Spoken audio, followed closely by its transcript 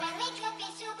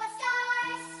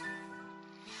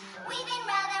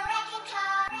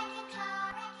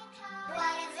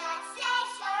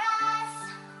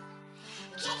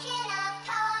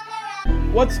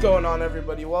What's going on,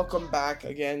 everybody? Welcome back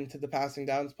again to the Passing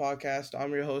Downs podcast.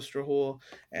 I'm your host, Rahul,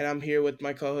 and I'm here with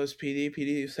my co host, PD.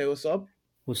 PD, say what's up.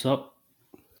 What's up?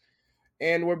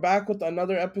 And we're back with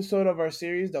another episode of our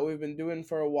series that we've been doing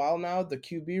for a while now, the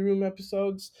QB Room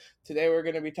episodes. Today, we're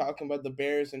going to be talking about the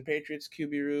Bears and Patriots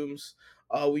QB Rooms.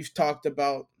 We've talked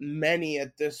about many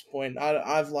at this point.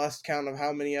 I've lost count of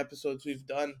how many episodes we've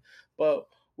done, but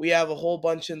we have a whole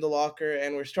bunch in the locker,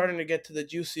 and we're starting to get to the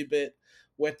juicy bit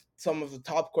with some of the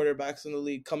top quarterbacks in the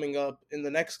league coming up in the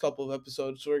next couple of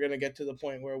episodes. So we're going to get to the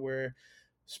point where we're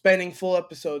spending full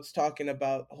episodes talking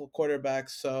about whole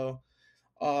quarterbacks. So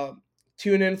uh,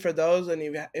 tune in for those,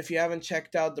 and if you haven't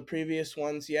checked out the previous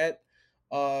ones yet,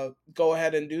 go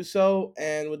ahead and do so.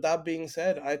 And with that being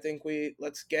said, I think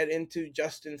let's get into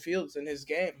Justin Fields and his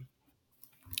game.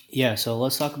 Yeah, so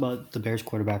let's talk about the Bears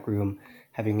quarterback room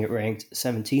having it ranked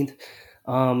 17th.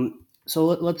 So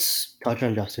let's touch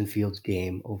on Justin Fields'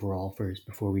 game overall first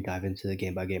before we dive into the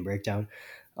game by game breakdown.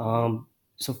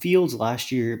 So Fields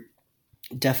last year,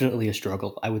 definitely a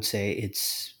struggle. I would say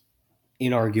it's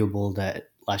inarguable that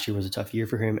last year was a tough year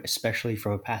for him, especially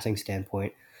from a passing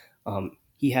standpoint.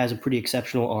 He has a pretty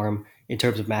exceptional arm in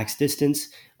terms of max distance.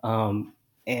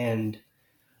 And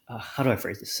How do I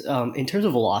phrase this? In terms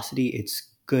of velocity, it's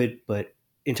good, but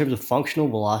in terms of functional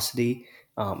velocity,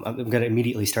 I'm going to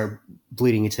immediately start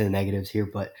bleeding into the negatives here.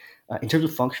 But in terms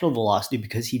of functional velocity,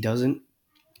 because he doesn't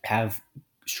have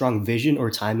strong vision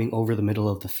or timing over the middle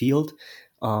of the field,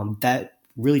 that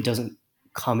really doesn't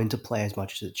come into play as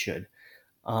much as it should.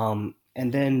 And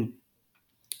then,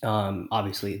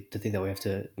 obviously, the thing that we have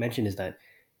to mention is that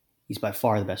he's by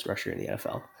far the best rusher in the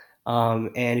NFL.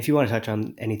 And if you want to touch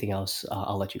on anything else,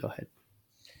 I'll let you go ahead.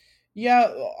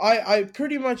 Yeah, I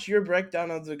pretty much your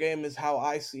breakdown of the game is how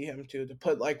I see him too. To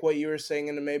put like what you were saying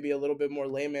into maybe a little bit more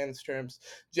layman's terms,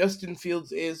 Justin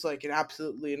Fields is like an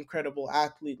absolutely incredible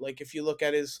athlete. Like if you look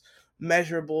at his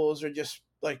measurables or just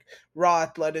like raw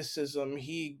athleticism,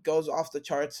 he goes off the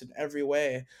charts in every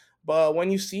way. But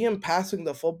when you see him passing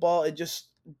the football, it just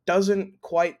doesn't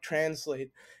quite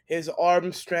translate. His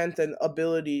arm strength and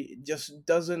ability just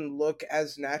doesn't look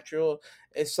as natural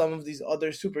as some of these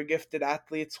other super gifted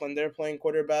athletes when they're playing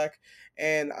quarterback.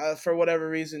 And for whatever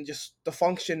reason, just the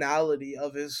functionality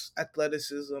of his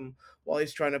athleticism while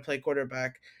he's trying to play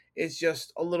quarterback is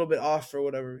just a little bit off for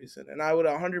whatever reason. And I would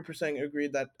 100% agree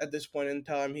that at this point in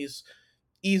time, he's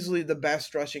easily the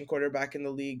best rushing quarterback in the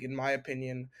league, in my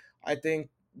opinion. I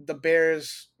think the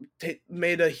Bears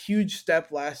made a huge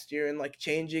step last year in like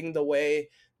changing the way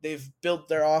they've built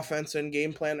their offense and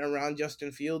game plan around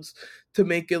Justin Fields to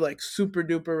make it like super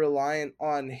duper reliant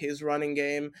on his running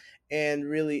game and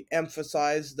really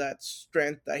emphasize that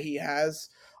strength that he has.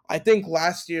 I think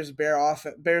last year's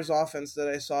Bears offense that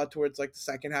I saw towards like the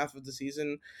second half of the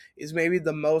season is maybe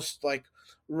the most like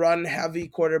run heavy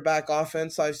quarterback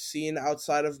offense I've seen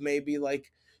outside of maybe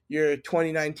like your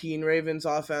 2019 Ravens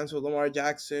offense with Lamar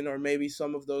Jackson or maybe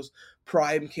some of those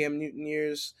prime Cam Newton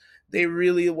years. They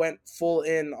really went full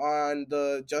in on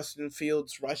the Justin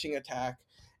Fields rushing attack.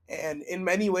 And in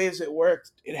many ways, it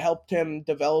worked. It helped him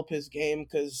develop his game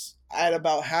because at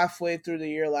about halfway through the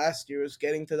year last year, it was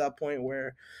getting to that point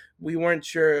where we weren't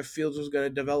sure if Fields was going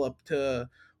to develop to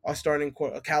a starting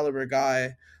caliber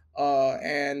guy.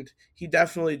 And he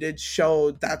definitely did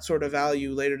show that sort of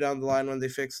value later down the line when they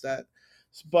fixed that.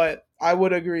 But I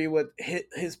would agree with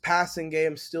his passing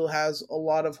game still has a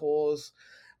lot of holes.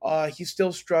 He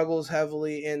still struggles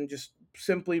heavily in just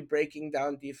simply breaking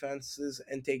down defenses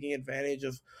and taking advantage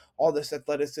of all this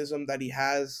athleticism that he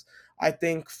has. I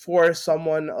think for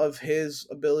someone of his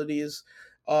abilities,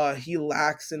 he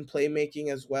lacks in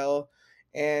playmaking as well.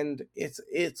 And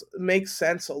it makes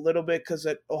sense a little bit because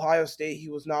at Ohio State he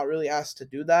was not really asked to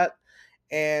do that,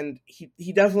 and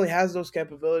he definitely has those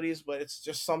capabilities, but it's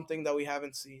just something that we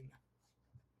haven't seen.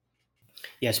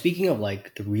 Yeah, speaking of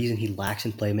like the reason he lacks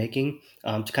in playmaking,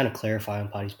 to kind of clarify on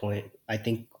Patty's point, I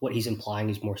think what he's implying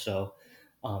is more so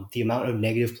the amount of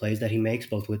negative plays that he makes,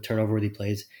 both with turnover-worthy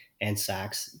plays and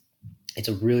sacks. It's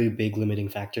a really big limiting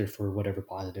factor for whatever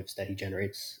positives that he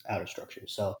generates out of structure.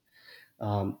 So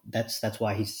that's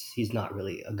why he's not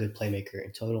really a good playmaker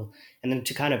in total. And then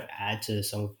to kind of add to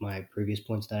some of my previous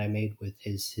points that I made with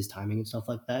his timing and stuff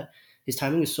like that, his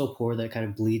timing is so poor that it kind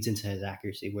of bleeds into his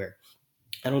accuracy. Where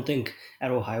I don't think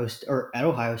at Ohio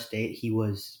State he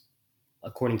was,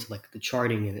 according to like the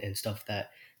charting and stuff that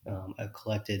I've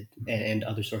collected and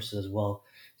other sources as well,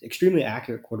 extremely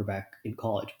accurate quarterback in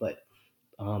college. But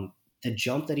the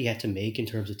jump that he had to make in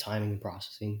terms of timing and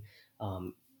processing,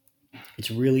 um,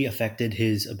 it's really affected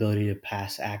his ability to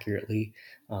pass accurately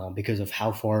because of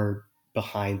how far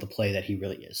behind the play that he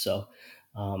really is. So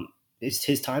um,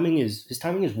 his timing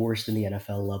is worse than the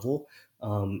NFL level.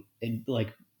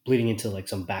 Like bleeding into like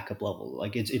some backup level.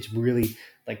 Like it's really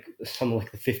like some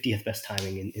like the 50th best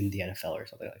timing in the NFL or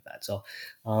something like that. So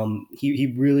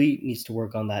he really needs to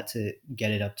work on that to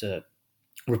get it up to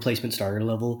replacement starter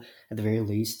level at the very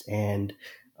least. And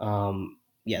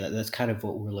yeah, that's kind of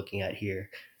what we're looking at here.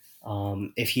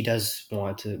 If he does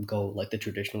want to go like the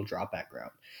traditional drop back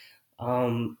route.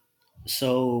 Um,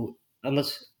 so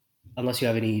unless you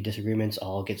have any disagreements,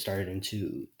 I'll get started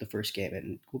into the first game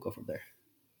and we'll go from there.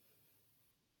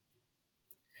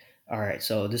 All right.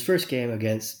 So this first game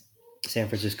against San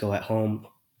Francisco at home,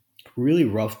 really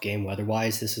rough game weather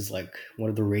wise. This is like one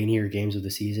of the rainier games of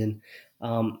the season.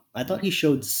 I thought he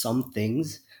showed some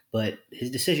things, but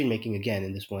his decision making again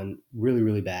in this one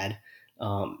really bad.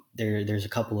 There's a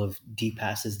couple of deep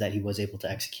passes that he was able to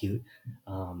execute,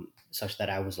 such that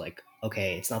I was like,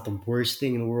 okay, it's not the worst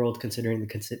thing in the world considering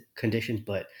the conditions,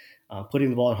 but putting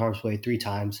the ball in harm's way 3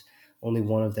 times, only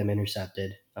one of them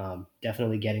intercepted.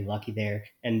 Definitely getting lucky there,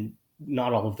 and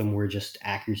not all of them were just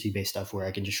accuracy based stuff where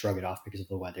I can just shrug it off because of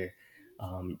the weather.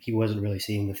 He wasn't really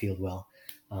seeing the field well.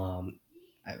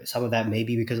 Some of that may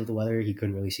be because of the weather. He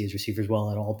couldn't really see his receivers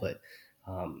well at all. But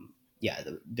yeah,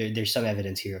 there's some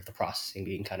evidence here of the processing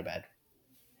being kind of bad.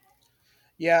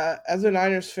 Yeah, as a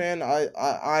Niners fan,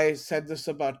 I said this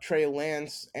about Trey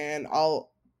Lance, and I'll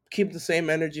keep the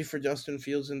same energy for Justin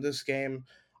Fields in this game.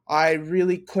 I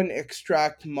really couldn't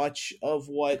extract much of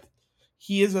what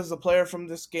he is as a player from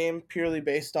this game purely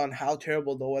based on how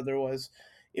terrible the weather was.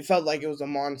 It felt like it was a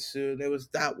monsoon. It was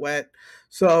that wet.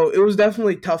 So it was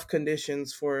definitely tough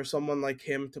conditions for someone like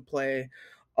him to play.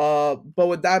 But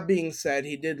with that being said,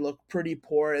 he did look pretty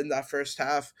poor in that first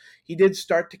half. He did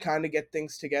start to kind of get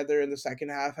things together in the second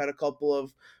half. Had a couple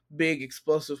of big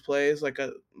explosive plays, like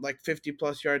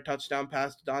 50-plus yard touchdown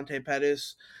pass to Dante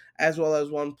Pettis, as well as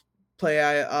one play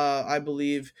I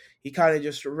believe he kind of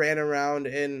just ran around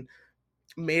and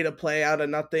made a play out of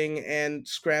nothing and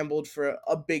scrambled for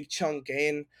a big chunk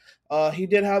gain. He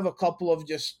did have a couple of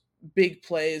just big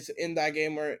plays in that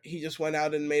game where he just went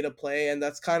out and made a play, and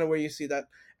that's kind of where you see that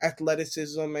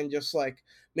athleticism and just like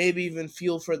maybe even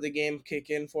feel for the game kick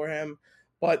in for him.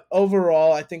 But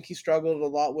overall, I think he struggled a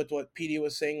lot with what PD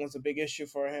was saying was a big issue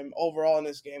for him overall in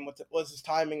this game. Was his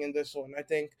timing in this one? I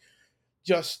think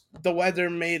just the weather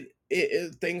made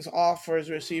things off for his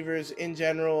receivers in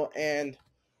general, and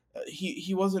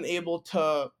he wasn't able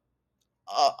to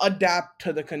adapt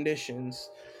to the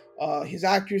conditions. His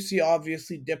accuracy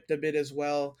obviously dipped a bit as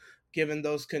well, given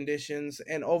those conditions.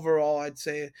 And overall, I'd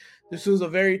say this was a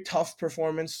very tough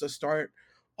performance to start.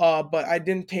 But I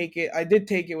didn't take it. I did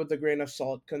take it with a grain of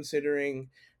salt, considering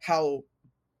how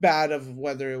bad of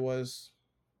weather it was.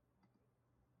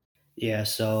 Yeah,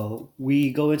 so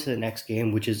we go into the next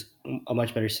game, which is a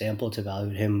much better sample to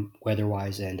evaluate him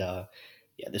weather-wise, and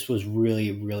yeah, this was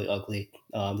really ugly.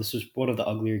 This was one of the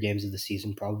uglier games of the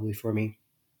season, probably for me,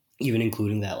 even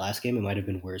including that last game. It might have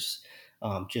been worse.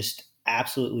 Just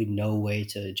absolutely no way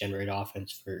to generate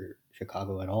offense for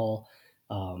Chicago at all.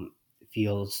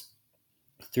 Fields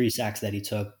 3 sacks that he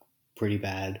took, pretty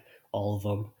bad, all of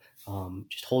them.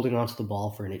 Just holding onto the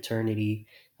ball for an eternity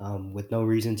with no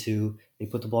reason to. He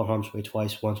put the ball in harm's way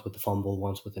twice, once with the fumble,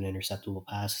 once with an interceptable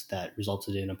pass that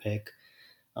resulted in a pick.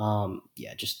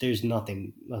 Yeah, just there's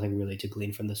nothing really to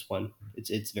glean from this one.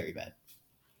 It's very bad.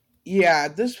 Yeah,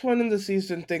 at this point in the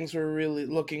season, things were really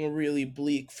looking really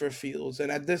bleak for Fields,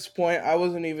 and at this point, I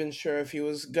wasn't even sure if he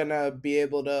was gonna be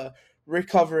able to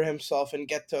recover himself and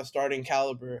get to a starting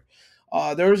caliber.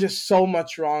 There was just so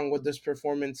much wrong with this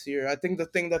performance here. I think the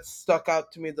thing that stuck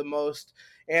out to me the most,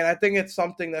 and I think it's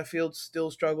something that Fields still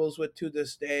struggles with to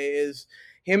this day, is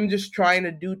him just trying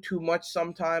to do too much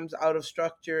sometimes out of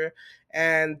structure,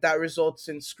 and that results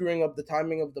in screwing up the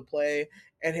timing of the play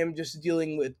and him just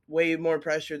dealing with way more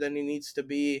pressure than he needs to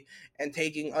be and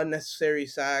taking unnecessary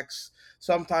sacks.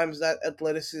 Sometimes that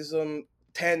athleticism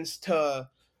tends to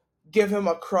give him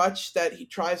a crutch that he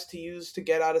tries to use to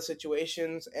get out of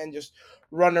situations and just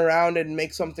run around and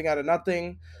make something out of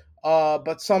nothing.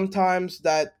 But sometimes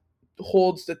that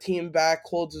holds the team back,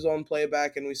 holds his own play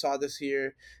back, and we saw this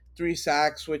here. 3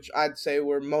 sacks, which I'd say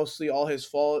were mostly all his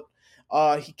fault.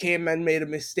 He came and made a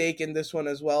mistake in this one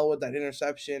as well with that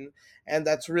interception, and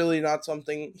that's really not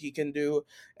something he can do,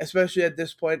 especially at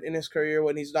this point in his career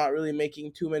when he's not really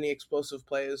making too many explosive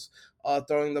plays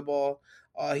throwing the ball.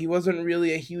 He wasn't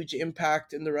really a huge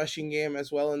impact in the rushing game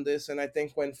as well in this, and I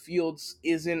think when Fields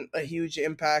isn't a huge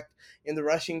impact in the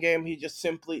rushing game, he just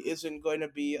simply isn't going to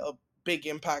be a big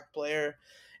impact player.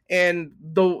 And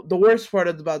the worst part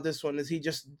about this one is he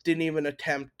just didn't even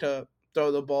attempt to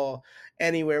throw the ball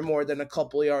anywhere more than a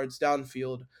couple yards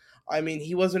downfield. I mean,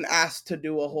 he wasn't asked to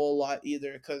do a whole lot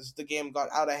either because the game got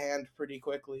out of hand pretty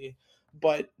quickly.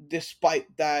 But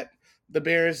despite that, the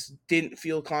Bears didn't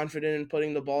feel confident in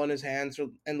putting the ball in his hands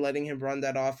and letting him run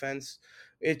that offense.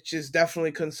 It's just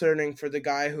definitely concerning for the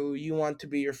guy who you want to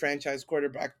be your franchise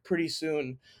quarterback pretty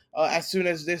soon, as soon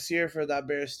as this year for that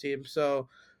Bears team. So,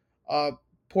 uh,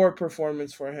 poor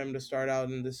performance for him to start out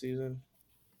in the season.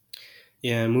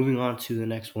 Yeah, moving on to the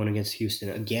next one against Houston.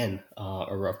 Again,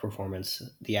 a rough performance.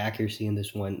 The accuracy in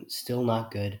this one still not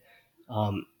good.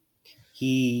 Um,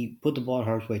 he put the ball in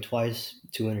harm's way twice,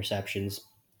 two interceptions,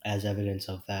 as evidence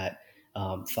of that.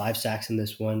 Five sacks in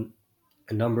this one,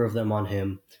 a number of them on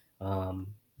him.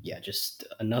 Yeah, just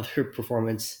another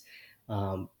performance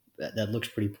that looks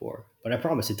pretty poor. But I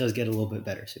promise it does get a little bit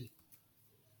better soon.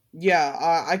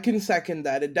 Yeah, I can second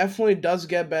that. It definitely does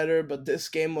get better, but this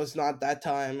game was not that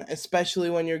time, especially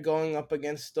when you're going up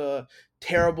against a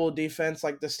terrible defense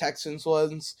like this Texans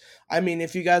ones. I mean,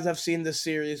 if you guys have seen this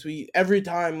series, we every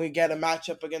time we get a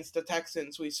matchup against the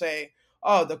Texans, we say,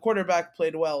 "Oh, the quarterback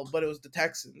played well," but it was the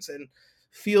Texans, and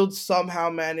Fields somehow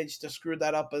managed to screw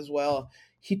that up as well.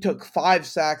 He took 5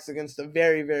 sacks against a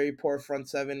very, very poor front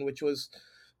seven, which was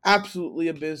absolutely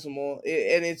abysmal.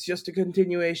 And it's just a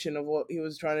continuation of what he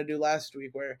was trying to do last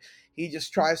week, where he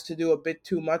just tries to do a bit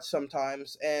too much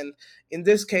sometimes. And in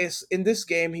this case, in this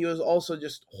game, he was also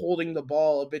just holding the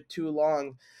ball a bit too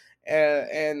long.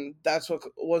 And that's what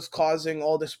was causing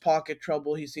all this pocket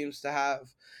trouble he seems to have.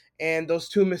 And those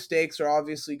two mistakes are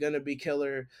obviously going to be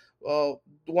killer. Well,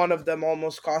 one of them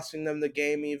almost costing them the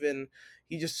game, even.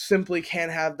 He just simply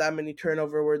can't have that many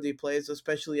turnover worthy plays,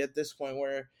 especially at this point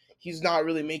where he's not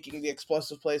really making the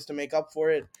explosive plays to make up for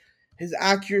it. His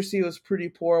accuracy was pretty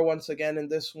poor once again in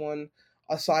this one.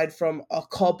 Aside from a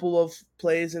couple of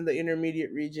plays in the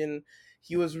intermediate region,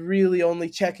 he was really only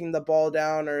checking the ball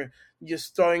down or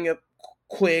just throwing it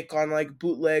quick on like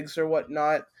bootlegs or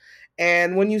whatnot.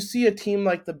 And when you see a team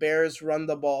like the Bears run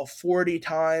the ball 40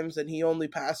 times and he only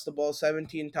passed the ball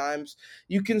 17 times,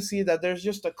 you can see that there's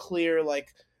just a clear like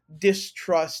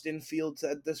distrust in Fields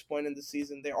at this point in the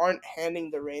season. They aren't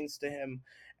handing the reins to him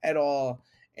at all,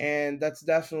 and that's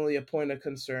definitely a point of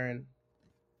concern.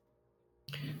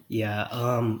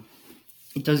 Yeah,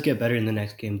 it does get better in the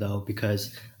next game though,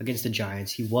 because against the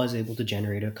Giants, he was able to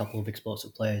generate a couple of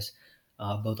explosive plays,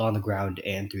 both on the ground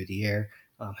and through the air.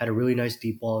 Had a really nice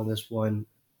deep ball in this one.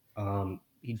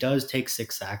 He does take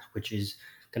 6 sacks, which is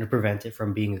going to prevent it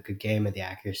from being a good game, and the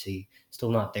accuracy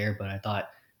still not there. But I thought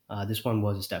this one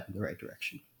was a step in the right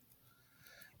direction.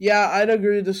 Yeah, I'd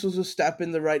agree this was a step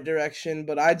in the right direction,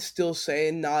 but I'd still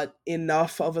say not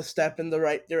enough of a step in the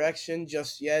right direction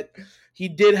just yet. He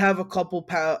did have a couple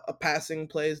passing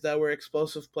plays that were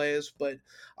explosive plays, but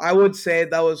I would say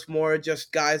that was more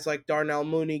just guys like Darnell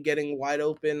Mooney getting wide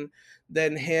open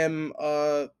than him,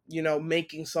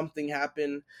 making something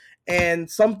happen. And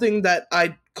something that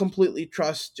I completely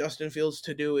trust Justin Fields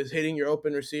to do is hitting your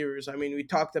open receivers. I mean, we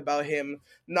talked about him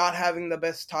not having the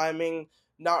best timing,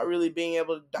 not really being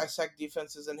able to dissect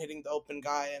defenses and hitting the open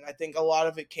guy. And I think a lot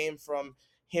of it came from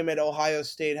him at Ohio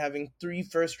State having 3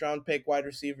 first round pick wide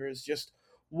receivers just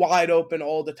wide open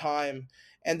all the time.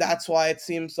 And that's why it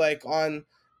seems like on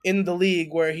in the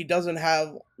league where he doesn't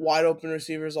have wide open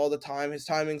receivers all the time, his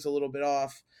timing's a little bit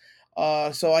off.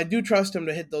 So I do trust him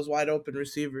to hit those wide open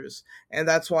receivers, and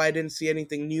that's why I didn't see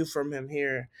anything new from him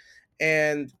here.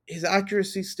 And his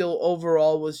accuracy still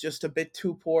overall was just a bit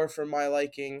too poor for my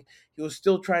liking. He was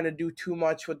still trying to do too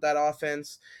much with that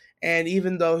offense, and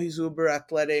even though he's uber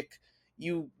athletic,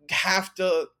 you have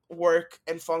to work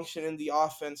and function in the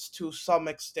offense to some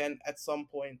extent at some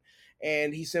point,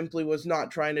 and he simply was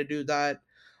not trying to do that.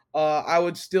 I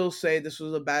would still say this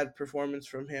was a bad performance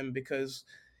from him because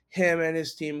him and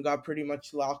his team got pretty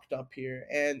much locked up here,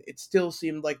 and it still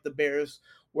seemed like the Bears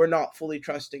were not fully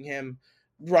trusting him,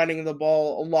 running the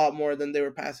ball a lot more than they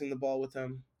were passing the ball with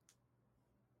him.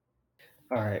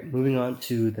 All right, moving on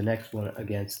to the next one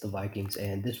against the Vikings,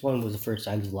 and this one was the first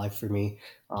signs of life for me.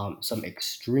 Some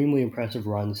extremely impressive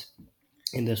runs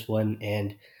in this one,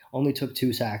 and only took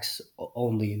 2 sacks,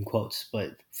 only in quotes,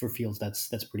 but for Fields,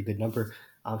 that's a pretty good number.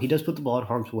 He does put the ball in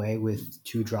harm's way with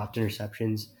 2 dropped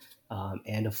interceptions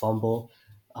and a fumble,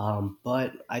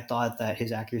 but I thought that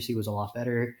his accuracy was a lot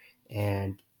better,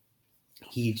 and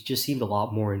he just seemed a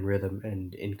lot more in rhythm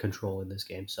and in control in this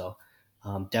game. So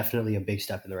definitely a big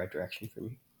step in the right direction for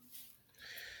me.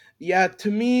 Yeah,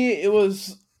 to me, it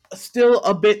was still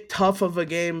a bit tough of a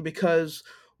game because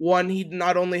one, he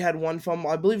not only had one fumble,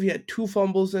 I believe he had 2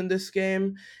 fumbles in this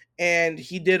game, and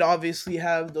he did obviously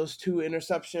have those 2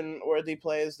 interception worthy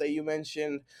plays that you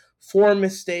mentioned four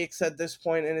mistakes at this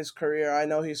point in his career. I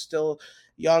know he's still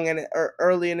young and or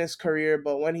early in his career,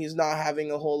 but when he's not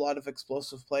having a whole lot of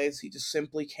explosive plays, he just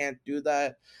simply can't do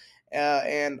that.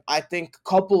 And I think a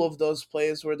couple of those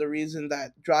plays were the reason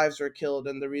that drives were killed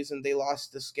and the reason they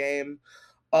lost this game.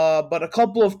 But a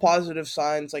couple of positive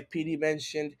signs, like PD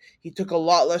mentioned, he took a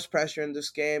lot less pressure in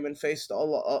this game and faced a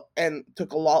lot and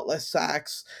took a lot less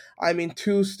sacks. I mean,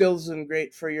 two still isn't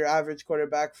great for your average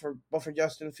quarterback, but for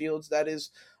Justin Fields, that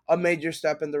is a major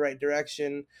step in the right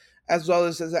direction, as well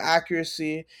as his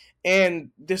accuracy.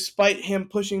 And despite him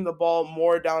pushing the ball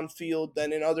more downfield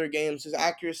than in other games, his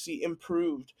accuracy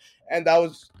improved, and that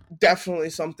was definitely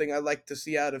something I like to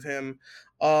see out of him.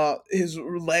 His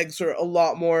legs are a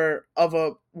lot more of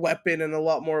a weapon and a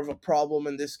lot more of a problem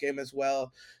in this game as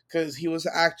well, because he was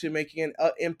actually making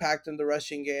an impact in the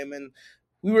rushing game, and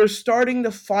we were starting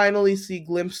to finally see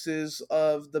glimpses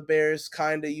of the Bears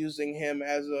kind of using him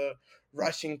as a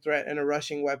rushing threat and a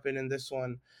rushing weapon in this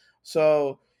one.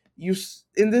 So you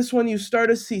in this one you start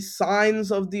to see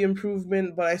signs of the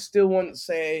improvement, but I still wouldn't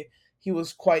say he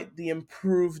was quite the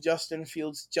improved Justin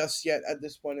Fields just yet at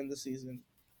this point in the season.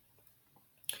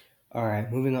 All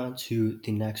right, moving on to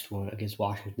the next one against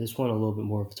Washington. This one a little bit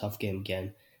more of a tough game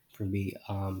again for me.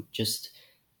 Just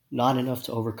not enough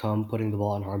to overcome putting the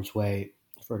ball in harm's way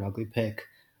for an ugly pick.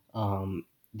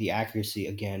 The accuracy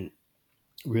again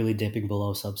really dipping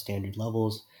below substandard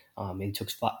levels. He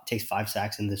takes 5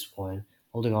 sacks in this one,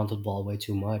 holding on to the ball way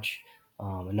too much.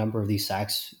 A number of these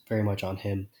sacks very much on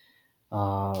him.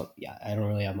 Yeah, I don't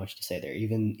really have much to say there.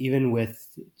 Even with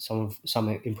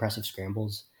some impressive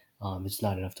scrambles, it's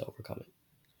not enough to overcome it.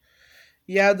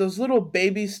 Yeah, those little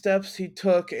baby steps he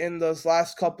took in those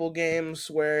last couple games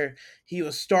where he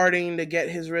was starting to get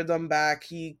his rhythm back,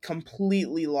 he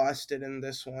completely lost it in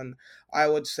this one, I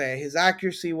would say. His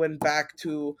accuracy went back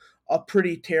to a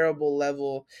pretty terrible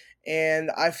level.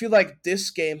 And I feel like this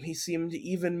game he seemed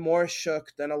even more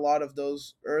shook than a lot of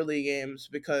those early games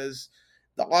because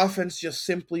the offense just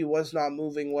simply was not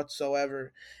moving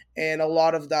whatsoever. And a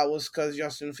lot of that was because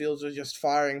Justin Fields was just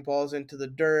firing balls into the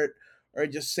dirt or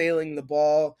just sailing the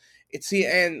ball.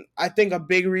 And I think a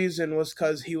big reason was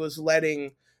because he was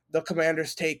letting the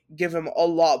Commanders give him a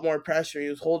lot more pressure. He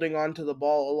was holding on to the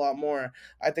ball a lot more.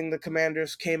 I think the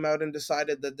Commanders came out and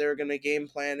decided that they're going to game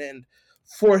plan and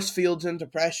force Fields into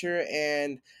pressure.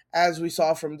 And as we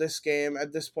saw from this game,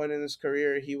 at this point in his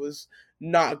career, he was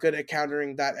not good at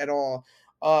countering that at all.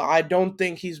 I don't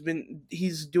think he's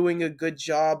doing a good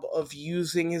job of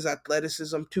using his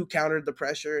athleticism to counter the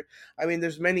pressure. I mean,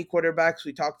 there's many quarterbacks.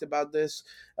 We talked about this.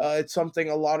 It's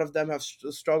something a lot of them have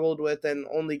struggled with, and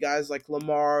only guys like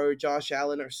Lamar or Josh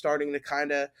Allen are starting to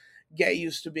kind of get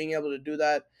used to being able to do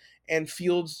that. And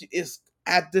Fields is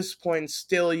at this point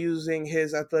still using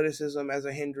his athleticism as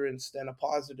a hindrance than a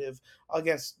positive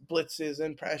against blitzes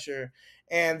and pressure.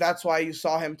 And that's why you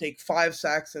saw him take 5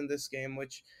 sacks in this game,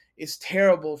 which is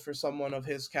terrible for someone of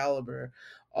his caliber.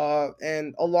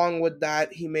 And along with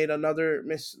that, he made another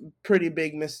pretty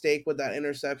big mistake with that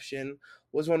interception.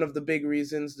 Was one of the big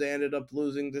reasons they ended up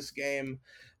losing this game.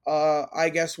 I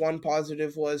guess one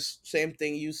positive was same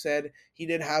thing you said. He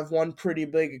did have one pretty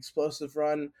big explosive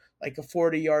run, like a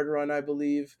 40-yard run, I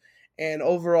believe. And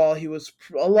overall, he was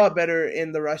a lot better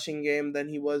in the rushing game than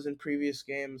he was in previous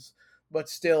games. But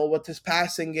still, with his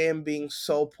passing game being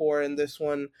so poor in this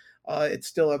one, it's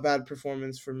still a bad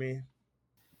performance for me.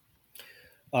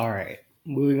 All right,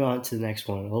 moving on to the next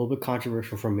one. A little bit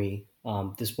controversial for me.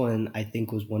 This one I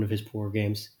think was one of his poor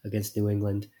games against New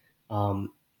England.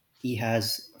 Um, he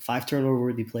has 5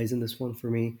 turnover-worthy plays in this one for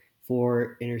me.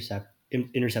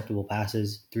 Interceptable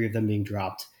passes, 3 of them being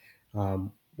dropped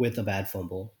with a bad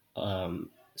fumble.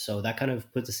 So that kind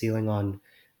of puts a ceiling on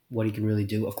what he can really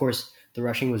do. Of course, the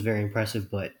rushing was very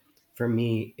impressive, but for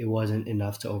me, it wasn't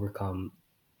enough to overcome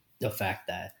the fact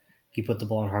that he put the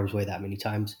ball in harm's way that many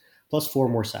times, plus 4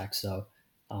 more sacks. So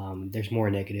there's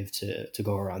more negative to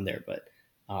go around there. But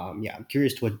yeah, I'm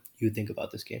curious to what you think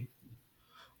about this game.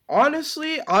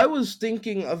 Honestly, I was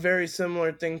thinking a very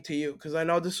similar thing to you because I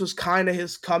know this was kind of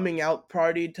his coming out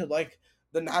party to like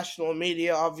the national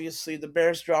media. Obviously, the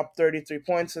Bears dropped 33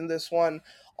 points in this one,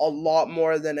 a lot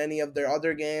more than any of their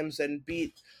other games, and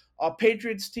beat a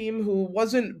Patriots team who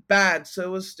wasn't bad, so it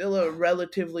was still a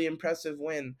relatively impressive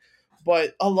win.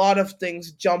 But a lot of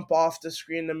things jump off the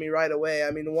screen to me right away.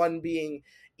 I mean, one being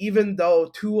even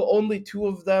though only two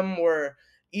of them were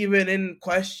even in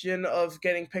question of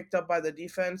getting picked up by the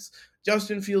defense,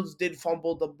 Justin Fields did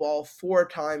fumble the ball 4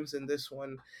 times in this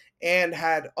one. and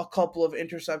had a couple of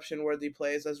interception worthy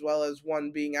plays as well as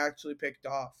one being actually picked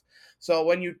off. So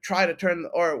when you try to turn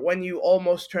or when you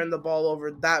almost turn the ball over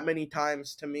that many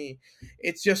times, to me,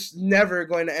 it's just never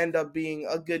going to end up being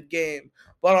a good game.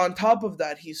 But on top of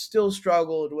that, he still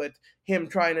struggled with him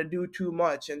trying to do too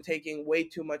much and taking way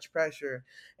too much pressure.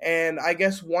 And I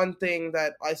guess one thing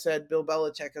that I said Bill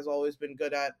Belichick has always been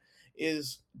good at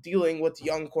is dealing with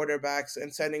young quarterbacks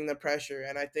and sending the pressure.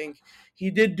 And I think he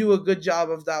did do a good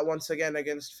job of that once again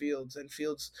against Fields. And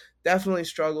Fields definitely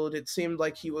struggled. It seemed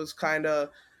like he was kind of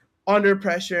under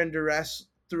pressure and duress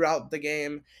throughout the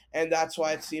game, and that's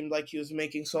why it seemed like he was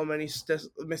making so many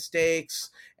mistakes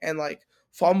and like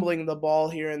fumbling the ball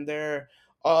here and there.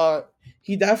 Uh,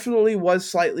 he definitely was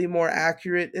slightly more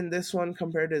accurate in this one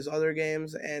compared to his other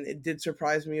games, and it did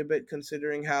surprise me a bit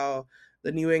considering how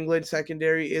the New England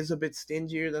secondary is a bit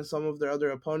stingier than some of their other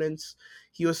opponents.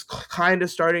 He was kind of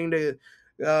starting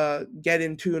to get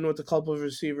in tune with a couple of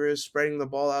receivers, spreading the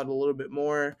ball out a little bit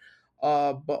more.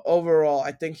 But overall,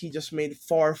 I think he just made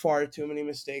far, far too many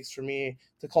mistakes for me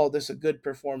to call this a good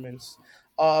performance.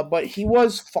 But he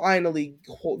was finally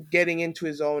getting into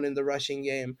his own in the rushing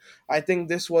game. I think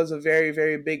this was a very,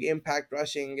 very big impact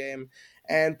rushing game,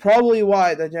 and probably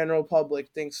why the general public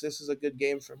thinks this is a good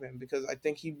game from him because I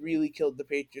think he really killed the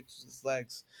Patriots with his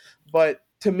legs. But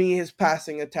to me, his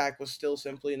passing attack was still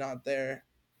simply not there.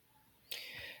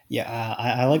 Yeah,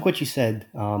 I like what you said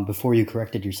before you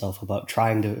corrected yourself about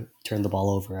trying to turn the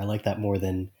ball over. I like that more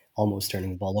than almost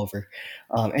turning the ball over.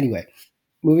 Anyway,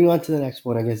 moving on to the next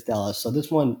one against Dallas. So this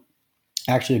one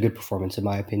actually a good performance in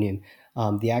my opinion.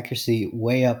 The accuracy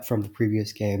way up from the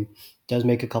previous game. Does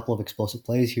make a couple of explosive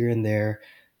plays here and there.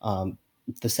 Um,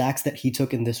 the sacks that he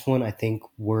took in this one, I think,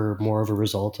 were more of a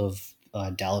result of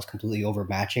Dallas completely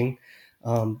overmatching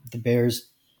the Bears'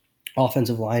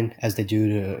 offensive line as they do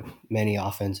to many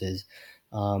offenses.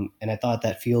 And I thought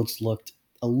that Fields looked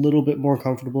a little bit more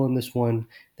comfortable in this one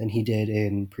than he did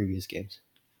in previous games.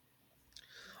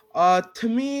 To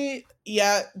me,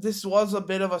 yeah, this was a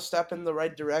bit of a step in the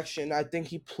right direction. I think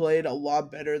he played a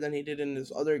lot better than he did in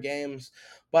his other games.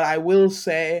 But I will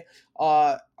say,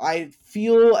 I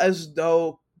feel as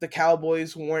though the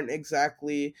Cowboys weren't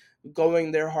exactly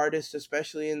going their hardest,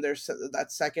 especially in that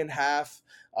second half,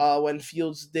 when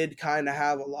Fields did kind of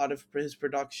have a lot of his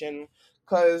production,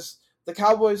 because the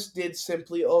Cowboys did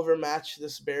simply overmatch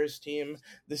this Bears team.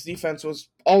 This defense was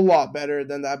a lot better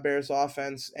than that Bears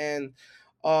offense,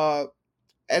 uh,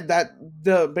 and that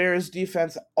the Bears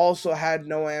defense also had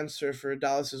no answer for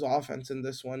Dallas's offense in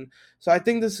this one. So I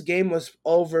think this game was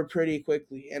over pretty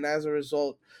quickly, and as a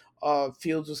result,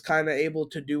 Fields was kind of able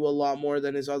to do a lot more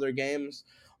than his other games.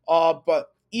 But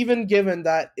even given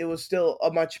that, it was still a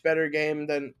much better game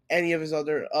than any of his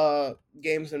other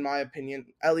games, in my opinion,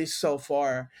 at least so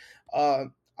far. Uh,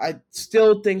 I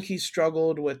still think he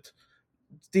struggled with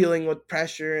dealing with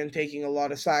pressure and taking a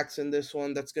lot of sacks in this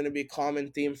one. That's going to be a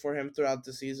common theme for him throughout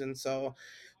the season. So,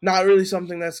 not really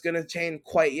something that's going to change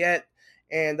quite yet.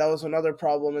 And that was another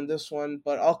problem in this one.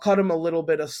 But I'll cut him a little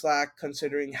bit of slack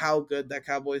considering how good that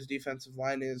Cowboys defensive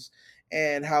line is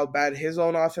and how bad his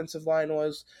own offensive line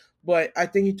was. But I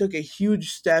think he took a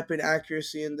huge step in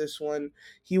accuracy in this one.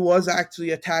 He was actually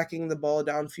attacking the ball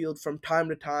downfield from time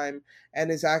to time,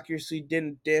 and his accuracy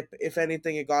didn't dip. If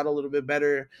anything, it got a little bit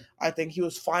better. I think he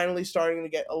was finally starting to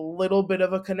get a little bit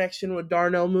of a connection with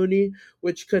Darnell Mooney,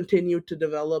 which continued to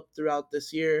develop throughout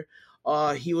this year.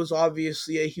 He was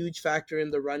obviously a huge factor in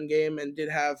the run game and did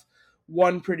have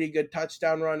one pretty good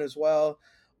touchdown run as well.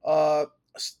 Uh,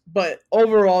 but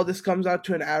overall, this comes out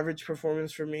to an average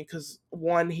performance for me because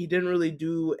one, he didn't really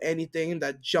do anything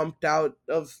that jumped out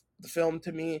of the film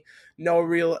to me. No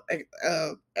real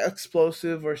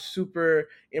explosive or super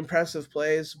impressive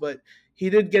plays, but he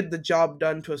did get the job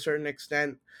done to a certain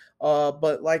extent.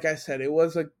 But like I said, it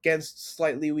was against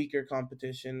slightly weaker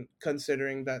competition,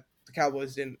 considering that the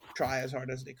Cowboys didn't try as hard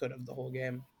as they could have the whole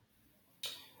game.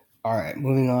 All right,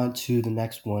 moving on to the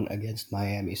next one against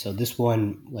Miami. So this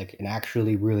one, like an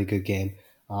actually really good game,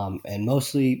 and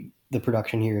mostly the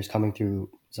production here is coming through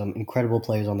some incredible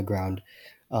plays on the ground.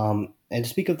 And to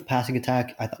speak of the passing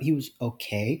attack, I thought he was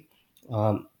okay.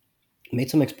 Um,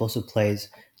 Made some explosive plays,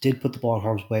 did put the ball in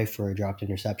harm's way for a dropped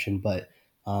interception, but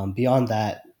beyond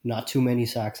that, not too many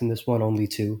sacks in this one, only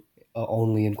two,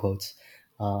 only in quotes.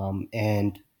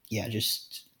 And yeah,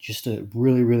 just a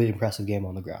really really impressive game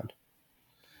on the ground.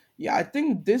 Yeah, I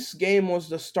think this game was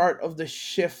the start of the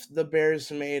shift the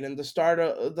Bears made, and the start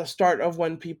of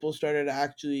when people started to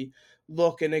actually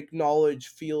look and acknowledge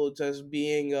Fields as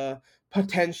being a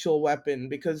potential weapon.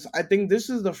 Because I think this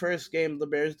is the first game the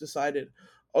Bears decided,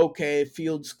 okay,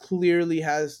 Fields clearly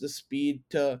has the speed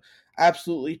to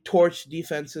absolutely torch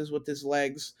defenses with his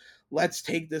legs. Let's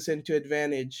take this into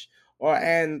advantage.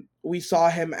 And we saw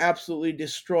him absolutely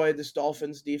destroy this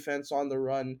Dolphins defense on the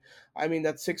run. I mean,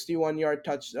 that 61-yard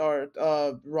touch or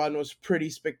run was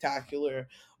pretty spectacular.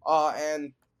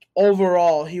 And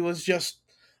overall, he was just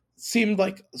seemed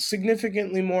like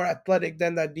significantly more athletic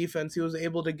than that defense. He was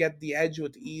able to get the edge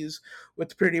with ease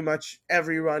with pretty much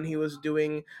every run he was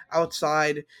doing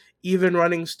outside, even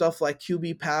running stuff like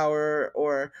QB power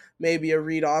or maybe a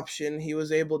read option. He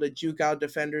was able to juke out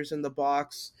defenders in the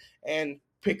box and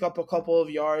pick up a couple of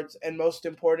yards, and most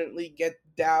importantly, get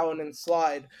down and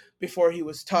slide before he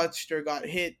was touched or got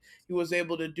hit. He was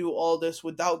able to do all this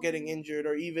without getting injured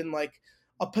or even like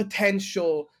a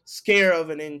potential scare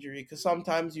of an injury, because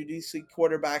sometimes you do see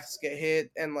quarterbacks get hit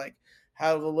and like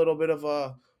have a little bit of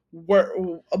a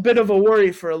bit of a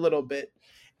worry for a little bit.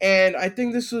 And I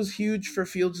think this was huge for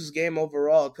Fields' game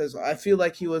overall, because I feel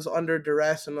like he was under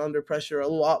duress and under pressure a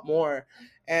lot more.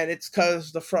 And it's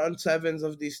because the front sevens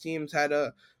of these teams had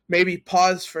to maybe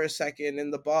pause for a second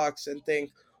in the box and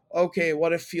think, okay,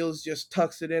 what if Fields just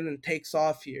tucks it in and takes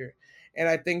off here? And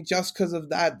I think just because of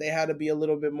that, they had to be a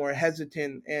little bit more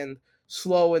hesitant and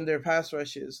slow in their pass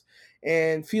rushes.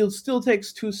 And Fields still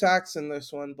takes 2 sacks in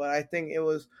this one, but I think it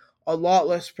was a lot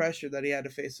less pressure that he had to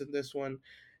face in this one.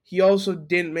 He also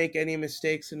didn't make any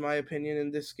mistakes, in my opinion,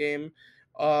 in this game.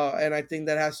 And I think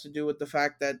that has to do with the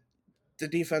fact that the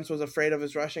defense was afraid of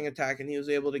his rushing attack and he was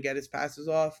able to get his passes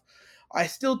off. I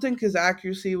still think his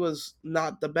accuracy was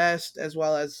not the best, as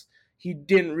well as he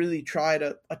didn't really try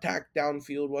to attack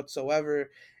downfield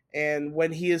whatsoever. And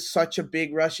when he is such a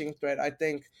big rushing threat, I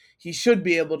think he should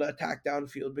be able to attack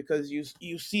downfield, because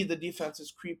you see the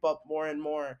defenses creep up more and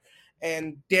more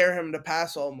and dare him to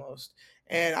pass almost.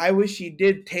 And I wish he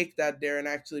did take that dare and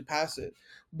actually pass it,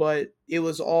 but it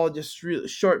was all just really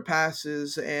short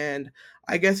passes, and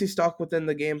I guess he stuck within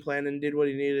the game plan and did what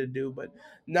he needed to do, but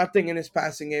nothing in his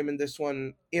passing game in this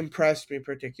one impressed me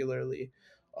particularly.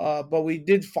 But we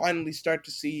did finally start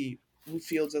to see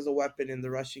Fields as a weapon in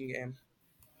the rushing game.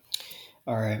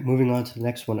 All right, moving on to the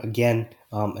next one. Again,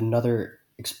 another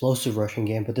explosive rushing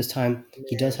game, but this time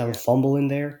he does Man, have a yeah. fumble in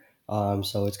there,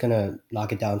 so it's gonna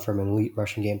knock it down from an elite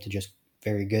rushing game to just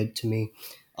very good to me.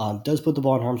 Does put the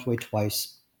ball in harm's way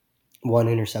twice. One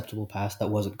interceptable pass that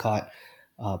wasn't caught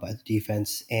by the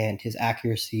defense, and his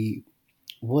accuracy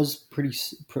was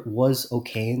was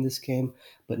okay in this game,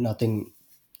 but nothing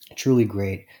truly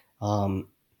great.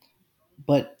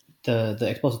 But the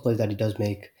explosive plays that he does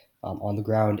make on the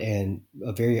ground and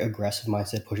a very aggressive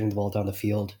mindset, pushing the ball down the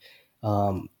field,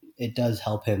 it does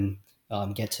help him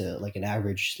get to like an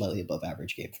average, slightly above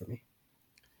average game for me.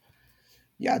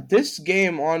 Yeah, this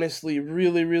game honestly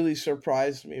really, really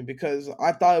surprised me, because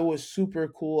I thought it was super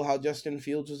cool how Justin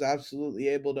Fields was absolutely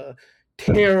able to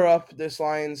tear up this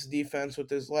Lions defense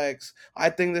with his legs. I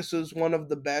think this was one of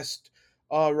the best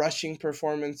rushing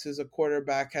performances a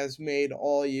quarterback has made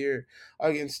all year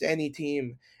against any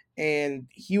team. And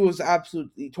he was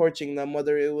absolutely torching them,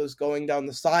 whether it was going down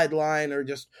the sideline or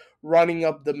just running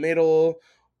up the middle,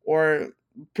 or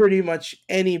pretty much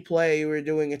any play we were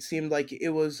doing, it seemed like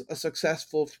it was a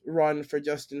successful run for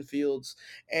Justin Fields.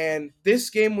 And this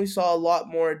game, we saw a lot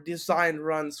more designed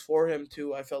runs for him,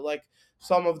 too. I felt like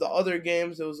some of the other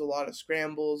games, there was a lot of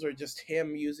scrambles or just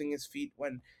him using his feet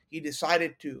when he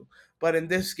decided to. But in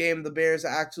this game, the Bears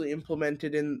actually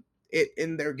implemented it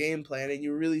in their game plan, and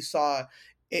you really saw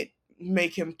it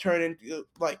make him turn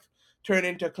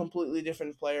into a completely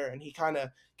different player, and he kind of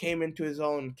came into his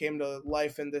own, came to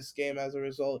life in this game as a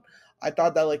result. I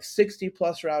thought that like 60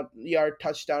 plus yard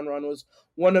touchdown run was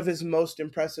one of his most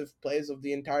impressive plays of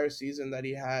the entire season that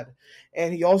he had.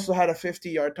 And he also had a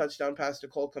 50-yard touchdown pass to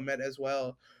Cole Kmet as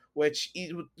well, which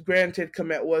granted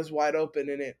Kmet was wide open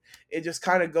in it. It just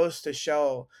kind of goes to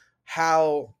show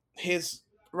how his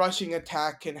rushing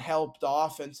attack can help the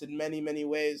offense in many, many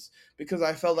ways, because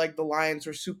I felt like the Lions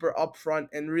were super upfront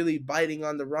and really biting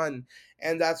on the run.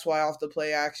 And that's why off the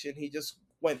play action, he just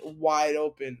went wide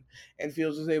open and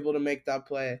Fields was able to make that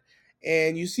play.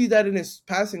 And you see that in his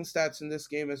passing stats in this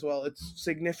game as well. It's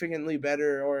significantly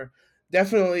better, or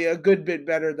definitely a good bit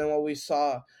better than what we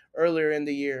saw earlier in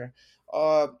the year.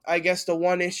 I guess the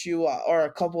one issue or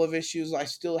a couple of issues I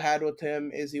still had with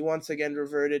him is he once again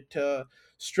reverted to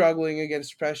struggling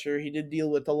against pressure. He did deal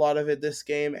with a lot of it this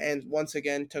game and once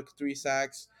again took 3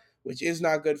 sacks, which is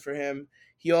not good for him.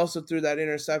 He also threw that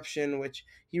interception, which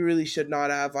he really should not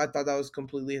have. I thought that was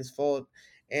completely his fault.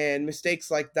 And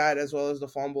mistakes like that, as well as the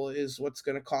fumble, is what's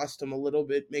going to cost him a little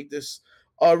bit, make this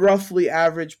a roughly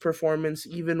average performance,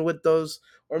 even with those,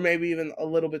 or maybe even a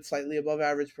little bit slightly above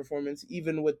average performance,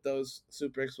 even with those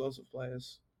super explosive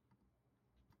players.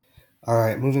 All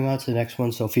right, moving on to the next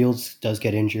one. So Fields does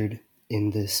get injured in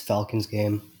this Falcons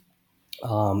game,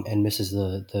 and misses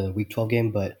the Week 12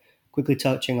 game. But quickly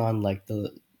touching on like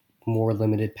the more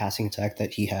limited passing attack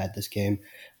that he had this game,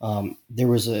 there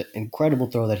was an incredible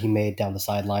throw that he made down the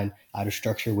sideline out of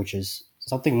structure, which is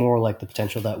something more like the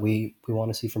potential that we want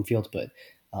to see from Fields. But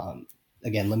um,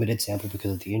 again, limited sample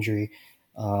because of the injury.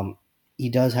 Um, he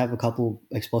does have a couple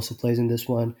explosive plays in this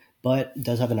one, but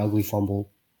does have an ugly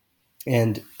fumble.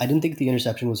 And I didn't think the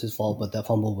interception was his fault, but that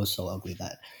fumble was so ugly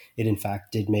that it, in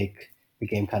fact, did make the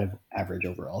game kind of average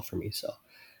overall for me. So,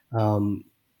 um,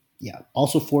 yeah.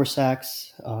 Also, 4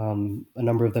 sacks, a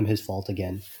number of them his fault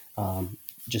again.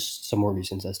 Just some more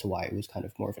reasons as to why it was kind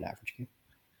of more of an average game.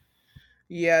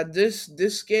 Yeah,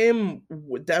 this game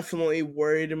definitely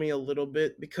worried me a little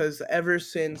bit because ever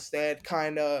since they had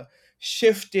kind of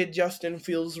shifted Justin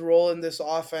Fields' role in this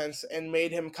offense and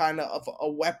made him kind of a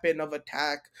weapon of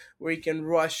attack where he can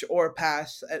rush or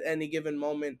pass at any given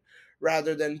moment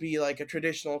rather than be like a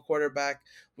traditional quarterback,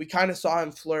 we kind of saw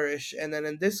him flourish. And then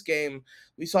in this game,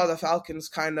 we saw the Falcons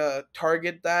kind of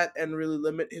target that and really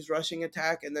limit his rushing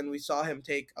attack. And then we saw him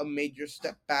take a major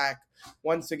step back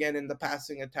once again in the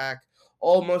passing attack,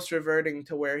 almost reverting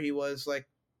to where he was like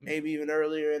maybe even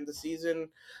earlier in the season.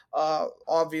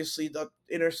 Obviously, the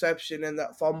interception and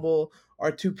that fumble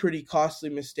are two pretty costly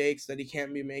mistakes that he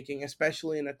can't be making,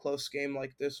 especially in a close game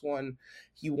like this one.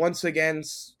 He once again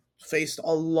faced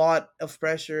a lot of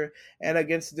pressure, and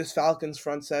against this Falcons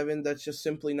front seven, that's just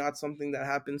simply not something that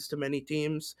happens to many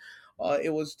teams.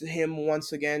 It was him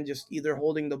once again just either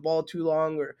holding the ball too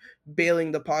long or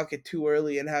bailing the pocket too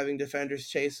early and having defenders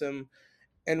chase him,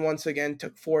 and once again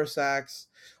took 4 sacks.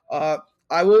 Uh,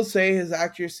 I will say his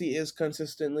accuracy is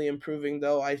consistently improving,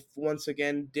 though. I once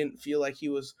again didn't feel like he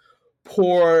was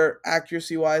poor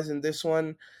accuracy wise in this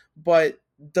one, but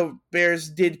the Bears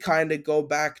did kind of go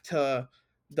back to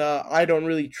the I don't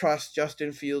really trust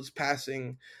Justin Fields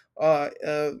passing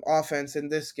offense in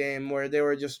this game, where they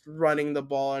were just running the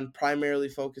ball and primarily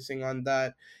focusing on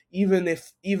that, even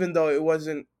though it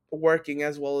wasn't working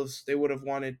as well as they would have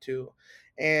wanted to.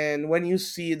 And when you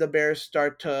see the Bears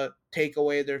start to take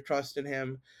away their trust in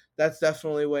him, that's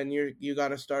definitely when you got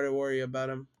to start to worry about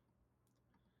him.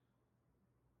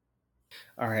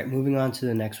 All right, moving on to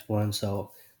the next one.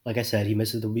 So, like I said, he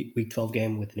misses the week 12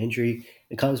 game with an injury.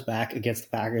 It comes back against the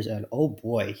Packers, and oh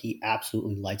boy, he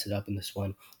absolutely lights it up in this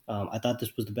one. I thought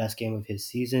this was the best game of his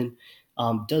season.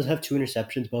 Does have 2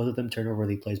 interceptions, both of them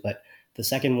turnover-worthy plays, but the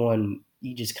second one,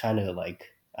 you just kind of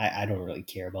like, I don't really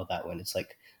care about that one. It's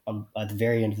like at the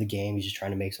very end of the game, he's just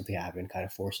trying to make something happen, kind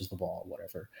of forces the ball,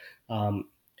 whatever.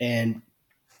 And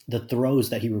the throws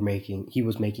that he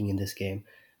was making in this game,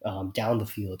 down the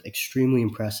field, extremely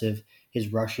impressive.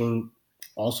 His rushing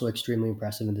also extremely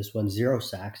impressive in this one. 0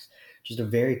 sacks, just a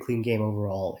very clean game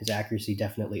overall. His accuracy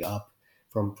definitely up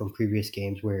from previous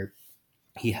games where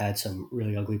he had some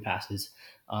really ugly passes.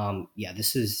 Yeah,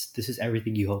 this is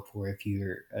everything you hope for if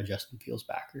you're a Justin Fields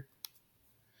backer.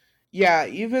 Yeah,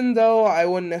 even though I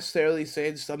wouldn't necessarily say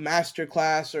it's a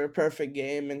masterclass or a perfect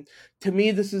game, and to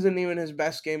me this isn't even his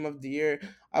best game of the year,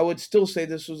 I would still say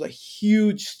this was a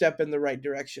huge step in the right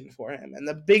direction for him. And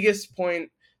the biggest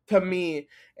point to me,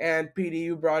 and PD,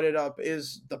 you brought it up,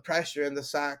 is the pressure and the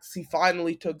sacks. He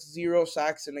finally took 0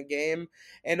 sacks in a game,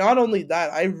 and not only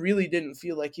that, I really didn't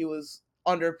feel like he was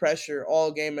under pressure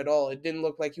all game at all. It didn't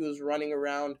look like he was running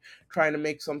around trying to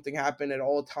make something happen at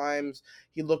all times.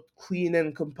 He looked clean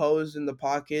and composed in the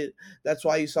pocket. That's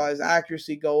why you saw his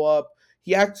accuracy go up.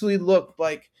 He actually looked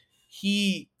like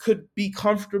he could be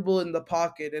comfortable in the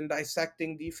pocket and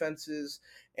dissecting defenses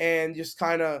and just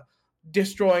kind of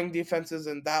destroying defenses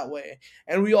in that way.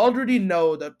 And we already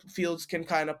know that Fields can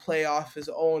kind of play off his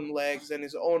own legs and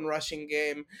his own rushing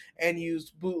game and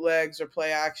use bootlegs or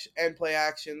play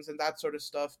actions and that sort of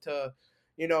stuff to,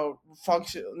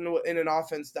 function in an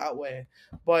offense that way.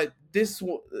 But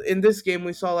in this game,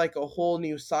 we saw like a whole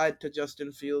new side to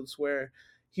Justin Fields where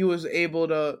he was able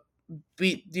to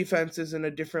beat defenses in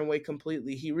a different way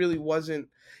completely. He really wasn't,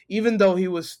 even though he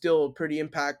was still pretty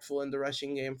impactful in the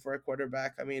rushing game for a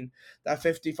quarterback. I mean, that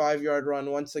 55-yard run,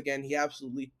 once again, he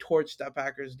absolutely torched that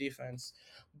Packers defense.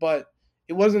 But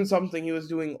it wasn't something he was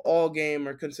doing all game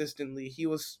or consistently. He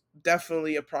was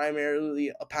definitely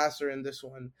primarily a passer in this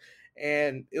one.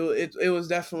 And it was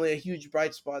definitely a huge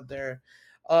bright spot there.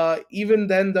 Even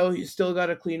then, though, he still got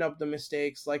to clean up the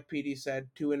mistakes. Like PD said,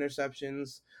 2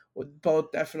 interceptions, with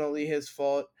both definitely his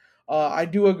fault. I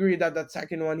do agree that that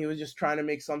second one, he was just trying to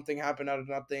make something happen out of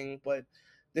nothing. But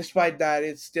despite that,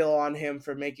 it's still on him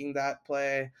for making that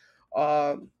play.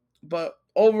 But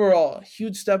overall,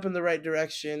 huge step in the right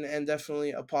direction and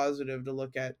definitely a positive to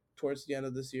look at towards the end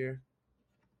of this year.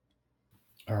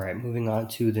 All right, moving on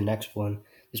to the next one.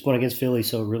 This one against Philly,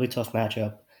 so really tough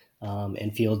matchup.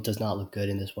 And Field does not look good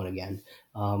in this one again.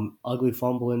 Ugly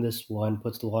fumble in this one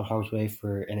puts the ball in harm's way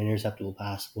for an interceptable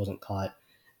pass, wasn't caught.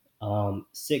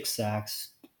 6 sacks.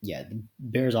 Yeah, the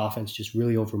Bears offense just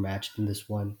really overmatched in this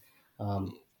one.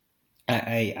 Um,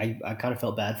 I kind of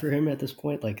felt bad for him at this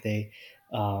point. Like they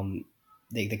kind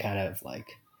of like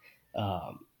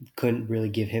couldn't really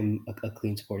give him a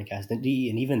clean supporting cast. And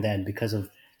even then, because of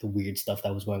the weird stuff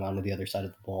that was going on the other side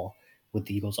of the ball with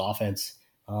the Eagles offense,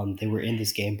 they were in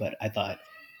this game, but I thought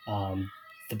um,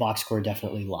 the box score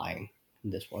definitely lying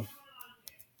in this one.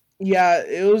 Yeah,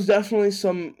 it was definitely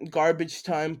some garbage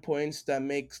time points that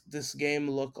makes this game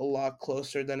look a lot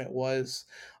closer than it was.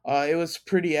 It was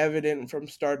pretty evident from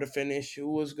start to finish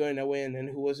who was going to win and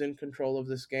who was in control of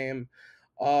this game.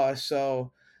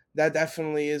 So that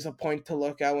definitely is a point to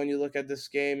look at when you look at this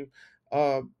game.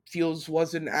 Fields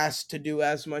wasn't asked to do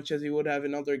as much as he would have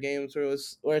in other games where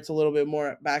it's a little bit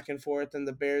more back and forth, and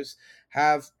the Bears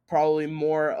have probably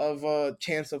more of a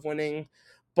chance of winning,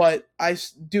 but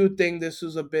do think this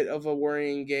was a bit of a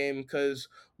worrying game because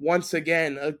once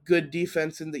again, a good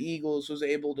defense in the Eagles was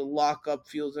able to lock up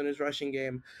Fields in his rushing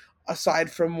game. Aside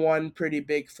from one pretty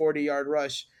big 40-yard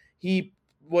rush, he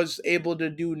was able to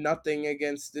do nothing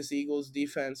against this Eagles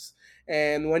defense.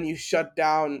 And when you shut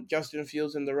down Justin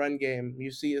Fields in the run game,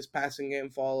 you see his passing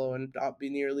game follow and not be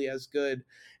nearly as good.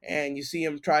 And you see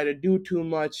him try to do too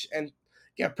much and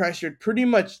get pressured pretty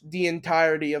much the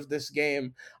entirety of this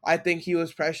game. I think he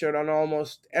was pressured on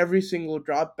almost every single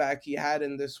drop back he had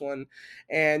in this one.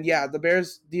 And yeah, the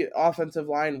Bears, the offensive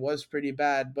line was pretty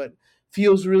bad, but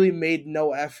Fields really made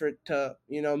no effort to,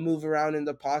 move around in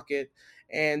the pocket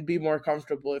and be more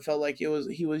comfortable. It felt like he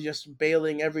was just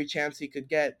bailing every chance he could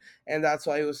get, and that's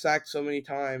why he was sacked so many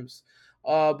times.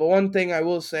 But one thing I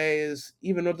will say is,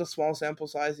 even with the small sample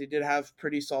size, he did have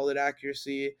pretty solid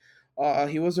accuracy.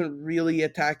 He wasn't really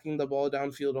attacking the ball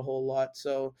downfield a whole lot,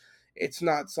 so it's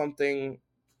not something.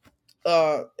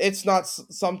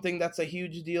 Something that's a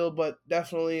huge deal, but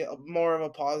definitely more of a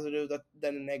positive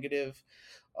than a negative.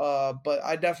 But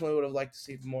I definitely would have liked to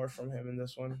see more from him in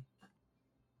this one.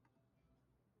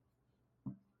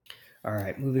 All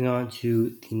right, moving on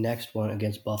to the next one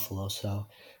against Buffalo. So,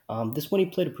 this one he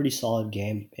played a pretty solid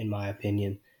game, in my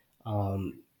opinion.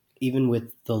 Um, Even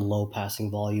with the low passing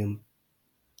volume,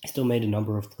 he still made a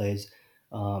number of plays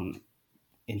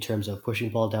in terms of pushing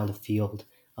the ball down the field.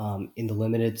 In the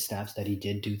limited snaps that he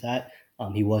did do that,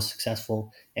 he was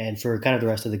successful. And for kind of the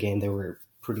rest of the game, they were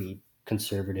pretty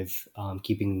conservative,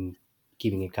 keeping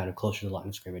it kind of closer to the line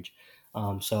of scrimmage.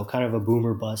 So kind of a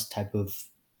boomer bust type of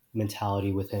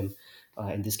mentality with him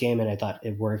in this game, and I thought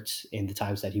it worked in the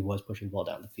times that he was pushing the ball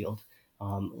down the field.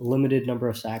 Limited number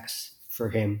of sacks for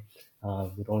him,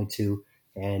 with only two,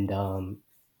 and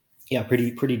yeah,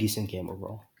 pretty decent game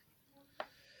overall.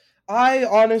 I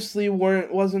honestly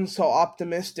wasn't so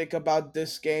optimistic about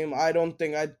this game. I don't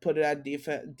think I'd put it at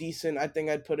decent. I think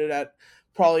I'd put it at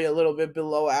probably a little bit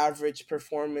below average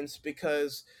performance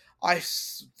because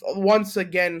once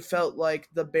again felt like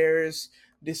the Bears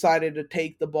decided to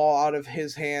take the ball out of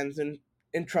his hands and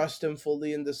entrust him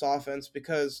fully in this offense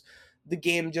because the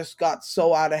game just got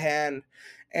so out of hand.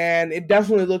 And it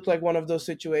definitely looked like one of those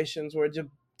situations where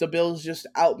the Bills just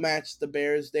outmatched the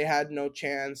Bears. They had no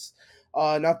chance.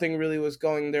 Nothing really was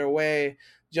going their way.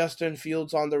 Justin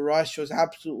Fields on the rush was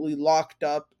absolutely locked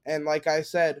up. And like I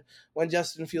said, when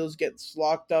Justin Fields gets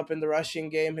locked up in the rushing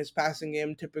game, his passing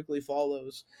game typically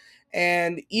follows.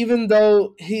 And even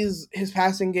though his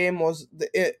passing game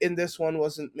in this one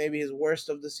wasn't maybe his worst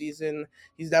of the season,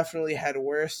 he's definitely had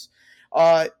worse.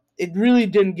 It really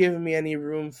didn't give me any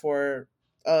room for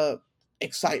uh,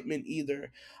 excitement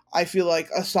either. I feel like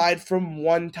aside from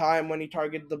one time when he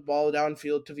targeted the ball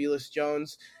downfield to Velus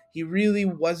Jones, he really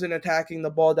wasn't attacking the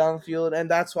ball downfield, and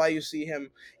that's why you see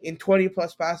him in 20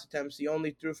 plus pass attempts. He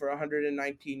only threw for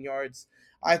 119 yards.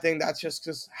 I think that's just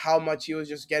because how much he was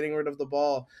just getting rid of the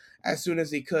ball as soon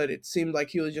as he could. It seemed like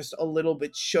he was just a little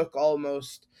bit shook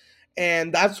almost.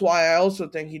 And that's why I also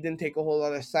think he didn't take a whole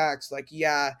lot of sacks. Like,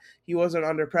 yeah, he wasn't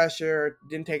under pressure,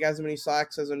 didn't take as many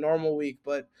sacks as a normal week,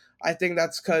 but I think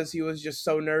that's because he was just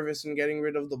so nervous and getting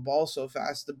rid of the ball so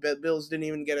fast. The Bills didn't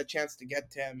even get a chance to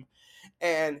get to him.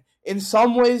 And in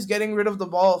some ways, getting rid of the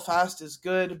ball fast is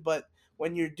good, but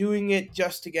when you're doing it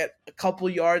just to get a couple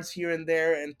yards here and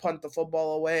there and punt the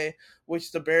football away,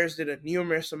 which the Bears did a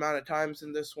numerous amount of times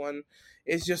in this one,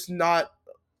 is just not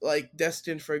like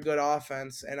destined for good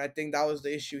offense, and I think that was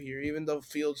the issue here. Even though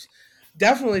Fields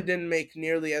definitely didn't make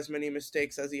nearly as many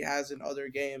mistakes as he has in other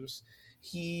games,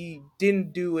 he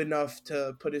didn't do enough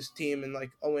to put his team in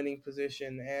like a winning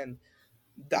position, and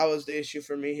that was the issue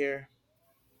for me here.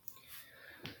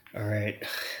 All right,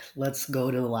 let's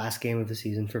go to the last game of the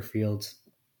season for Fields.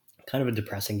 Kind of a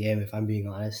depressing game, if I'm being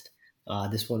honest.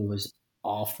 This one was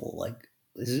awful. Like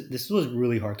this was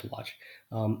really hard to watch.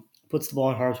 Puts the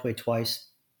ball in harm's way twice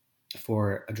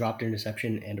for a dropped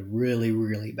interception and a really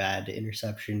really bad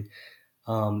interception.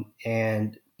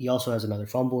 And he also has another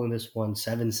fumble in this one,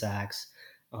 7 sacks.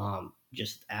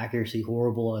 Just accuracy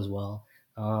horrible as well.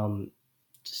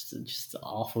 Just an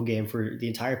awful game for the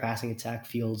entire passing attack,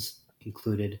 Fields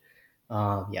included.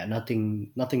 Yeah,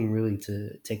 nothing really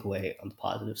to take away on the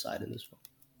positive side in this one.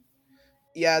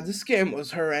 Yeah, this game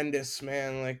was horrendous,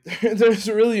 man. Like there's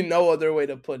really no other way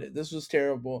to put it. This was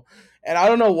terrible. And I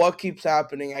don't know what keeps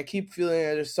happening. I keep feeling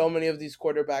that there's so many of these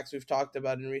quarterbacks we've talked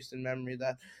about in recent memory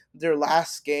that their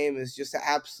last game is just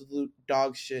absolute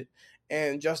dog shit.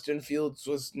 And Justin Fields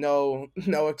was no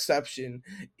exception.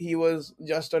 He was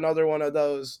just another one of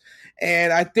those.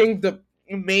 And I think the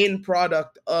main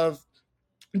product of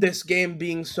this game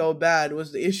being so bad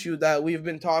was the issue that we've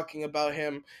been talking about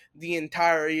him the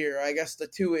entire year. I guess the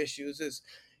two issues is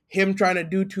him trying to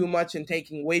do too much and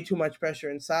taking way too much pressure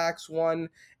in sacks, one,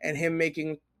 and him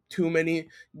making too many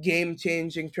game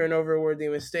changing turnover worthy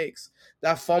mistakes.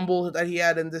 That fumble that he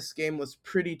had in this game was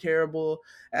pretty terrible,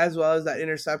 as well as that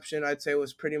interception, I'd say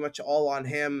was pretty much all on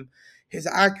him. His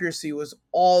accuracy was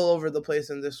all over the place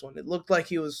in this one. It looked like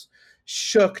he was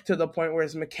shook to the point where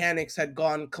his mechanics had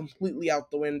gone completely out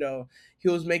the window. He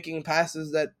was making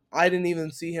passes that I didn't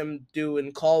even see him do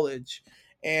in college.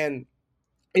 And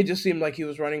it just seemed like he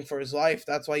was running for his life.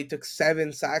 That's why he took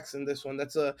 7 sacks in this one.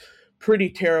 That's a pretty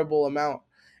terrible amount.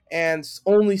 And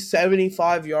only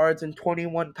 75 yards and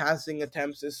 21 passing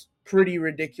attempts is pretty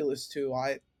ridiculous too.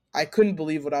 I couldn't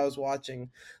believe what I was watching.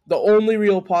 The only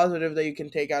real positive that you can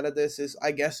take out of this is,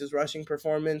 I guess, his rushing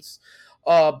performance.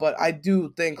 But I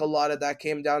do think a lot of that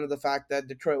came down to the fact that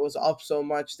Detroit was up so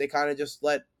much. They kind of just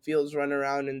let Fields run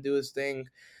around and do his thing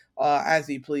as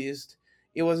he pleased.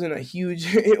 It wasn't a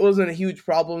huge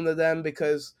problem to them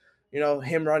because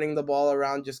him running the ball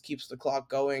around just keeps the clock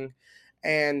going,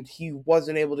 and he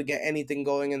wasn't able to get anything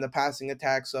going in the passing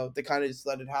attack, so they kind of just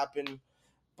let it happen.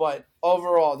 But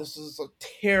overall, this is a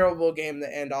terrible game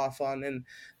to end off on, and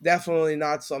definitely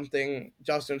not something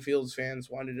Justin Fields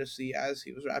fans wanted to see as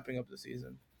he was wrapping up the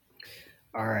season.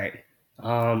 All right.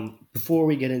 Before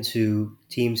we get into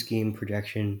team scheme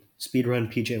projection, speed run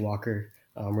PJ Walker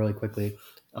really quickly.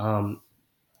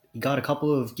 He got a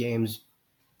couple of games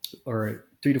or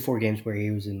 3 to 4 games where he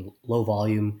was in low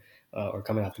volume or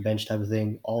coming off the bench type of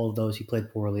thing. All of those he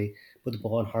played poorly, put the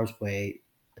ball in harm's way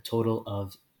a total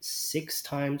of 6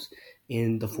 times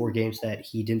in the 4 games that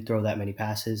he didn't throw that many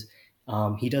passes.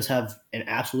 He does have an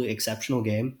absolutely exceptional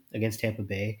game against Tampa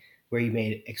Bay where he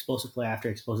made explosive play after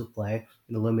explosive play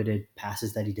in the limited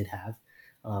passes that he did have.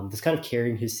 That's kind of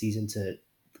carrying his season to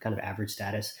kind of average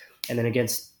status. And then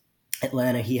against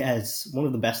Atlanta, he has one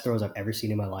of the best throws I've ever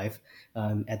seen in my life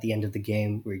at the end of the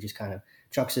game, where he just kind of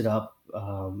chucks it up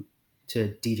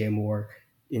to DJ Moore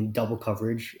in double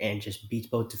coverage and just beats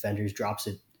both defenders, drops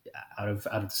it out of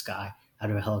the sky, out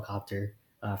of a helicopter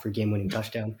for game winning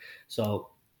touchdown. So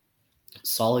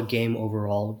solid game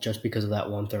overall, just because of that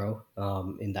one throw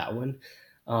in that one.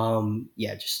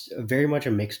 Yeah, just very much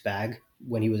a mixed bag.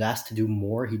 When he was asked to do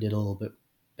more, he did a little bit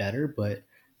better, but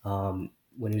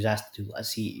when he was asked to do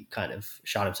less, he kind of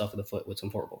shot himself in the foot with some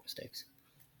horrible mistakes.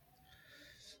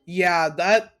 Yeah,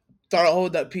 that throw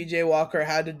that PJ Walker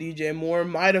had to DJ Moore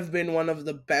might have been one of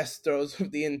the best throws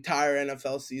of the entire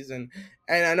NFL season.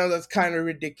 And I know that's kind of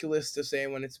ridiculous to say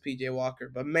when it's PJ Walker,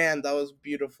 but man, that was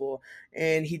beautiful.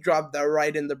 And he dropped that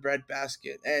right in the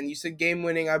breadbasket. And you said game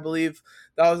winning, I believe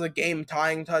that was a game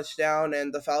tying touchdown,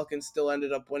 and the Falcons still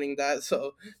ended up winning that.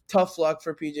 So tough luck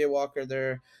for PJ Walker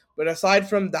there. But aside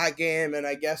from that game, and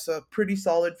I guess a pretty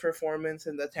solid performance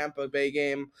in the Tampa Bay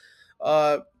game,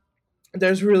 uh,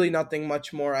 there's really nothing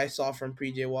much more I saw from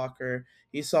PJ Walker.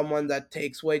 He's someone that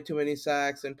takes way too many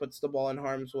sacks and puts the ball in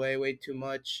harm's way too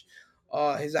much.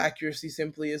 His accuracy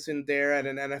simply isn't there at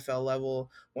an NFL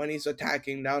level when he's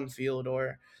attacking downfield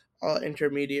or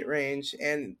intermediate range,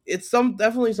 and it's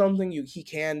definitely something he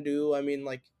can do. I mean,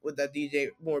 like with that DJ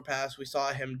Moore pass, we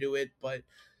saw him do it, but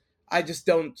I just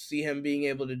don't see him being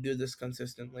able to do this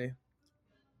consistently.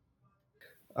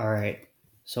 All right.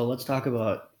 So let's talk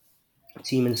about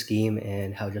team and scheme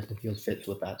and how Justin Fields fits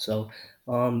with that. So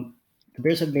the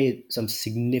Bears have made some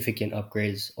significant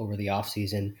upgrades over the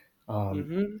offseason.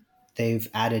 Mm-hmm. They've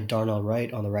added Darnell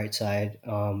Wright on the right side,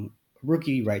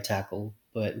 rookie right tackle,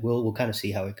 but we'll kind of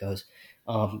see how it goes.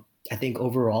 I think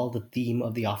overall the theme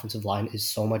of the offensive line is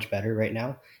so much better right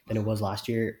now than it was last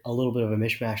year. A little bit of a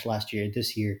mishmash last year.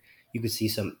 This year, you could see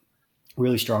some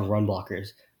really strong run blockers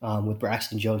with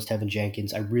Braxton Jones, Tevin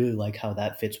Jenkins. I really like how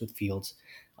that fits with Fields.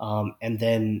 And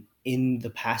then in the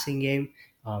passing game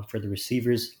for the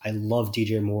receivers, I love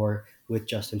DJ Moore with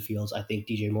Justin Fields. I think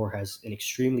DJ Moore has an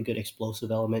extremely good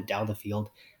explosive element down the field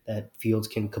that Fields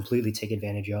can completely take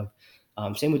advantage of.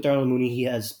 Same with Darnell Mooney. He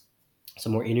has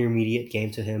some more intermediate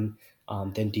game to him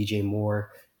than DJ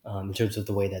Moore in terms of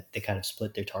the way that they kind of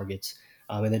split their targets.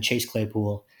 And then Chase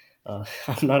Claypool.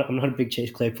 I'm not a big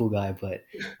Chase Claypool guy, but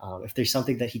if there's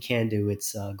something that he can do,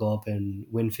 it's go up and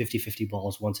win 50-50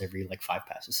 balls once every like 5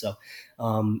 passes. So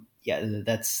yeah,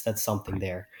 that's something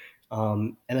there.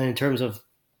 And then in terms of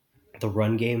the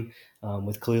run game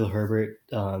with Khalil Herbert,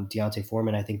 Deontay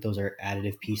Foreman. I think those are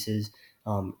additive pieces.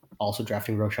 Also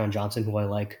drafting Roshan Johnson, who I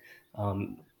like.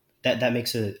 That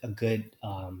makes a good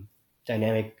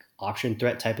dynamic option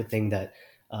threat type of thing that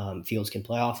Fields can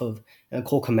play off of. And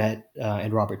Cole Kmet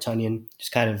and Robert Tunyon,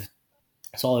 just kind of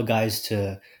solid guys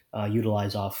to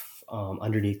utilize off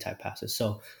underneath type passes.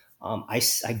 So I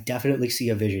definitely see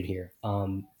a vision here.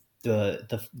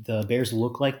 The Bears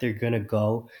look like they're going to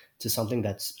go to something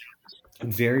that's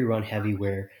very run heavy,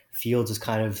 where Fields is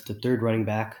kind of the third running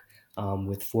back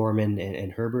with Foreman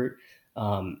and Herbert,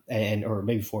 and or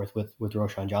maybe fourth with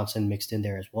Roshan Johnson mixed in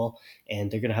there as well. And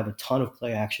they're going to have a ton of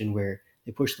play action where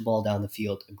they push the ball down the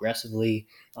field aggressively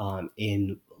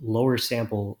in lower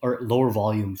sample or lower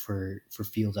volume for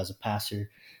Fields as a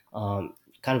passer.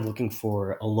 Kind of looking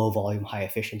for a low volume, high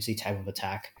efficiency type of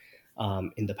attack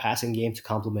in the passing game to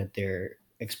complement their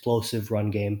explosive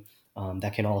run game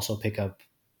that can also pick up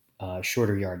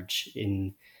shorter yardage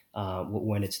in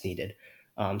when it's needed.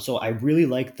 So I really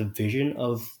like the vision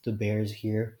of the Bears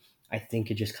here. I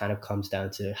think it just kind of comes down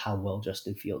to how well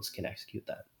Justin Fields can execute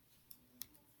that.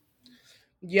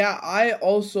 Yeah, I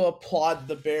also applaud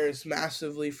the Bears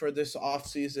massively for this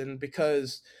offseason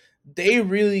because they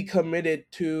really committed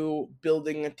to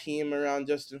building a team around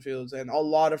Justin Fields, and a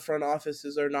lot of front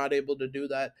offices are not able to do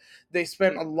that. They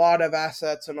spent a lot of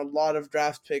assets and a lot of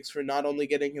draft picks for not only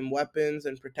getting him weapons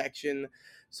and protection.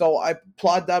 So I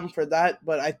applaud them for that,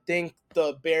 but I think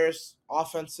the Bears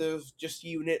offensive just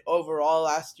unit overall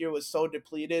last year was so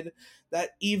depleted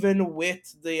that even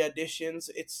with the additions,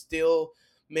 it's still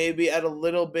maybe at a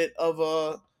little bit of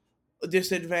a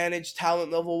disadvantage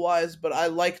talent level wise, but I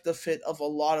like the fit of a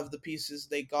lot of the pieces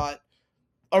they got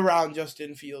around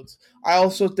Justin Fields. I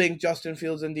also think Justin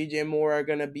Fields and DJ Moore are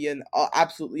going to be an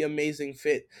absolutely amazing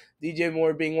fit. DJ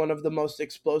Moore being one of the most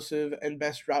explosive and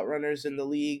best route runners in the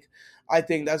league. I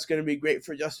think that's going to be great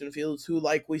for Justin Fields, who,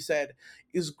 like we said,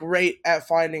 is great at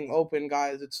finding open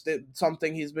guys. It's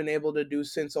something he's been able to do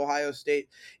since Ohio State.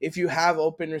 If you have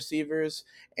open receivers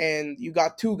and you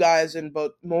got two guys in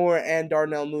both Moore and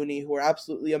Darnell Mooney who are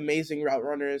absolutely amazing route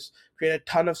runners, create a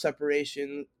ton of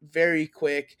separation, very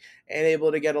quick, and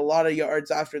able to get a lot of yards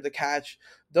after the catch.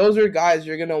 Those are guys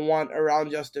you're going to want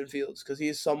around Justin Fields because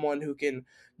he's someone who can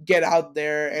get out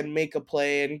there and make a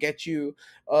play and get your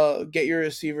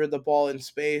receiver the ball in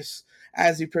space.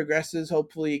 As he progresses,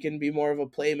 hopefully he can be more of a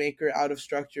playmaker out of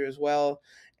structure as well.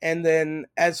 And then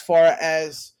as far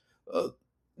as uh,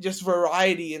 just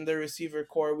variety in the receiver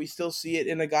core, we still see it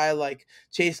in a guy like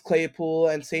Chase Claypool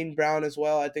and St. Brown as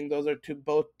well. I think those are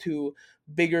both two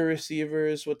bigger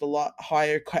receivers with a lot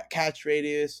higher catch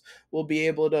radius will be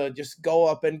able to just go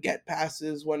up and get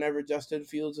passes whenever Justin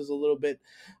Fields is a little bit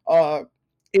uh,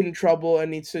 in trouble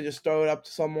and needs to just throw it up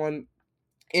to someone.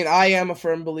 And I am a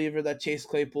firm believer that Chase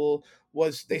Claypool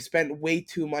was they spent way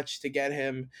too much to get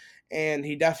him, and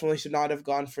he definitely should not have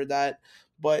gone for that.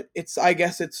 But it's I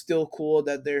guess it's still cool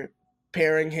that they're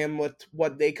pairing him with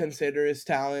what they consider his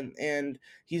talent, and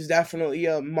he's definitely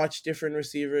a much different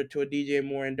receiver to a DJ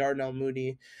Moore and Darnell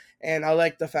Mooney. And I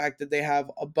like the fact that they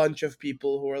have a bunch of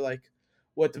people who are like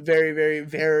with very very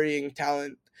varying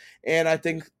talent. And I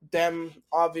think them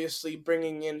obviously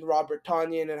bringing in Robert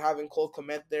Tanyan and having Cole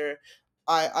Komet there,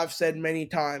 I've said many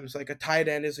times, like a tight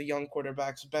end is a young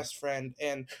quarterback's best friend.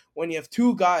 And when you have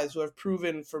two guys who have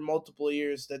proven for multiple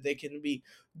years that they can be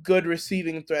good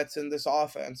receiving threats in this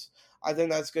offense, I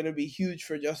think that's going to be huge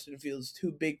for Justin Fields.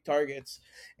 Two big targets.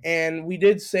 And we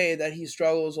did say that he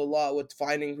struggles a lot with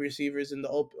finding receivers in the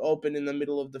open in the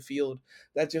middle of the field.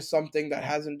 That's just something that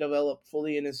hasn't developed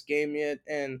fully in his game yet,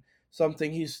 and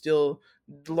something he's still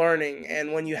learning.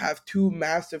 And when you have two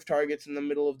massive targets in the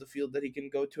middle of the field that he can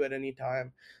go to at any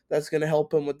time, that's going to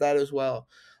help him with that as well.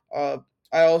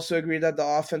 I also agree that the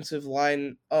offensive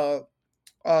line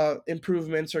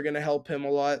improvements are going to help him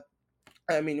a lot.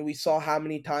 I mean, we saw how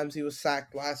many times he was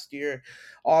sacked last year.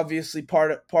 Obviously,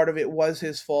 part of it was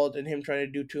his fault and him trying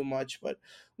to do too much. But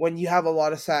when you have a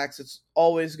lot of sacks, it's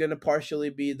always going to partially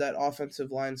be that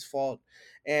offensive line's fault.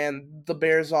 And the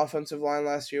Bears' offensive line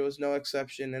last year was no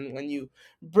exception. And when you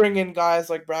bring in guys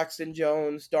like Braxton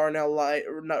Jones, Darnell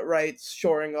Wright,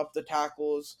 shoring up the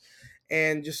tackles,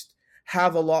 and just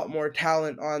have a lot more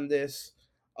talent on this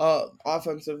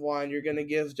offensive line, you're going to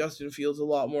give Justin Fields a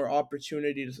lot more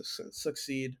opportunity to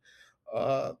succeed.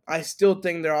 I still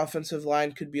think their offensive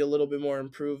line could be a little bit more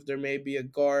improved. There may be a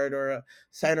guard or a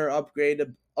center upgrade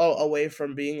away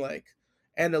from being like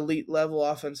an elite level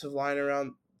offensive line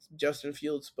around Justin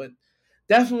Fields, but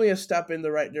definitely a step in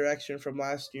the right direction from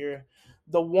last year.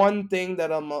 The one thing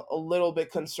that I'm a little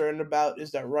bit concerned about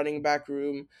is that running back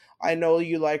room. I know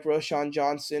you like Roshan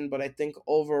Johnson, but I think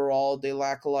overall they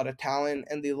lack a lot of talent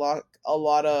and they lack a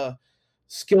lot of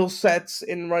skill sets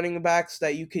in running backs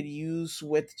that you could use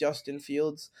with Justin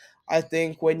Fields. I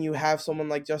think when you have someone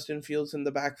like Justin Fields in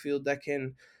the backfield that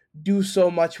can do so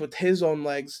much with his own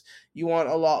legs, you want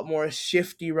a lot more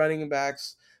shifty running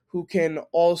backs who can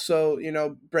also,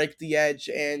 break the edge.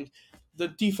 And the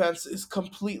defense is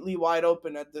completely wide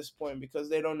open at this point because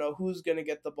they don't know who's going to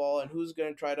get the ball and who's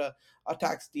going to try to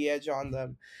attack the edge on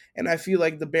them. And I feel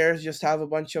like the Bears just have a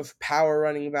bunch of power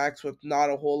running backs with not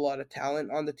a whole lot of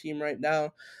talent on the team right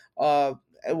now, uh,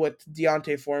 with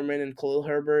Deontay Foreman and Khalil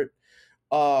Herbert.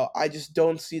 I just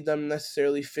don't see them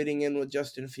necessarily fitting in with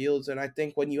Justin Fields. And I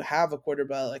think when you have a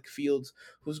quarterback like Fields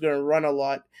who's going to run a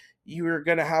lot, you're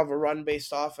going to have a run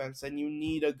based offense and you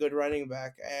need a good running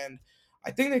back. And I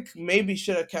think they maybe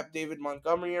should have kept David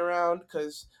Montgomery around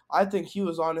because I think he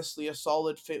was honestly a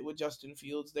solid fit with Justin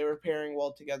Fields. They were pairing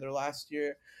well together last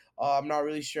year. I'm not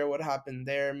really sure what happened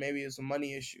there. Maybe it's a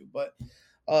money issue, but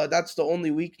that's the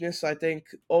only weakness. I think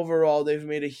overall they've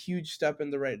made a huge step in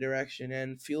the right direction,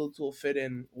 and Fields will fit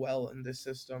in well in this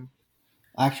system.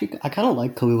 Actually, I kind of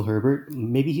like Khalil Herbert.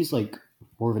 Maybe he's like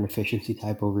more of an efficiency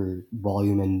type over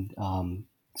volume, and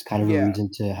it's kind of a Yeah,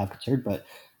 reason to have concern. But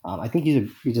I think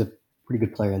he's a pretty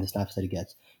good player in the snaps that he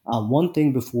gets. One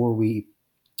thing before we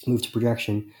move to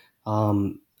projection,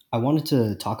 I wanted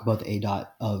to talk about the A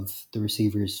dot of the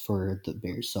receivers for the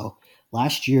Bears. So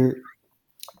last year,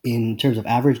 in terms of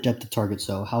average depth of target,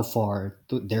 so how far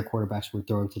their quarterbacks were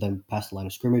throwing to them past the line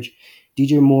of scrimmage,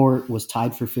 DJ Moore was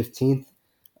tied for 15th.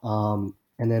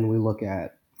 And then we look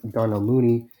at Darnell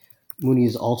Mooney. Mooney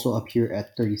is also up here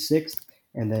at 36th.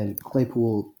 And then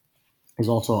Claypool is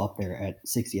also up there at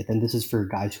 60th. And this is for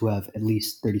guys who have at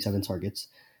least 37 targets.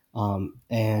 And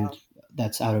wow.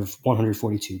 that's out of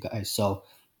 142 guys. So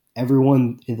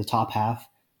everyone in the top half,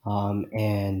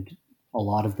 and a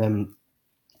lot of them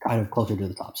kind of closer to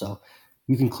the top. So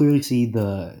you can clearly see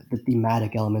the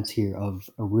thematic elements here of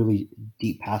a really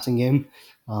deep passing game.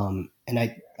 And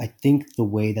I think the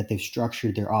way that they've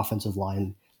structured their offensive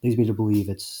line leads me to believe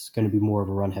it's going to be more of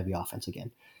a run heavy offense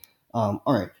again. All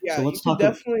right, so Yeah, you let's could talk.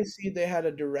 definitely see they had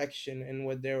a direction in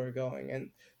what they were going,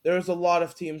 and there's a lot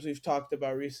of teams we've talked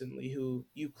about recently who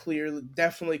you clearly,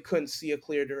 definitely couldn't see a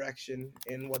clear direction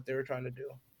in what they were trying to do.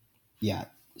 Yeah,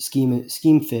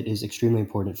 scheme fit is extremely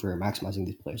important for maximizing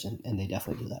these players, and they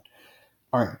definitely do that.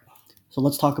 All right, so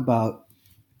let's talk about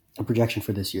a projection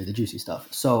for this year, the juicy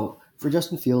stuff. So for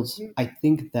Justin Fields, Mhm. I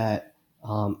think that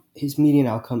his median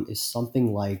outcome is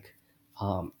something like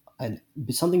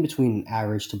something between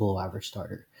average to below average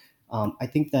starter. I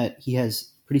think that he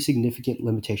has pretty significant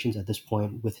limitations at this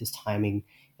point with his timing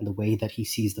and the way that he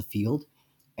sees the field.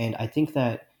 And I think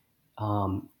that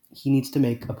he needs to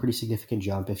make a pretty significant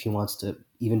jump if he wants to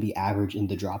even be average in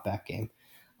the drop back game.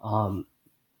 Um,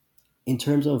 in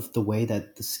terms of the way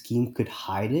that the scheme could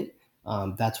hide it,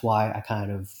 that's why I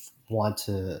kind of want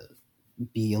to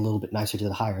be a little bit nicer to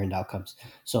the higher end outcomes.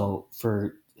 So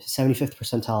for 75th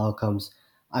percentile outcomes,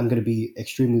 I'm going to be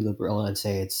extremely liberal and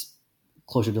say it's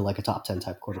closer to like a top 10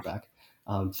 type quarterback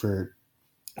for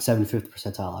 75th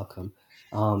percentile outcome.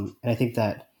 And I think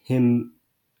that him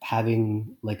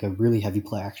having like a really heavy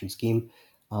play action scheme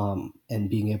and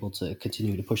being able to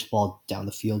continue to push the ball down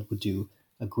the field would do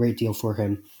a great deal for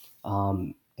him.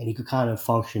 And he could kind of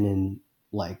function in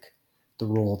like the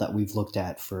role that we've looked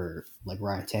at for like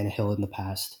Ryan Tannehill in the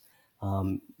past.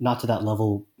 Not to that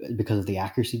level because of the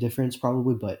accuracy difference,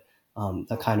 probably, but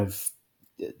that kind of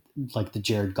like the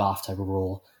Jared Goff type of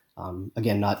role.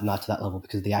 Again, not to that level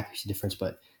because of the accuracy difference,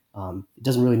 but it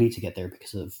doesn't really need to get there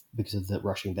because of the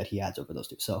rushing that he adds over those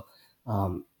two. So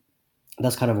um,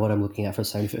 that's kind of what I'm looking at for the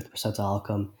 75th percentile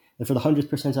outcome. And for the 100th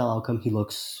percentile outcome, he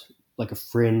looks like a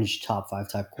fringe top five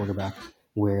type quarterback.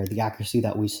 where the accuracy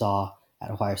that we saw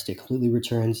at Ohio State completely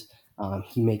returns.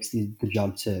 He makes the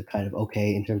jump to kind of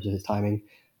okay in terms of his timing,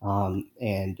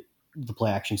 and the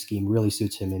play action scheme really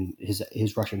suits him, and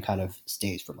his rushing kind of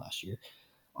stays from last year.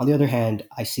 On the other hand,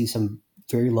 I see some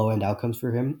very low end outcomes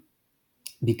for him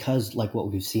because, like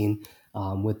what we've seen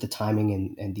with the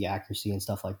timing and the accuracy and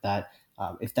stuff like that,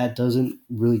 if that doesn't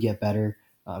really get better,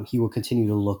 he will continue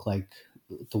to look like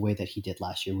the way that he did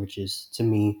last year, which is to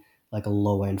me like a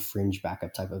low end fringe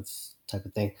backup type of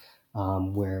thing,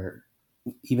 where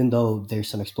even though there's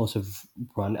some explosive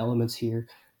run elements here,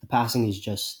 the passing is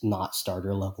just not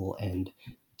starter level, and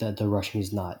the rushing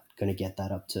is not going to get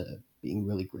that up to being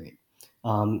really great.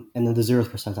 And then the 0th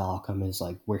percentile outcome is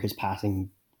like where his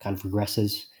passing kind of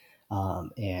regresses,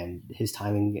 and his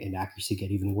timing and accuracy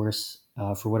get even worse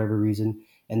for whatever reason.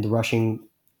 And the rushing,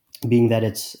 being that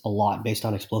it's a lot based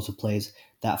on explosive plays,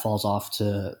 that falls off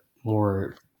to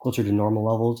more closer to normal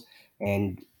levels,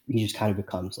 and he just kind of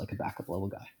becomes like a backup level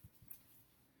guy.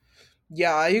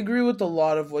 Yeah, I agree with a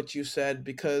lot of what you said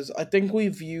because I think we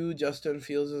view Justin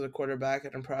Fields as a quarterback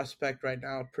and a prospect right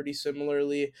now pretty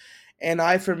similarly. And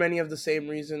I, for many of the same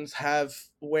reasons, have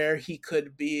where he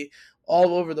could be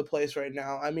all over the place right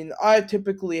now. I mean, I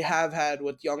typically have had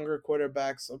with younger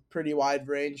quarterbacks a pretty wide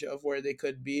range of where they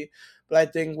could be. But I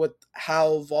think with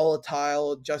how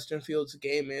volatile Justin Fields'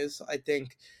 game is, I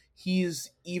think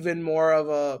he's even more of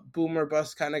a boomer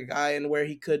bust kind of guy and where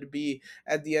he could be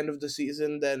at the end of the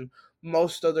season than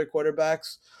most other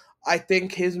quarterbacks. I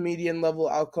think his median level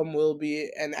outcome will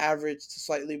be an average to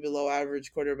slightly below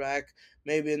average quarterback,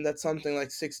 maybe in that something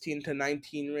like 16 to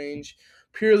 19 range,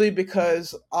 purely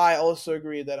because I also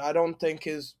agree that I don't think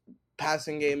his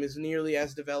passing game is nearly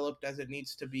as developed as it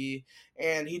needs to be.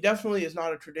 And he definitely is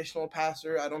not a traditional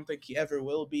passer. I don't think he ever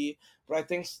will be. But I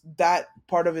think that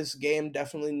part of his game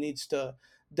definitely needs to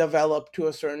develop to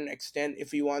a certain extent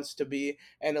if he wants to be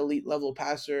an elite level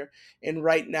passer. And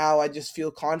right now, I just feel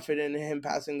confident in him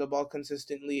passing the ball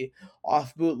consistently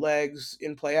off bootlegs,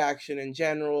 in play action in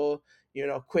general,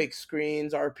 quick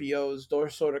screens, RPOs,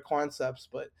 those sort of concepts.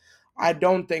 But I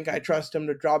don't think I trust him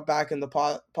to drop back in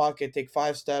the pocket, take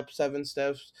 5 steps, 7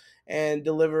 steps, and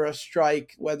deliver a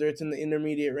strike, whether it's in the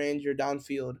intermediate range or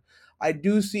downfield. I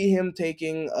do see him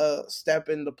taking a step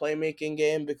in the playmaking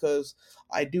game because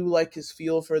I do like his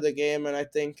feel for the game, and I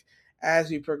think as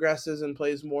he progresses and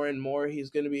plays more and more, he's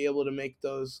going to be able to make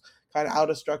those kind of out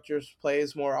of structures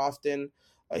plays more often.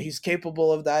 He's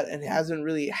capable of that and hasn't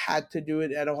really had to do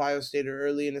it at Ohio State or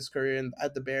early in his career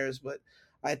at the Bears, but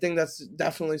I think that's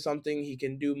definitely something he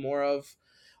can do more of.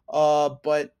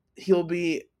 But he'll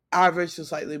be average to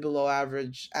slightly below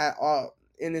average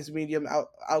in his medium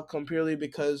outcome purely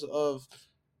because of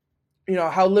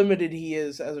how limited he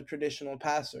is as a traditional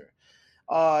passer.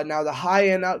 Now the high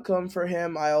end outcome for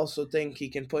him, I also think he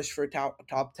can push for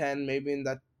top 10, maybe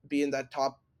be in that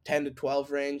top 10 to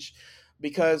 12 range,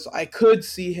 because I could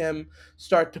see him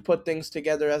start to put things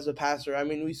together as a passer. I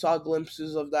mean, we saw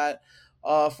glimpses of that.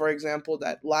 For example,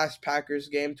 that last Packers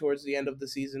game towards the end of the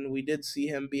season, we did see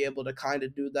him be able to kind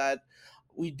of do that.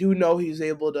 We do know he's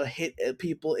able to hit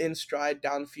people in stride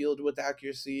downfield with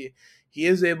accuracy. He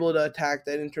is able to attack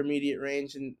that intermediate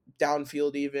range and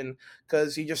downfield even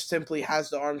because he just simply has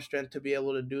the arm strength to be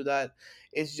able to do that.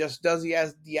 It's just does he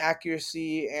has the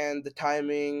accuracy and the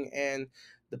timing and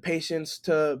the patience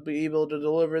to be able to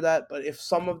deliver that. But if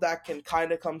some of that can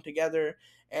kind of come together,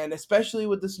 and especially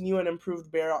with this new and improved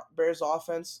Bears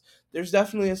offense, there's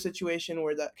definitely a situation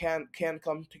where that can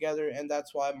come together, and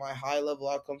that's why my high level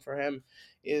outcome for him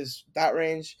is that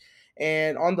range.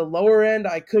 And on the lower end,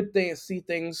 I could see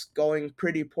things going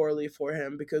pretty poorly for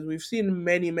him because we've seen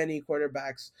many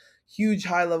quarterbacks, huge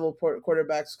high level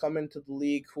quarterbacks come into the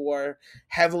league who are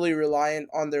heavily reliant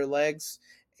on their legs.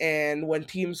 And when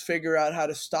teams figure out how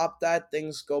to stop that,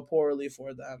 things go poorly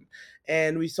for them.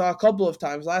 And we saw a couple of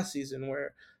times last season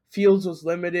where Fields was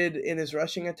limited in his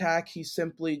rushing attack. He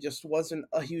simply just wasn't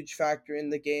a huge factor in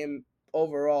the game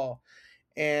overall,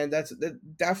 and that's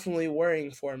definitely worrying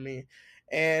for me.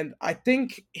 And I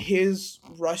think his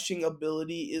rushing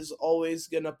ability is always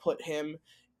going to put him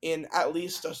in at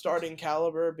least a starting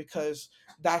caliber because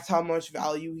that's how much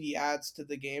value he adds to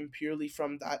the game purely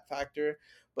from that factor.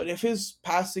 But if his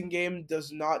passing game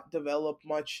does not develop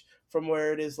much from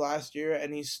where it is last year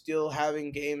and he's still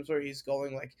having games where he's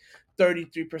going like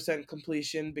 33%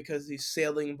 completion because he's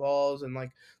sailing balls and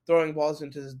like throwing balls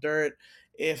into the dirt,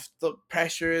 if the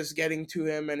pressure is getting to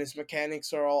him and his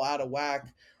mechanics are all out of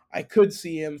whack, I could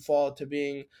see him fall to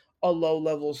being a low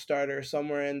level starter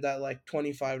somewhere in that like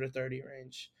 25 to 30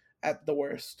 range at the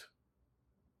worst.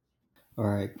 All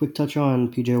right, quick touch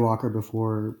on PJ Walker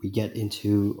before we get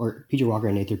into, or PJ Walker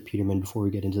and Nathan Peterman before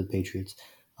we get into the Patriots.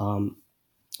 Um,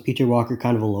 PJ Walker,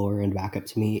 kind of a lower end backup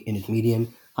to me in his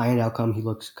medium. High end outcome, he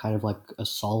looks kind of like a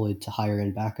solid to higher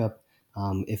end backup.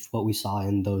 If what we saw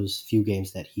in those few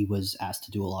games that he was asked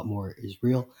to do a lot more is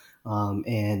real,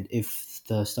 and if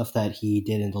the stuff that he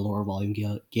did in the lower volume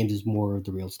games is more of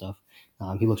the real stuff,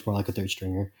 he looks more like a third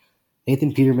stringer.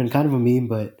 Nathan Peterman, kind of a meme,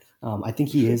 but I think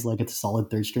he is like a solid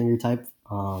third stringer type.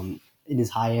 In his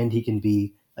high end, he can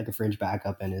be like a fringe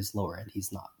backup, and his lower end,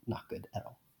 he's not good at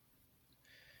all.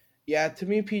 Yeah, to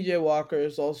me, PJ Walker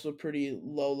is also pretty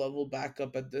low level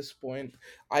backup at this point.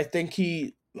 I think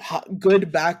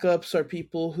good backups are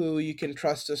people who you can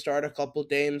trust to start a couple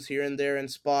games here and there in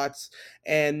spots,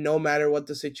 and no matter what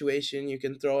the situation, you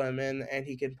can throw him in and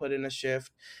he can put in a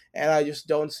shift. And I just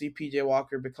don't see PJ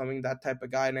Walker becoming that type of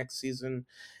guy next season.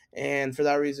 And for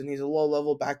that reason, he's a low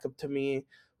level backup to me,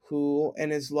 who in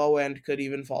his low end could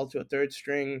even fall to a third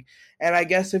string. And I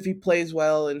guess if he plays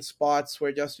well in spots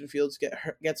where Justin Fields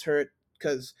gets hurt,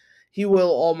 because he will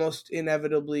almost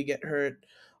inevitably get hurt.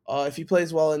 If he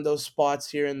plays well in those spots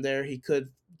here and there, he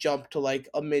could jump to like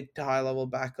a mid to high level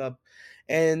backup.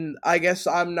 And I guess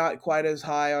I'm not quite as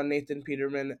high on Nathan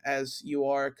Peterman as you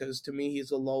are, because to me,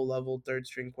 he's a low level third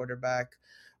string quarterback.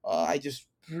 I just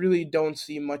really don't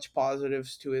see much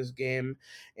positives to his game.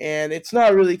 And it's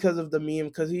not really because of the meme,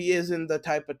 because he isn't the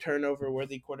type of turnover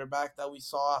worthy quarterback that we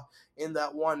saw in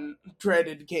that one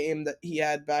dreaded game that he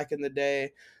had back in the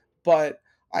day. But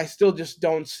I still just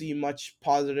don't see much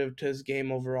positive to his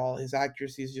game overall. His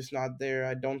accuracy is just not there.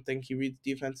 I don't think he reads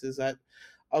defenses at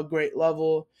a great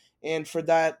level. And for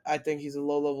that, I think he's a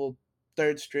low level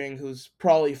third string who's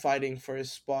probably fighting for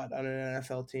his spot on an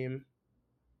NFL team.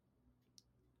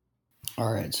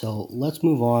 All right, so let's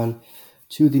move on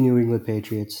to the New England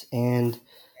Patriots And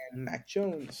Mac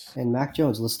Jones. and Mac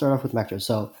Jones. Let's start off with Mac Jones.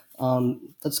 So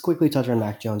let's quickly touch on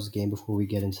Mac Jones' game before we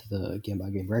get into the game by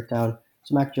game breakdown.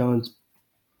 So Mac Jones,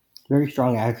 very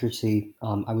strong accuracy.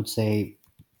 I would say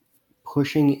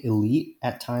pushing elite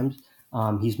at times.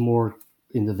 He's more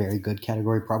in the very good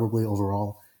category, probably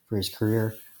overall for his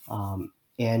career.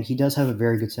 And he does have a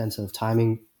very good sense of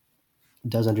timing,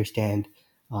 does understand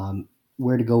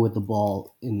where to go with the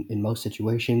ball in most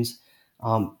situations.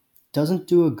 Um, doesn't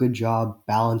do a good job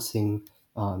balancing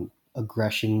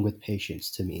aggression with patience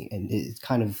to me. And it's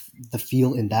kind of the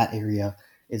feel in that area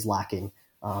is lacking.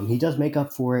 He does make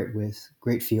up for it with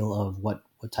great feel of what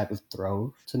type of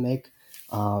throw to make.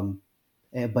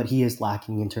 But he is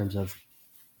lacking in terms of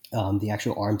the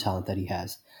actual arm talent that he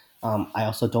has. I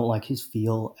also don't like his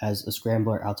feel as a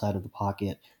scrambler outside of the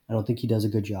pocket. I don't think he does a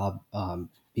good job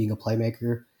being a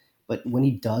playmaker. But when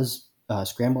he does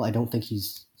scramble, I don't think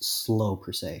he's slow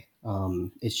per se.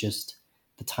 It's just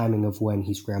the timing of when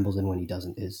he scrambles and when he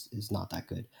doesn't is not that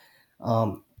good.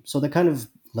 So that kind of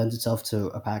lends itself to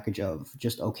a package of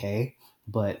just okay,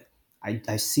 but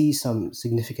I see some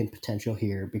significant potential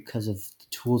here because of the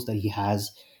tools that he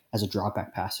has as a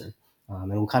dropback passer. And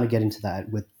we'll kind of get into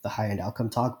that with the high end outcome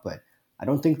talk, but I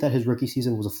don't think that his rookie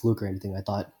season was a fluke or anything. I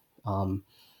thought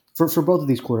for both of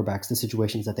these quarterbacks, the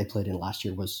situations that they played in last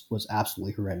year was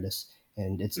absolutely horrendous,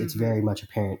 and it's Mm-hmm. very much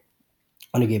apparent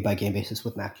on a game by game basis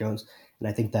with Mac Jones. And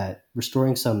I think that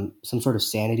restoring some sort of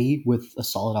sanity with a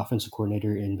solid offensive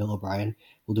coordinator in Bill O'Brien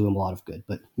will do him a lot of good.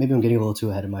 But maybe I'm getting a little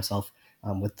too ahead of myself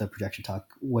with the projection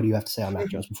talk. What do you have to say on Mac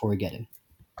Jones before we get in?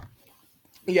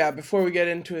 Yeah, before we get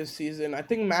into his season, I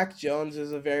think Mac Jones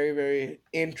is a very, very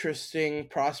interesting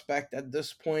prospect at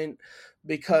this point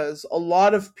because a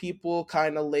lot of people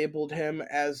kind of labeled him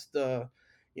as the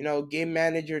game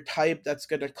manager type that's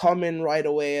going to come in right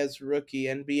away as a rookie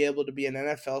and be able to be an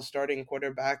NFL starting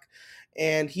quarterback.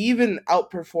 And he even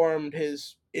outperformed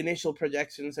his initial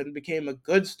projections and became a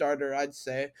good starter, I'd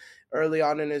say, early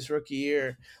on in his rookie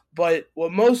year. But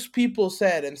what most people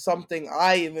said, and something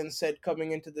I even said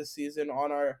coming into the season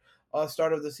on our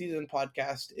start of the season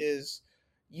podcast, is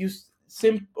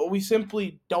we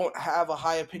simply don't have a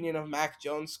high opinion of Mac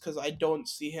Jones because I don't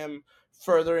see him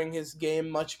furthering his game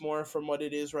much more from what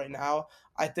it is right now.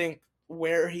 I think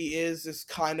where he is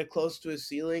kind of close to his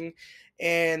ceiling,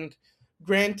 and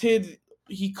granted,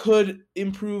 he could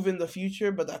improve in the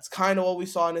future, but that's kind of what we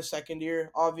saw in his second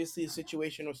year. Obviously, the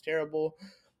situation was terrible,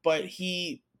 but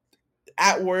he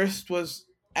at worst was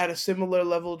at a similar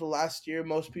level to last year.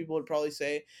 Most people would probably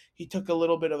say he took a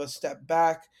little bit of a step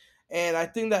back, and I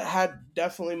think that had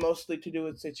definitely mostly to do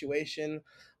with situation.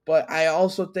 But I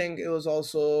also think it was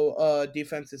also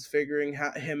defenses figuring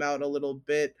him out a little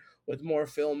bit with more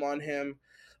film on him.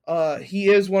 He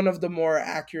is one of the more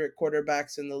accurate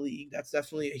quarterbacks in the league. That's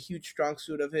definitely a huge strong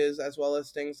suit of his, as well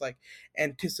as things like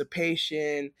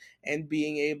anticipation and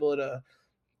being able to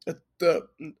the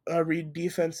read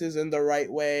defenses in the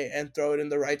right way and throw it in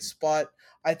the right spot.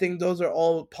 I think those are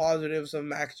all positives of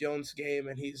Mac Jones' game,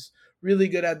 and he's really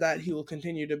good at that. He will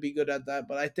continue to be good at that.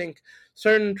 But I think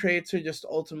certain traits are just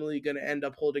ultimately going to end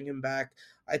up holding him back.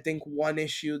 I think one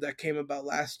issue that came about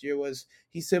last year was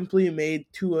he simply made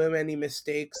too many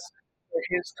mistakes for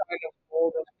his kind of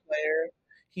mold of player.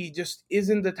 He just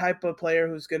isn't the type of player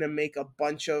who's going to make a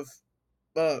bunch of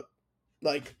uh,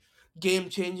 like game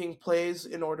changing plays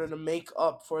in order to make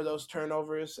up for those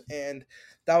turnovers, and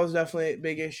that was definitely a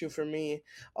big issue for me.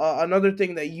 Another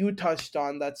thing that you touched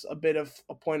on that's a bit of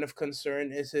a point of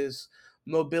concern is his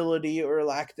mobility or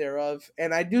lack thereof,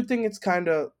 and I do think it's kind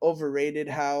of overrated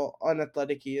how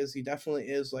unathletic he is. He definitely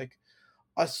is like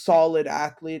a solid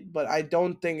athlete, but I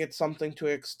don't think it's something to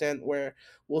an extent where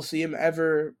we'll see him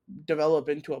ever develop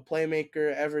into a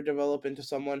playmaker, ever develop into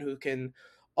someone who can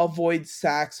avoid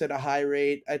sacks at a high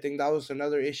rate. I think that was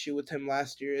another issue with him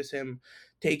last year is him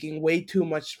taking way too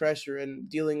much pressure and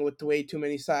dealing with way too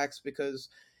many sacks because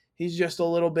he's just a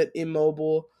little bit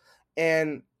immobile.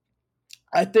 And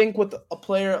I think with a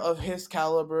player of his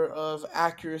caliber of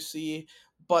accuracy,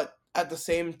 but at the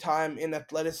same time in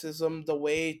athleticism, the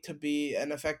way to be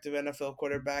an effective NFL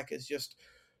quarterback is just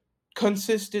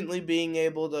consistently being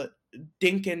able to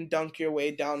dink and dunk your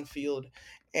way downfield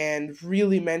and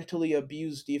really mentally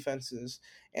abuse defenses.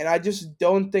 And I just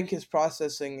don't think his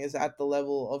processing is at the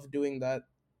level of doing that.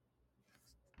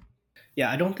 Yeah,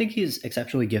 I don't think he's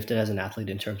exceptionally gifted as an athlete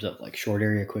in terms of like short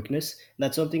area quickness.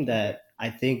 That's something Mhm. that I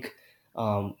think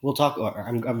we'll talk. Or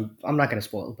I'm not going to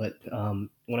spoil, but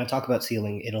when I talk about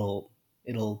ceiling, it'll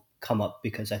come up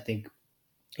because I think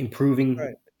improving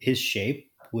Right. his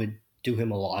shape would do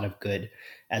him a lot of good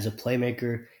as a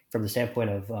playmaker from the standpoint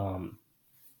of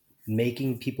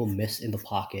making people miss in the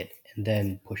pocket and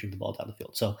then pushing the ball down the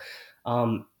field. So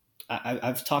um,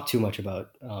 I've talked too much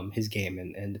about his game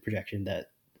and the projection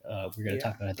that we're going to Yeah.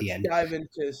 talk about at the Let's end. dive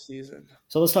into his season.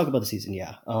 So let's talk about the season.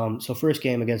 Yeah. So first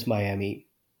game against Miami,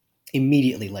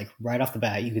 immediately, like right off the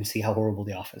bat, you can see how horrible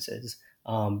the offense is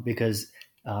because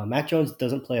Mac Jones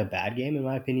doesn't play a bad game in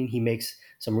my opinion. He makes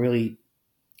some really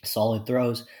solid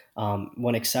throws.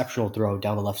 One exceptional throw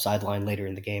down the left sideline later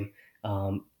in the game.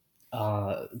 Um,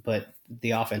 but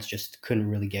the offense just couldn't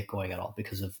really get going at all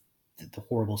because of the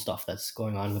horrible stuff that's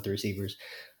going on with the receivers.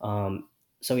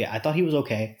 So yeah, I thought he was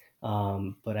okay,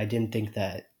 but I didn't think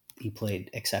that he played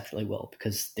exceptionally well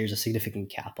because there's a significant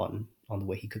cap on the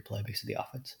way he could play because of the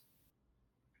offense.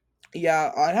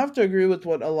 Yeah, I'd have to agree with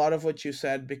what a lot of what you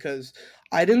said because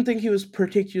I didn't think he was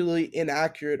particularly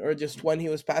inaccurate or just when he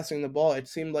was passing the ball. It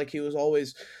seemed like he was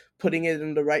always putting it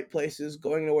in the right places,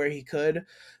 going to where he could.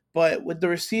 But with the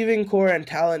receiving core and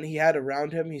talent he had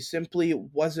around him, he simply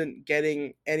wasn't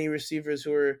getting any receivers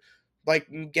who were like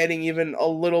getting even a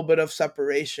little bit of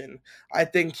separation. I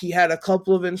think he had a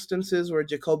couple of instances where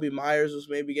Jacoby Myers was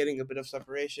maybe getting a bit of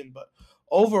separation, but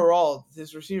overall,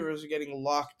 his receivers are getting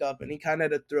locked up, and he kind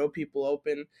of had to throw people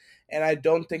open. And I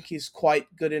don't think he's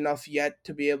quite good enough yet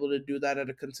to be able to do that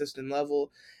at a consistent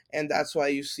level. And that's why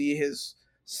you see his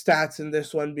stats in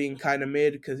this one being kind of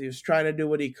mid because he was trying to do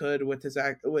what he could with his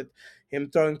act with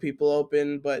him throwing people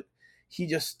open, but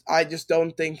I just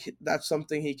don't think that's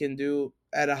something he can do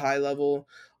at a high level.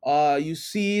 You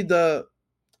see the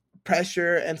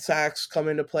pressure and sacks come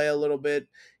into play a little bit.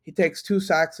 He takes two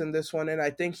sacks in this one, and I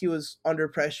think he was under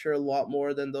pressure a lot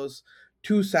more than those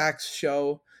two sacks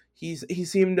show. He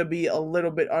seemed to be a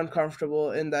little bit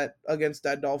uncomfortable in that against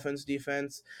that Dolphins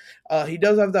defense. He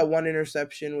does have that one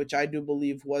interception, which I do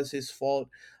believe was his fault.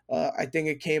 I think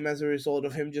it came as a result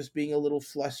of him just being a little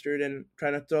flustered and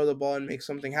trying to throw the ball and make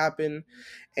something happen,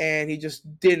 and he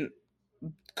just didn't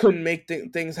couldn't make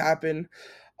things happen.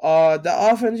 The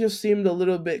offense just seemed a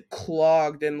little bit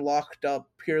clogged and locked up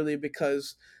purely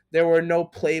because there were no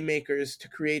playmakers to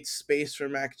create space for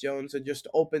Mac Jones and just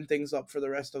open things up for the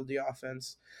rest of the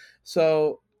offense.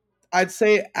 So I'd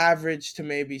say average to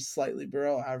maybe slightly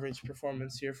below average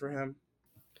performance here for him.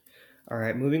 All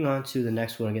right, moving on to the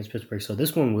next one against Pittsburgh. So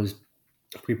this one was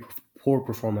pretty poor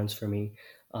performance for me.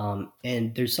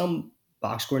 And there's some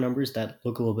box score numbers that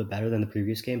look a little bit better than the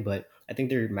previous game, but I think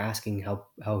they're masking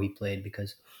how he played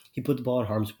because he put the ball in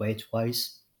harm's way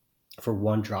twice for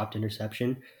one dropped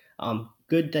interception.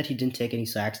 Good that he didn't take any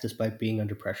sacks despite being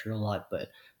under pressure a lot,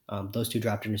 but those two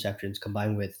dropped interceptions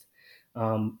combined with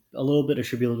a little bit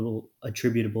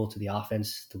attributable to the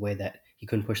offense, the way that he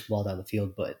couldn't push the ball down the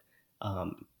field. But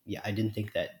yeah, I didn't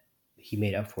think that he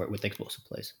made up for it with explosive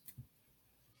plays.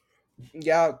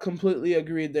 Yeah, completely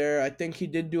agreed there. I think he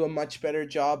did do a much better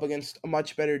job against a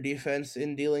much better defense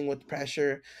in dealing with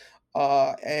pressure.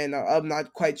 And I'm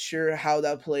not quite sure how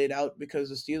that played out because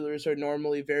the Steelers are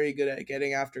normally very good at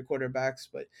getting after quarterbacks,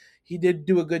 but he did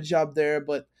do a good job there.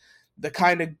 But the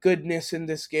kind of goodness in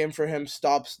this game for him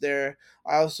stops there.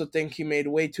 I also think he made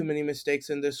way too many mistakes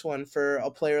in this one. For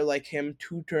a player like him,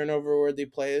 two turnover worthy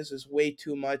plays is way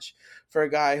too much for a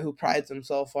guy who prides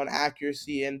himself on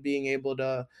accuracy and being able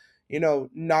to,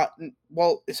 not,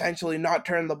 well, essentially not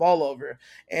turn the ball over.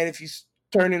 And if he's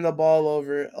turning the ball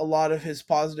over, a lot of his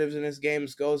positives in his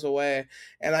games goes away.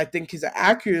 And I think his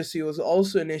accuracy was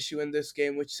also an issue in this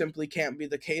game, which simply can't be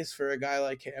the case for a guy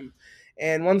like him.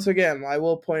 And once again, I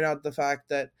will point out the fact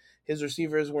that his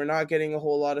receivers were not getting a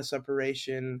whole lot of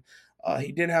separation.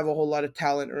 He didn't have a whole lot of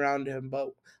talent around him, but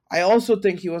I also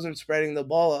think he wasn't spreading the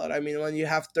ball out. I mean, when you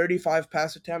have 35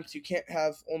 pass attempts, you can't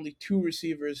have only two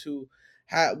receivers who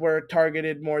were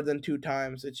targeted more than two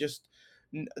times. It's just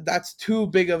that's too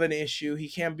big of an issue. He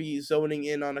can't be zoning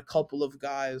in on a couple of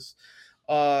guys.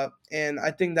 And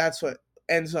I think that's what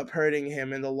ends up hurting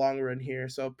him in the long run here.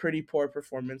 So pretty poor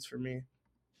performance for me.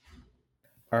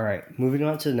 All right, moving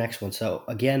on to the next one. So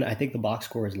again, I think the box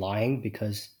score is lying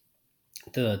because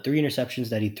the three interceptions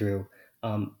that he threw,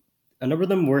 um, a number of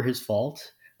them were his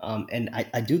fault. And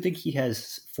I do think he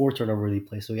has four turnover worthy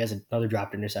plays. So he has another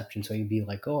dropped interception. So you'd be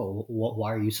like, oh,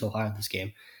 why are you so high on this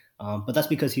game? But that's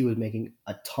because he was making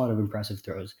a ton of impressive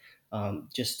throws,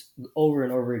 just over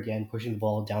and over again, pushing the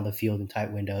ball down the field in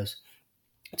tight windows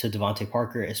to Devontae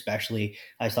Parker, especially.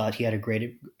 I thought he had a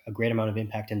great amount of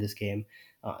impact in this game.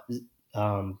 Uh,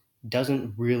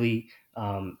 doesn't really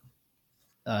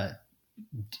uh,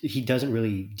 he doesn't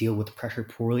really deal with the pressure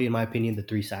poorly, in my opinion. The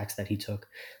three sacks that he took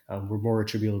were more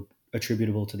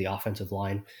attributable to the offensive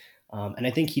line, and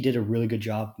I think he did a really good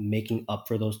job making up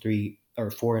for those three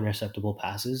or four interceptable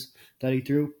passes that he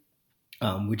threw,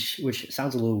 which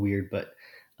sounds a little weird, but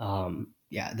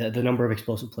yeah, the number of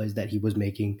explosive plays that he was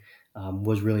making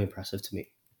was really impressive to me.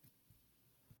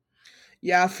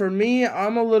 Yeah, for me,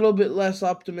 I'm a little bit less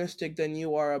optimistic than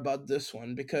you are about this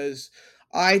one because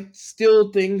I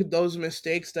still think those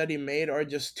mistakes that he made are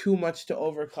just too much to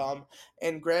overcome.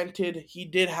 And granted, he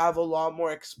did have a lot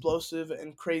more explosive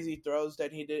and crazy throws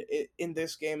that he did in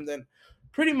this game than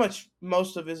pretty much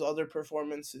most of his other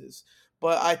performances.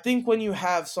 But I think when you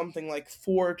have something like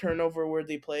four turnover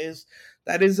worthy plays,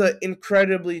 that is an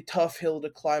incredibly tough hill to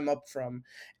climb up from.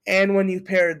 And when you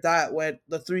pair that with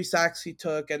the three sacks he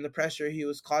took and the pressure he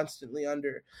was constantly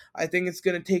under, I think it's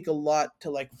going to take a lot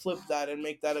to like flip that and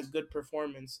make that a good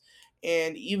performance.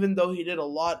 And even though he did a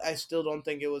lot, I still don't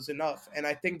think it was enough. And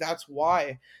I think that's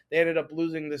why they ended up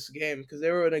losing this game because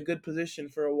they were in a good position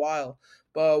for a while.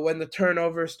 But when the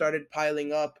turnovers started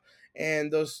piling up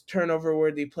and those turnover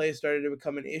worthy plays started to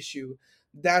become an issue,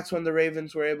 that's when the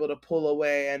Ravens were able to pull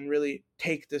away and really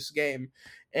take this game.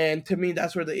 And to me,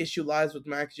 that's where the issue lies with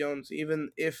Mac Jones. Even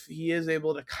if he is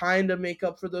able to kind of make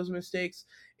up for those mistakes,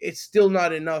 it's still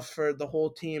not enough for the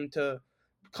whole team to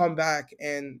come back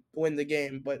and win the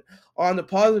game. But on the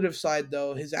positive side,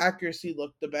 though, his accuracy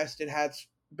looked the best it has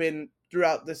been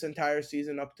throughout this entire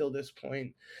season up till this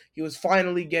point. He was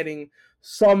finally getting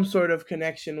some sort of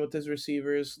connection with his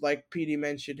receivers. Like PD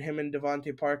mentioned, him and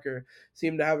Devontae Parker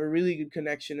seemed to have a really good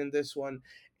connection in this one.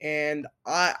 And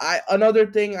I another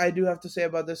thing I do have to say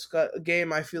about this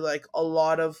game, I feel like a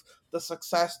lot of the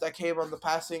success that came on the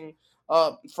passing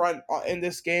front in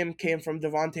this game came from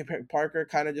Devontae Parker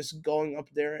kind of just going up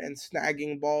there and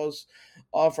snagging balls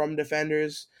from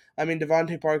defenders. I mean,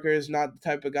 Devontae Parker is not the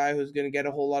type of guy who's going to get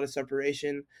a whole lot of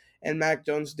separation, and Mac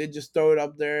Jones did just throw it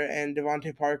up there, and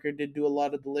Devontae Parker did do a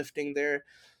lot of the lifting there.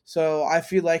 So I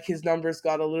feel like his numbers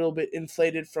got a little bit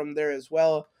inflated from there as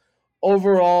well.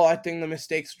 Overall, I think the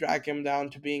mistakes drag him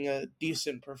down to being a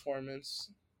decent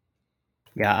performance.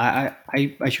 Yeah,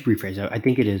 I should rephrase that. I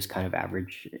think it is kind of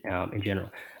average in general.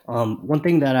 One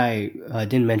thing that I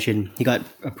didn't mention, he got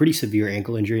a pretty severe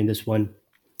ankle injury in this one,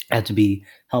 had to be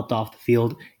helped off the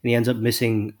field, and he ends up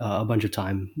missing a bunch of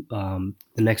time the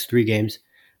next three games.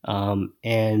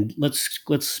 And let's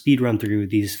speed run through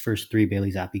these first three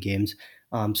Bailey Zappi games.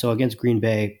 So against Green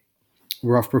Bay,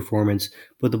 rough performance,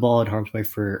 put the ball in harm's way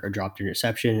for a dropped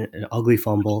interception, an ugly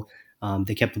fumble.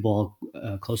 They kept the ball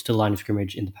close to the line of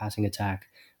scrimmage in the passing attack,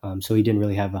 so he didn't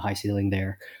really have a high ceiling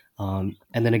there. And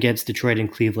then against Detroit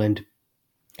and Cleveland,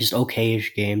 just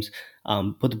okayish games.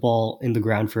 Put the ball in the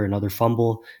ground for another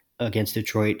fumble against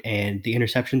Detroit, and the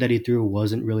interception that he threw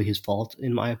wasn't really his fault,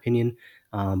 in my opinion.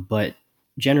 But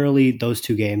generally, those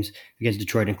two games against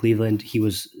Detroit and Cleveland, he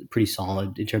was pretty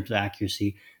solid in terms of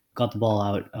accuracy. Got the ball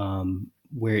out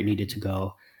where it needed to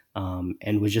go.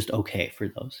 and was just okay for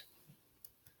those.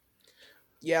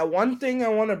 Yeah, one thing I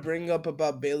want to bring up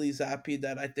about Bailey Zappi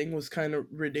that I think was kind of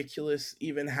ridiculous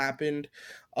even happened.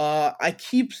 I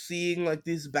keep seeing like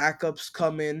these backups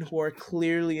come in who are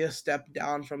clearly a step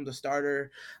down from the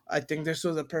starter. I think this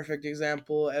was a perfect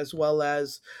example, as well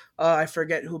as I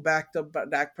forget who backed up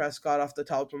Dak Prescott off the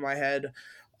top of my head.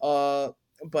 Uh,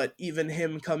 but even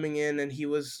him coming in and he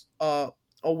was a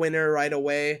winner right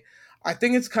away. I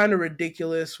think it's kind of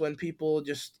ridiculous when people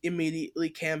just immediately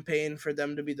campaign for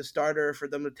them to be the starter, for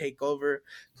them to take over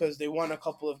because they won a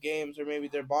couple of games or maybe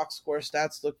their box score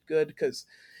stats looked good. Because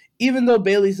even though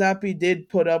Bailey Zappi did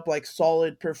put up like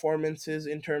solid performances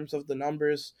in terms of the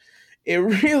numbers, it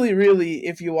really, really,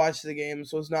 if you watch the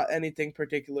games, was not anything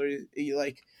particularly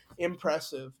like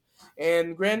impressive.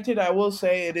 And granted, I will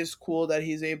say it is cool that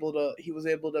he was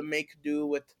able to make do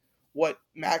with what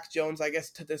Mac Jones, I guess,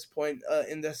 to this point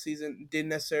in this season, didn't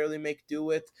necessarily make do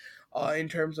with in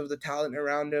terms of the talent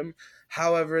around him.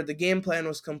 However, the game plan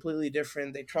was completely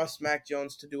different. They trust Mac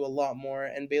Jones to do a lot more,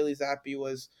 and Bailey Zappi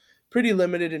was pretty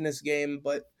limited in his game.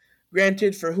 But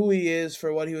granted, for who he is,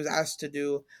 for what he was asked to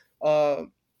do, uh,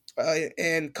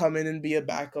 and come in and be a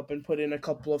backup and put in a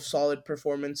couple of solid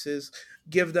performances,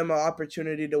 give them an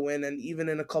opportunity to win, and even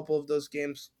in a couple of those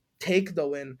games, take the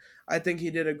win. I think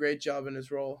he did a great job in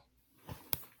his role.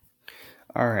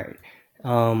 All right.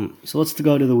 So let's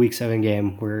go to the Week 7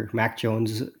 game where Mac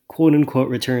Jones, quote unquote,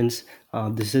 returns.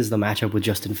 This is the matchup with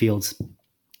Justin Fields,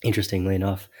 interestingly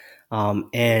enough.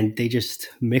 And they just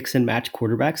mix and match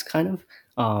quarterbacks, kind of.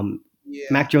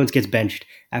 Mac Yeah. Jones gets benched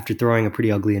after throwing a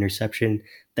pretty ugly interception.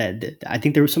 That I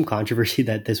think there was some controversy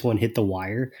that this one hit the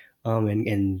wire,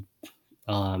 and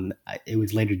it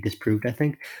was later disproved, I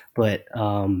think. But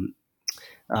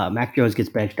Mac Jones gets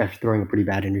benched after throwing a pretty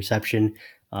bad interception.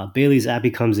 Bailey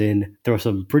Zappi comes in, throws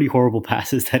some pretty horrible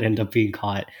passes that end up being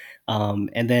caught,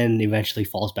 and then eventually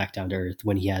falls back down to earth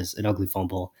when he has an ugly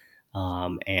fumble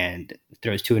and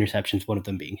throws two interceptions, one of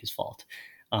them being his fault.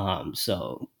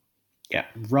 So, yeah,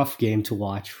 rough game to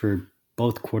watch for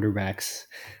both quarterbacks.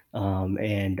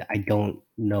 And I don't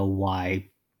know why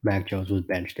Mac Jones was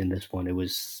benched in this one.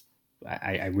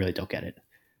 I really don't get it.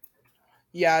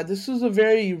 Yeah, this was a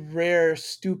very rare,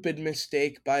 stupid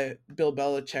mistake by Bill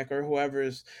Belichick or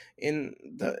whoever's in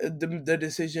the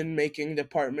decision making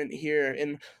department here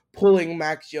in pulling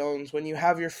Mac Jones when you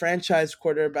have your franchise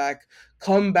quarterback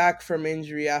come back from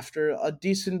injury after a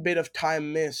decent bit of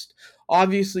time missed.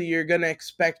 Obviously, you're going to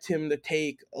expect him to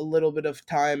take a little bit of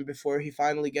time before he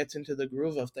finally gets into the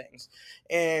groove of things.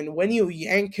 And when you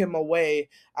yank him away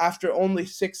after only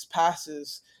 6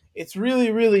 passes, it's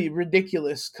really, really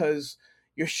ridiculous because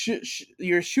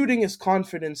you're shooting his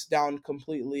confidence down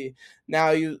completely.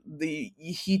 Now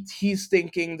he's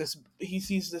thinking this, he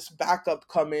sees this backup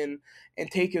come in and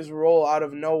take his role out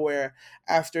of nowhere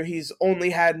after he's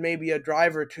only had maybe a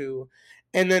drive or two.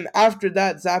 And then after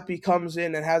that, Zappi comes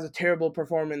in and has a terrible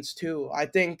performance too. I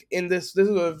think in this is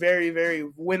a very, very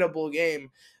winnable game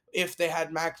if they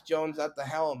had Mac Jones at the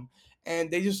helm.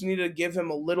 And they just need to give him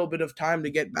a little bit of time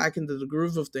to get back into the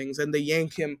groove of things. And they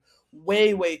yank him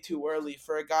way, way too early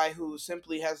for a guy who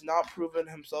simply has not proven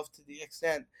himself to the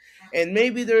extent. And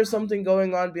maybe there's something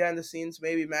going on behind the scenes.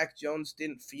 Maybe Mac Jones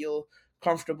didn't feel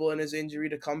comfortable in his injury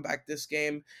to come back this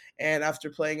game, and after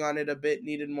playing on it a bit,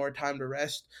 needed more time to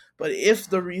rest. But if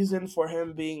the reason for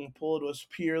him being pulled was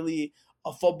purely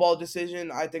a football decision,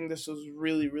 I think this was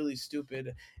really, really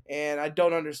stupid, and I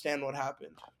don't understand what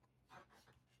happened.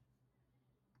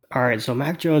 All right, so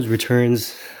Mac Jones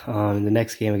returns in the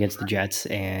next game against the Jets,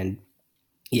 and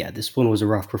yeah, this one was a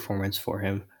rough performance for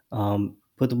him.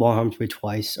 Put the ball in harm's way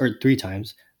twice or three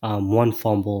times. One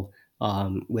fumble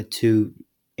with two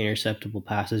interceptable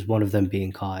passes, one of them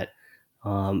being caught.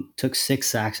 Took 6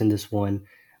 sacks in this one.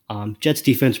 Jets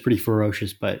defense pretty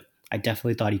ferocious, but I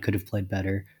definitely thought he could have played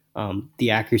better. The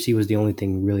accuracy was the only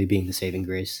thing really being the saving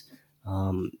grace.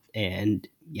 And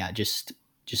yeah, just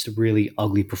a really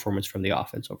ugly performance from the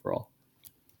offense overall.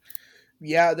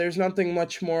 Yeah, there's nothing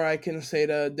much more I can say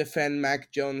to defend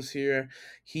Mac Jones here.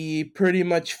 He pretty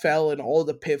much fell in all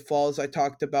the pitfalls I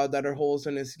talked about that are holes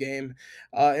in his game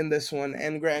in this one.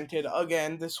 And granted,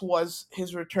 again, this was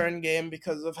his return game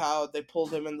because of how they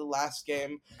pulled him in the last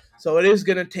game. So it is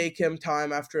going to take him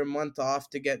time after a month off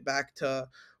to get back to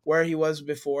where he was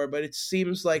before. But it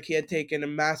seems like he had taken a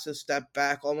massive step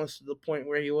back, almost to the point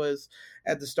where he was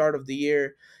at the start of the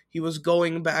year. He was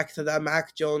going back to that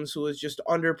Mac Jones who was just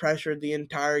under pressure the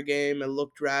entire game and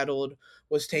looked rattled,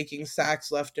 was taking sacks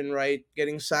left and right.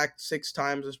 Getting sacked 6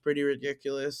 times is pretty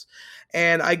ridiculous.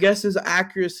 And I guess his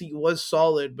accuracy was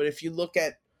solid, but if you look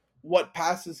at what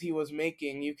passes he was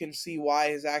making, you can see why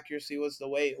his accuracy was the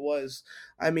way it was.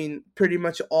 I mean, pretty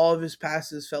much all of his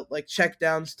passes felt like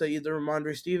checkdowns to either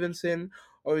Ramondre Stevenson,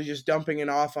 or was just dumping it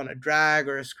off on a drag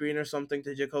or a screen or something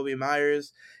to Jacoby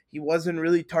Myers. He wasn't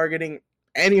really targeting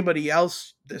anybody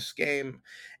else this game,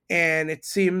 and it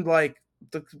seemed like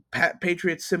the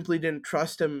Patriots simply didn't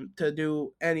trust him to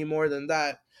do any more than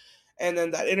that. And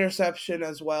then that interception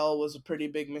as well was a pretty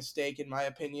big mistake, in my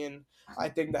opinion. I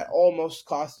think that almost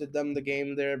costed them the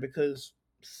game there, because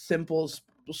simple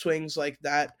swings like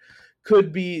that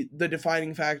could be the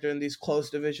defining factor in these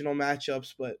close divisional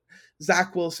matchups. But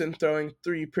Zach Wilson throwing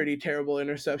three pretty terrible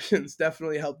interceptions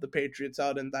definitely helped the Patriots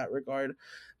out in that regard.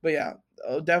 But yeah,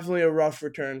 definitely a rough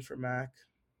return for Mac.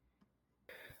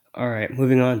 All right,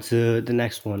 moving on to the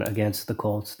next one against the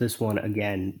Colts. This one,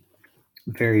 again,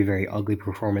 very, very ugly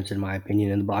performance, in my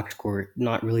opinion, in the box score,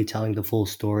 not really telling the full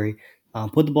story.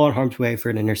 Put the ball in harm's way for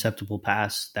an interceptable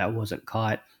pass that wasn't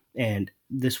caught. And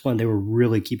this one, they were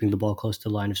really keeping the ball close to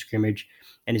the line of scrimmage,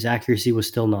 and his accuracy was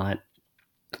still not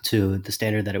to the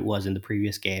standard that it was in the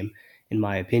previous game, in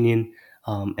my opinion.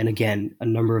 And again, a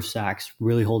number of sacks,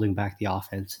 really holding back the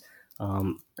offense.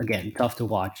 Again, tough to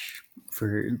watch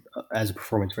for as a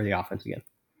performance for the offense again.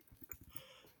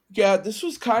 Yeah, this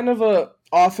was kind of a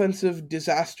offensive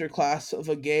disaster class of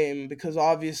a game, because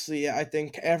obviously I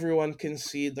think everyone can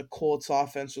see the Colts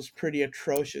offense was pretty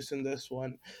atrocious in this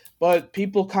one. But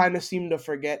people kind of seem to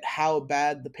forget how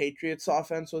bad the Patriots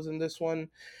offense was in this one.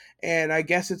 And I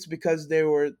guess it's because they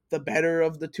were the better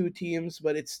of the two teams,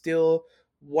 but it still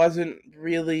wasn't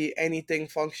really anything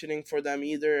functioning for them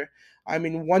either. I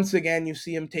mean, once again, you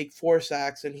see him take 4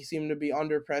 sacks, and he seemed to be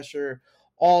under pressure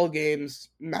all games.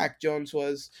 Mac Jones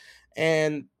was.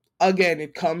 And again,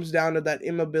 it comes down to that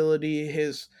immobility,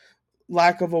 his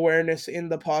lack of awareness in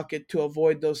the pocket to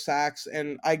avoid those sacks,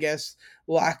 and I guess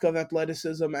lack of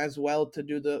athleticism as well to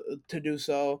do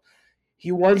so.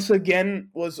 He once again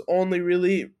was only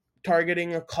really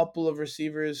targeting a couple of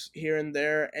receivers here and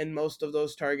there, and most of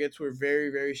those targets were very,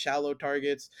 very shallow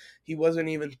targets. He wasn't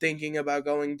even thinking about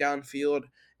going downfield.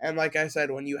 And like I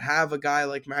said, when you have a guy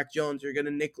like Mac Jones, you're going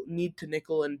to need to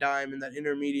nickel and dime in that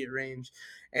intermediate range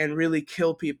and really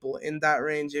kill people in that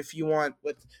range if you want,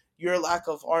 with your lack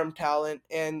of arm talent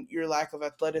and your lack of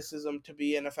athleticism, to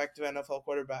be an effective NFL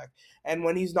quarterback. And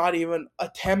when he's not even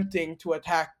attempting to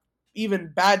attack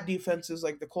even bad defenses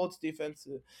like the Colts defense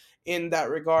in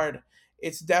that regard,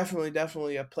 it's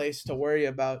definitely a place to worry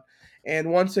about.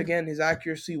 And once again, his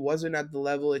accuracy wasn't at the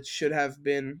level it should have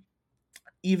been,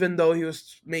 even though he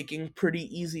was making pretty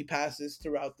easy passes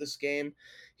throughout this game.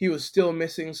 He was still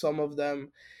missing some of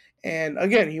them. And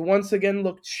again, he once again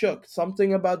looked shook.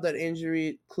 Something about that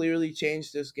injury clearly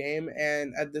changed this game,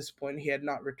 and at this point, he had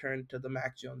not returned to the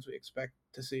Mac Jones we expect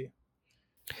to see.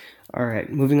 All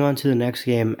right, moving on to the next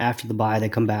game after the bye, they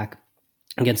come back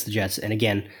against the Jets, and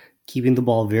again, keeping the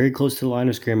ball very close to the line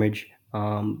of scrimmage,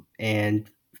 and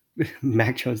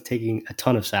Mac Jones taking a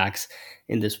ton of sacks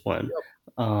in this one.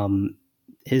 Um,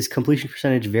 his completion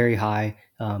percentage very high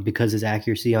because his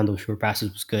accuracy on those short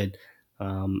passes was good.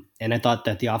 And I thought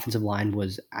that the offensive line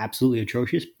was absolutely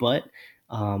atrocious, but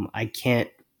I can't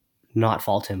not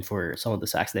fault him for some of the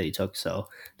sacks that he took. So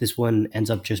this one ends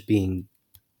up just being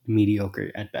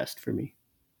mediocre at best for me.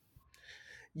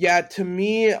 Yeah, to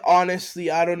me, honestly,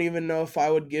 I don't even know if I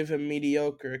would give him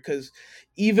mediocre, because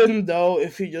even though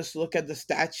if you just look at the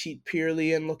stat sheet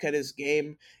purely and look at his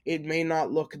game, it may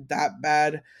not look that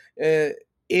bad.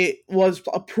 It was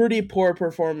a pretty poor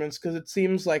performance, because it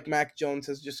seems like Mac Jones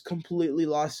has just completely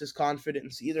lost his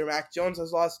confidence. Either Mac Jones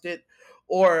has lost it,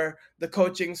 or the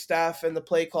coaching staff and the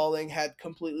play calling had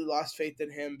completely lost faith in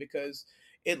him, because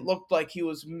it looked like he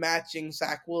was matching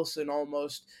Zach Wilson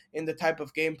almost in the type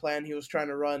of game plan he was trying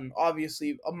to run.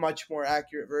 Obviously, a much more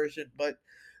accurate version, but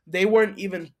they weren't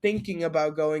even thinking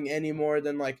about going any more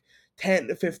than like 10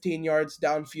 to 15 yards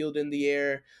downfield in the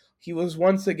air. He was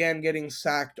once again getting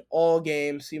sacked all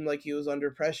game, seemed like he was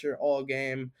under pressure all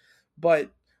game.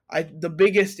 But the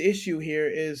biggest issue here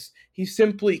is he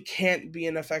simply can't be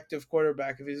an effective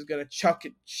quarterback if he's going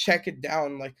to check it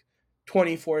down like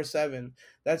 24/7.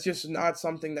 That's just not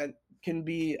something that can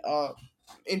be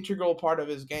integral part of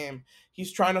his game.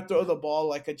 He's trying to throw the ball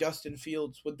like a Justin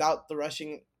Fields without the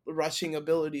rushing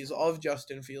abilities of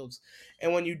Justin Fields.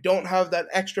 And when you don't have that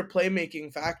extra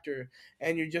playmaking factor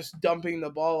and you're just dumping the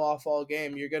ball off all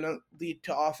game, you're going to lead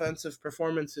to offensive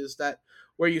performances that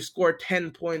where you score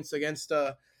 10 points against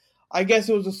a, I guess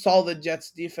it was a solid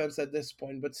Jets defense at this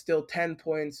point, but still 10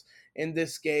 points in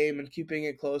this game and keeping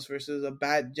it close versus a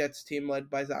bad Jets team led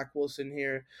by Zach Wilson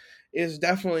here is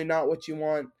definitely not what you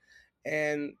want.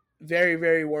 And very,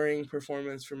 very worrying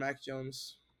performance for Mac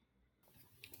Jones.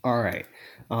 All right.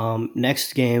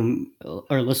 Next game,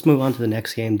 or let's move on to the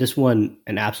next game. This one,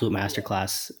 an absolute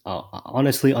masterclass.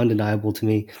 Honestly, undeniable to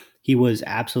me. He was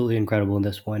absolutely incredible in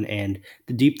this one, and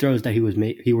the deep throws that he was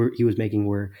making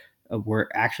were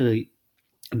actually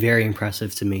very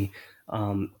impressive to me.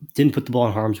 Didn't put the ball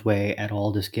in harm's way at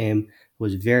all this game.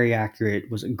 Was very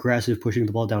accurate. Was aggressive, pushing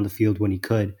the ball down the field when he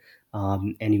could,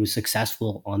 and he was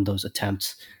successful on those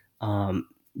attempts.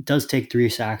 Does take 3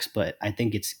 sacks, but I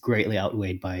think it's greatly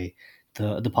outweighed by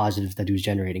the positives that he was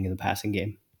generating in the passing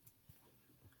game.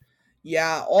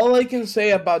 Yeah, all I can say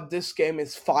about this game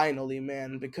is finally,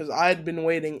 man, because I'd been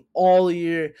waiting all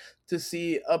year to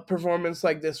see a performance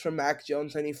like this from Mac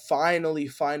Jones, and he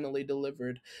finally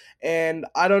delivered. And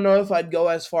I don't know if I'd go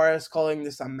as far as calling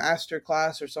this a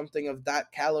masterclass or something of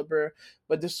that caliber,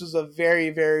 but this was a very,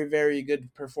 very, very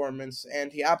good performance,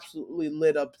 and he absolutely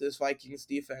lit up this Vikings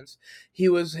defense. He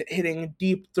was hitting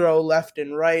deep throw left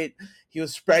and right. He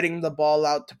was spreading the ball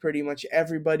out to pretty much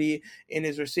everybody in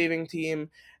his receiving team.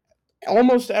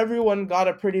 Almost everyone got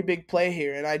a pretty big play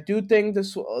here, and I do think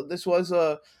this was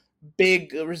a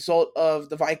big result of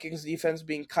the Vikings defense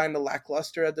being kind of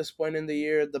lackluster at this point in the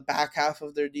year. The back half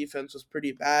of their defense was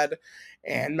pretty bad,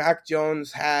 and Mac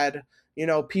Jones had,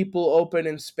 people open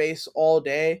in space all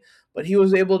day, but he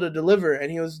was able to deliver,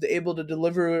 and he was able to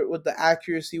deliver it with the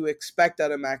accuracy we expect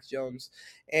out of Mac Jones.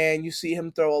 And you see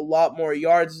him throw a lot more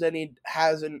yards than he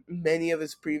has in many of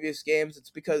his previous games. It's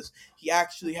because he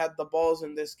actually had the balls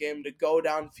in this game to go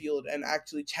downfield and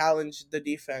actually challenge the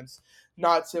defense,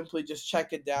 not simply just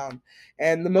check it down.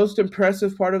 And the most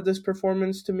impressive part of this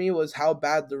performance to me was how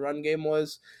bad the run game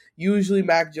was. Usually,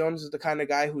 Mac Jones is the kind of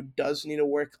guy who does need to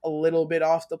work a little bit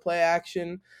off the play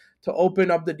action to open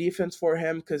up the defense for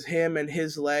him, because him and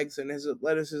his legs and his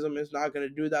athleticism is not going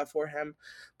to do that for him.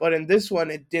 But in this one,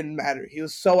 it didn't matter. He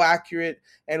was so accurate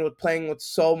and was playing with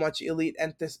so much elite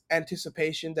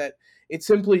anticipation that it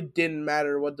simply didn't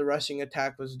matter what the rushing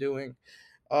attack was doing.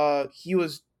 He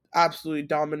was absolutely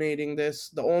dominating this.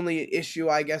 The only issue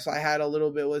I guess I had a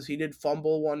little bit was he did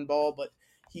fumble one ball, but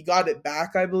he got it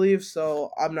back, I believe. So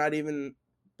I'm not even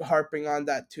harping on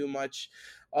that too much.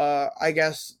 I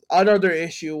guess another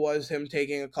issue was him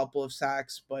taking a couple of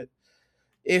sacks, but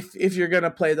if you're gonna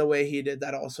play the way he did,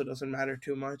 that also doesn't matter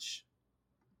too much.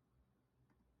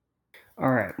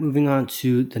 All right, moving on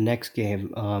to the next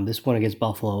game. This one against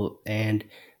Buffalo, and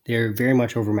they're very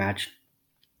much overmatched.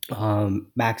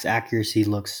 Mac's accuracy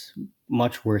looks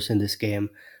much worse in this game.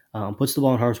 Puts the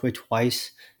ball in harm's way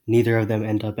twice. Neither of them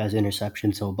end up as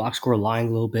interceptions. So box score lying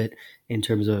a little bit in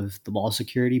terms of the ball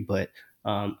security, but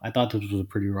I thought this was a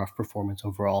pretty rough performance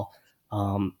overall.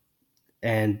 Um,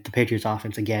 and the Patriots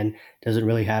offense, again, doesn't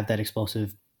really have that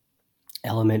explosive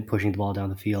element pushing the ball down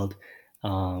the field.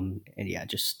 And yeah,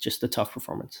 just a tough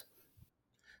performance.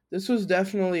 This was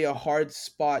definitely a hard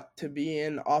spot to be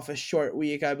in off a short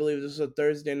week. I believe this was a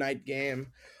Thursday night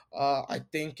game. I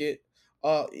think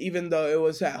even though it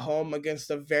was at home against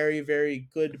a very, very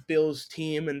good Bills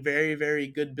team and very, very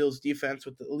good Bills defense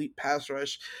with the elite pass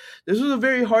rush, this was a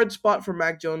very hard spot for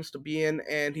Mac Jones to be in,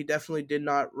 and he definitely did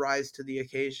not rise to the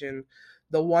occasion.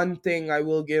 The one thing I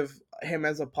will give him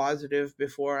as a positive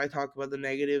before I talk about the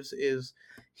negatives is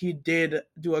he did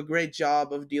do a great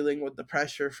job of dealing with the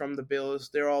pressure from the Bills.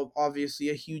 They're all obviously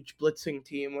a huge blitzing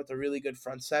team with a really good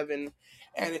front seven,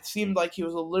 and it seemed like he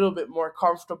was a little bit more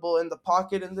comfortable in the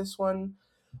pocket in this one.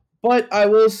 But I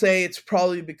will say it's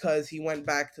probably because he went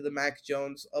back to the Mac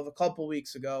Jones of a couple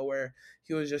weeks ago where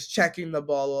he was just checking the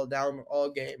ball all down all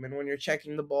game. And when you're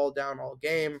checking the ball down all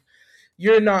game,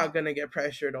 you're not going to get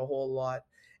pressured a whole lot.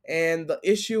 And the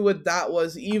issue with that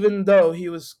was, even though he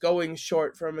was going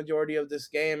short for a majority of this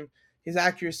game, his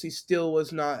accuracy still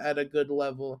was not at a good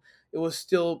level. It was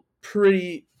still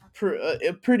pretty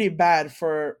bad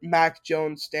for Mac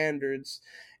Jones standards,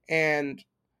 and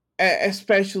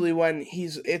especially when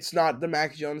it's not the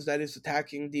Mac Jones that is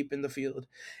attacking deep in the field.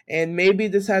 And maybe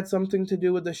this had something to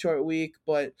do with the short week,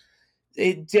 but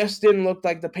it just didn't look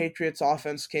like the Patriots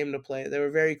offense came to play. They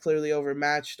were very clearly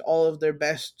overmatched. All of their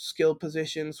best skill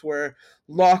positions were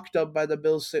locked up by the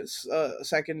Bills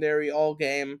secondary all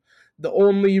game. The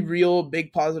only real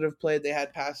big positive play they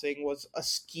had passing was a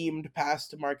schemed pass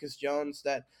to Marcus Jones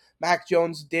that Mac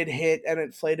Jones did hit, and it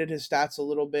inflated his stats a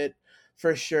little bit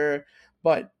for sure,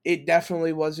 but it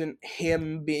definitely wasn't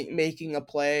him making a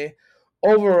play.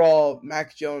 Overall,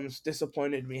 Mac Jones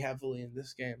disappointed me heavily in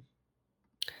this game.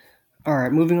 All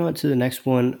right, moving on to the next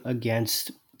one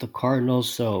against the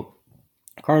Cardinals. So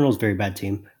Cardinals, very bad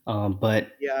team,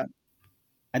 but Yeah,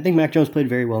 I think Mac Jones played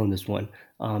very well in this one.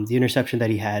 The interception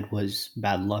that he had was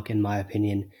bad luck, in my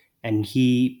opinion. and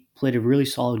he played a really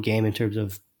solid game in terms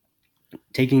of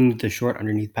taking the short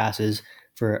underneath passes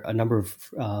for a number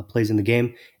of plays in the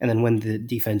game. And then when the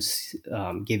defense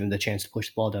gave him the chance to push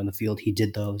the ball down the field, he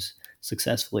did those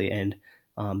successfully. And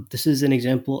this is an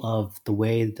example of the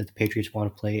way that the Patriots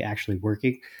want to play actually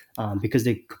working, because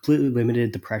they completely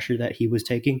limited the pressure that he was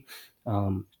taking.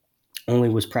 Only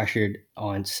was pressured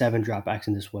on 7 dropbacks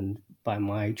in this one by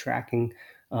my tracking,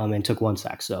 and took 1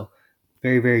 sack. So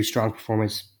very, very strong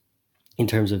performance in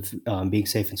terms of being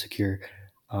safe and secure.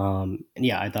 And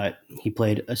yeah, I thought he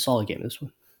played a solid game this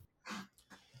one.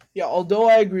 Yeah, although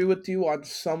I agree with you on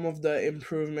some of the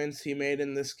improvements he made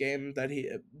in this game that he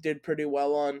did pretty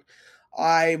well on,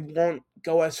 I won't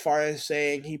go as far as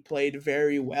saying he played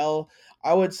very well.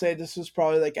 I would say this was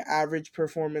probably like an average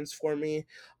performance for me.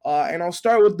 And I'll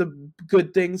start with the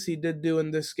good things he did do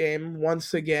in this game.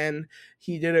 Once again,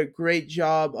 he did a great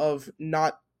job of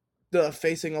not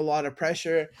facing a lot of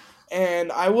pressure.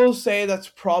 And I will say that's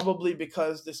probably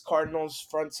because this Cardinals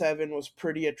front seven was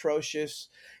pretty atrocious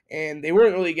and they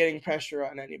weren't really getting pressure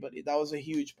on anybody. That was a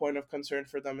huge point of concern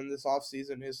for them in this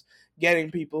offseason is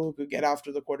getting people who could get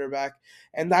after the quarterback.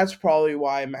 And that's probably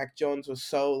why Mac Jones was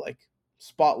so like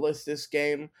spotless this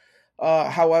game.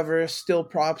 However, still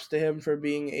props to him for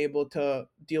being able to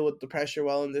deal with the pressure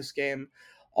well in this game.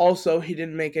 Also, he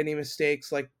didn't make any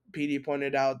mistakes like PD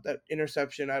pointed out. That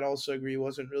interception, I'd also agree,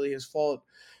 wasn't really his fault.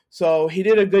 So he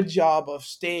did a good job of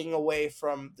staying away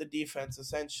from the defense,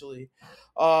 essentially.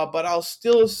 But I'll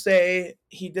still say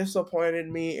he disappointed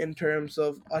me in terms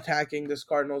of attacking this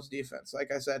Cardinals defense. Like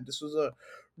I said, this was a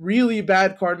really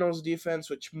bad Cardinals defense,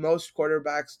 which most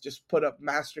quarterbacks just put up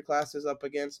masterclasses up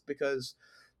against because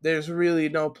there's really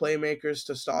no playmakers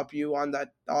to stop you on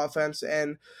that offense.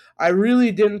 And I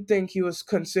really didn't think he was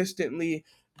consistently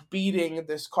beating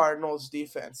this Cardinals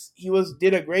defense. He was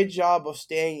did a great job of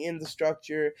staying in the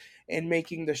structure and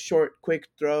making the short, quick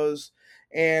throws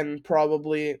and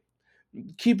probably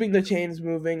keeping the chains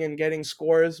moving and getting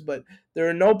scores, but there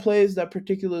are no plays that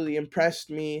particularly impressed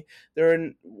me. There are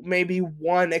maybe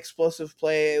one explosive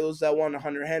play. It was that one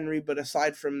Hunter Henry, but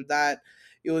aside from that,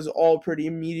 it was all pretty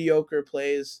mediocre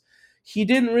plays. He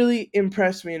didn't really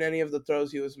impress me in any of the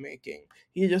throws he was making.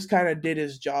 He just kind of did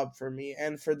his job for me,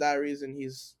 and for that reason,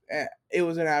 it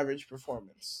was an average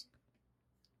performance.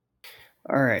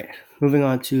 All right, moving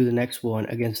on to the next one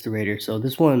against the Raiders. So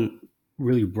this one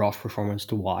really rough performance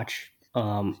to watch.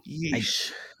 I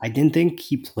Yeesh. I didn't think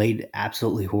he played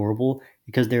absolutely horrible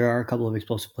because there are a couple of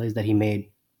explosive plays that he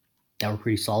made that were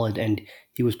pretty solid, and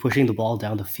he was pushing the ball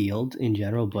down the field in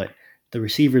general, but the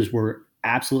receivers were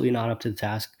absolutely not up to the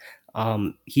task.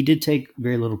 He did take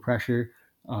very little pressure,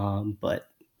 but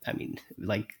I mean,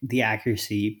 like the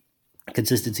accuracy,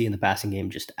 consistency in the passing game,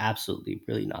 just absolutely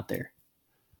really not there.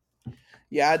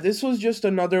 Yeah, this was just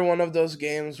another one of those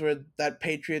games where that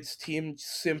Patriots team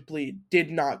simply did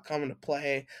not come to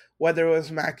play. Whether it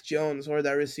was Mac Jones or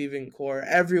that receiving core,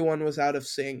 everyone was out of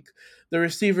sync. The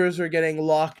receivers were getting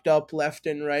locked up left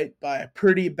and right by a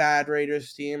pretty bad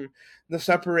Raiders team. The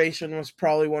separation was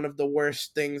probably one of the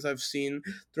worst things I've seen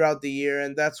throughout the year,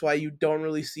 and that's why you don't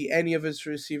really see any of his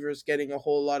receivers getting a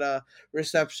whole lot of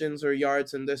receptions or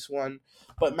yards in this one.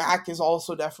 But Mac is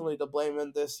also definitely to blame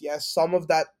in this. Yes, some of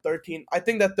that 13, I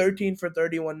think that 13 for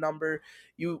 31 number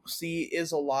you see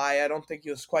is a lie. I don't think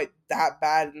he was quite that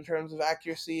bad in terms of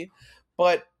accuracy,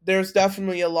 but there's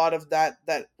definitely a lot of that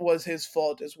was his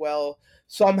fault as well.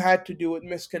 Some had to do with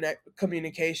misconnect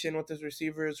communication with his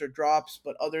receivers or drops,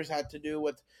 but others had to do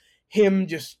with him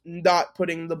just not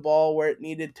putting the ball where it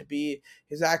needed to be.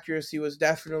 His accuracy was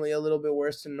definitely a little bit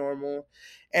worse than normal.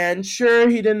 And sure,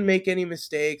 he didn't make any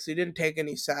mistakes. He didn't take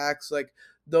any sacks. Like,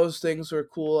 those things were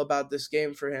cool about this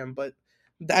game for him. But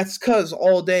that's because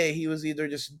all day he was either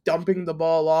just dumping the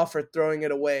ball off or throwing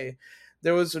it away.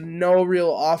 There was no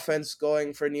real offense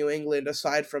going for New England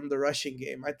aside from the rushing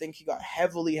game. I think he got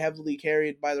heavily, heavily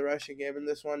carried by the rushing game in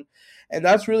this one. And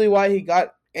that's really why he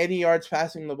got any yards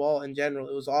passing the ball in general.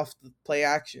 It was off the play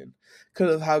action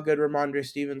because of how good Ramondre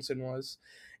Stevenson was.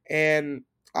 And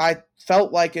I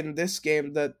felt like in this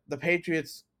game that the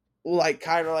Patriots, like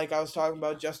kind of like I was talking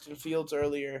about Justin Fields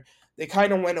earlier, they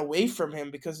kind of went away from him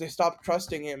because they stopped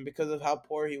trusting him because of how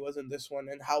poor he was in this one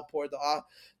and how poor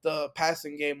the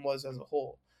passing game was as a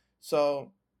whole.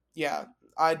 So, yeah,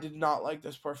 I did not like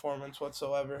this performance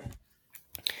whatsoever.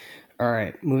 All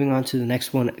right, moving on to the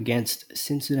next one against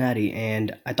Cincinnati,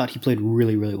 and I thought he played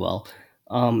really, really well.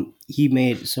 He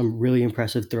made some really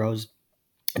impressive throws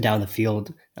down the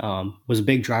field, was a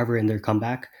big driver in their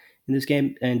comeback in this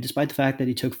game. And despite the fact that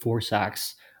he took 4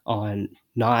 sacks on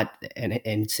not an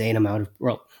insane amount of,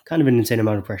 well, kind of an insane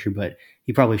amount of pressure, but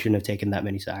he probably shouldn't have taken that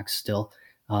many sacks still.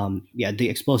 Yeah, the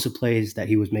explosive plays that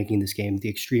he was making this game, the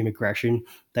extreme aggression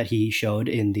that he showed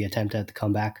in the attempt at the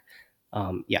comeback,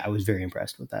 yeah, I was very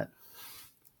impressed with that.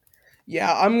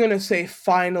 Yeah, I'm going to say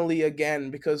finally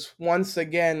again because once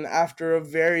again, after a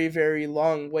very, very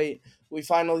long wait, we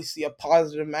finally see a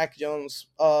positive Mac Jones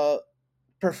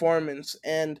performance.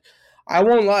 And I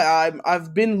won't lie,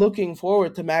 I've been looking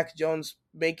forward to Mac Jones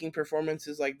making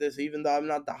performances like this, even though I'm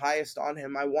not the highest on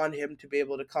him. I want him to be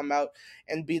able to come out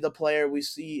and be the player we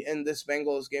see in this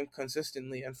Bengals game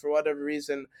consistently. And for whatever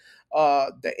reason,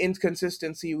 the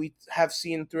inconsistency we have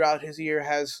seen throughout his year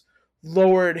has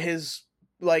lowered his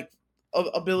like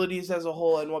abilities as a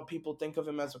whole and what people think of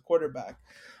him as a quarterback.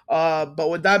 But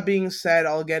with that being said,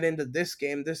 I'll get into this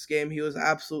game. This game, he was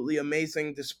absolutely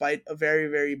amazing despite a very,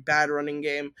 very bad running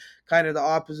game, kind of the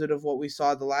opposite of what we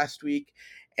saw the last week.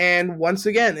 And once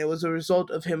again, it was a result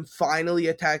of him finally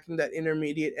attacking that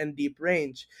intermediate and deep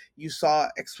range. You saw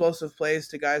explosive plays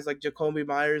to guys like Jacoby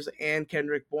Myers and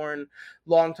Kendrick Bourne,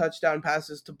 long touchdown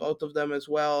passes to both of them as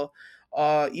well.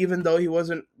 Even though he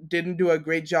didn't do a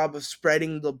great job of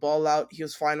spreading the ball out, he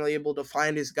was finally able to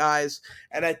find his guys,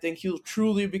 and I think he'll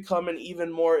truly become an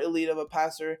even more elite of a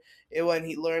passer when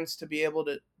he learns to be able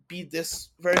to be this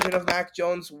version of Mac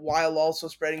Jones while also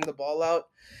spreading the ball out.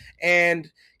 And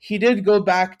he did go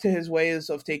back to his ways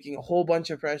of taking a whole bunch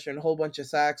of pressure and a whole bunch of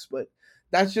sacks, but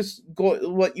that's just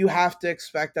what you have to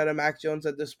expect out of Mac Jones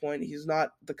at this point. He's not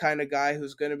the kind of guy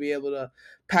who's going to be able to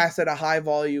pass at a high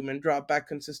volume and drop back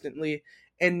consistently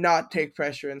and not take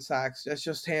pressure and sacks. That's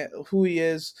just who he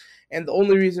is. And the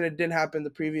only reason it didn't happen the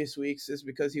previous weeks is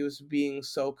because he was being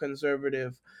so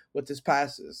conservative with his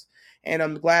passes. And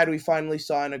I'm glad we finally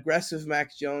saw an aggressive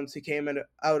Mac Jones. He came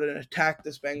out and attacked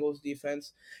this Bengals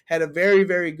defense. Had a very,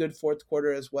 very good fourth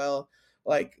quarter as well.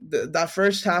 Like that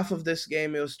first half of this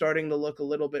game, it was starting to look a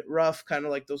little bit rough, kind of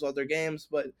like those other games,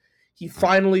 but he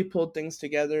finally pulled things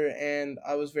together, and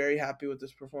I was very happy with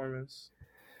this performance.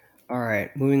 All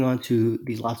right, moving on to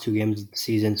these last two games of the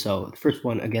season. So the first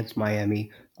one against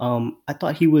Miami, I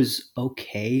thought he was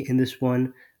okay in this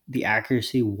one. The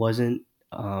accuracy wasn't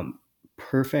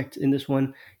perfect in this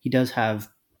one. He does have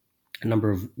a number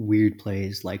of weird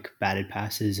plays like batted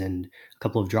passes and a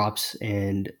couple of drops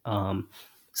and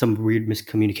some weird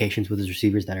miscommunications with his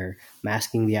receivers that are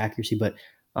masking the accuracy. But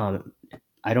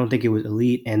I don't think it was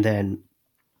elite. And then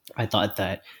I thought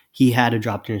that he had a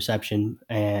dropped interception,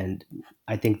 and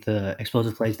I think the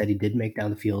explosive plays that he did make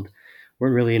down the field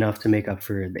weren't really enough to make up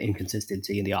for the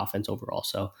inconsistency in the offense overall.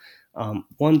 So,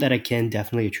 one that I can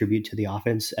definitely attribute to the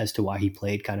offense as to why he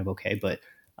played kind of okay, but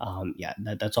yeah,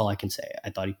 that's all I can say. I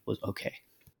thought he was okay.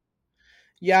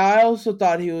 Yeah, I also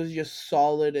thought he was just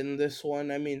solid in this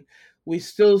one. I mean, we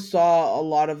still saw a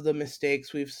lot of the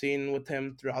mistakes we've seen with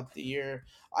him throughout the year.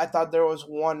 I thought there was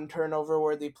one turnover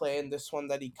worthy play in this one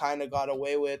that he kind of got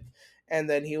away with, and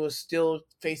then he was still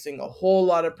facing a whole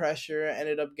lot of pressure,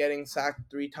 ended up getting sacked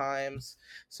 3 times.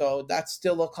 So that's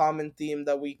still a common theme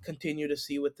that we continue to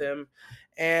see with him.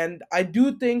 And I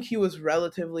do think he was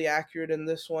relatively accurate in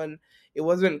this one. It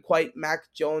wasn't quite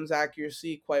Mac Jones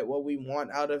accuracy, quite what we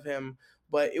want out of him,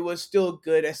 but it was still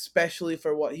good, especially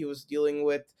for what he was dealing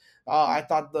with. I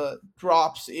thought the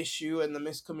drops issue and the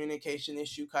miscommunication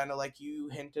issue, kind of like you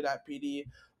hinted at, PD,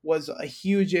 was a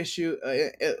huge issue,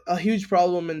 a huge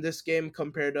problem in this game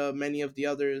compared to many of the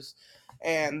others,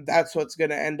 and that's what's going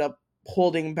to end up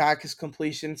holding back his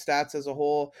completion stats as a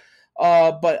whole.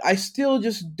 But I still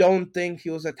just don't think he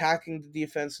was attacking the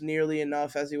defense nearly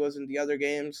enough as he was in the other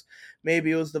games.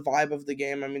 Maybe it was the vibe of the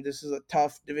game. I mean, this is a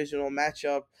tough divisional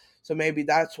matchup, so maybe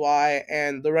that's why.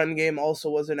 And the run game also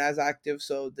wasn't as active,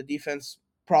 so the defense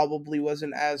probably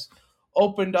wasn't as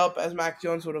opened up as Mac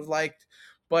Jones would have liked.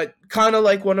 But kind of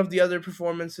like one of the other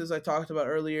performances I talked about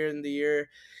earlier in the year,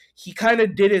 he kind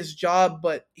of did his job,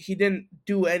 but he didn't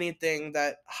do anything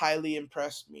that highly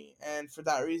impressed me. And for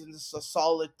that reason, this is a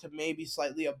solid to maybe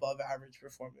slightly above average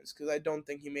performance because I don't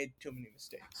think he made too many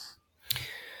mistakes.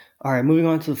 All right, moving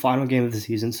on to the final game of the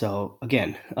season. So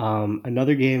again,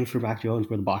 another game for Mac Jones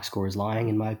where the box score is lying.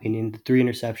 In my opinion, the three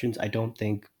interceptions I don't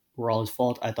think were all his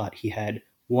fault. I thought he had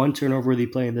one turnover-worthy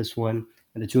play in this one,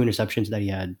 and the two interceptions that he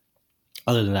had,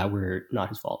 other than that, were not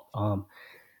his fault.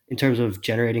 In terms of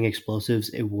generating explosives,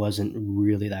 it wasn't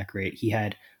really that great. He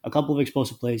had a couple of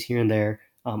explosive plays here and there.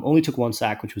 Only took one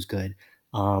sack, which was good,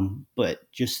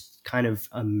 but just kind of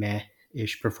a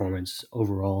meh-ish performance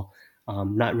overall.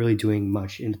 Not really doing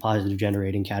much in the positive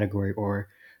generating category or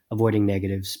avoiding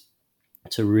negatives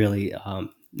to really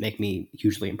make me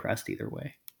hugely impressed either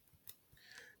way.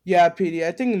 Yeah, PD,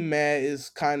 I think meh is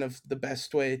kind of the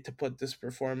best way to put this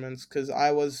performance because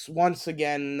I was once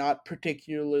again not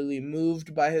particularly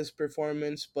moved by his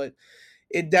performance, but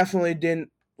it definitely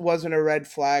didn't wasn't a red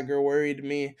flag or worried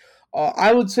me.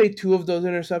 I would say two of those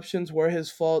interceptions were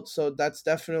his fault, so that's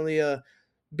definitely a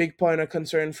big point of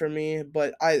concern for me.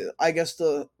 But I guess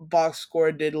the box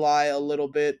score did lie a little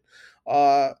bit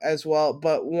as well.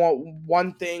 But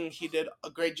one thing he did a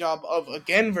great job of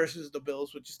again versus the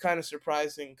Bills, which is kind of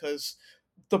surprising because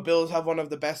the Bills have one of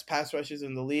the best pass rushes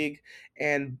in the league,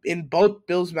 and in both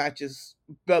Bills matches,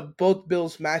 but both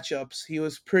Bills matchups, he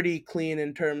was pretty clean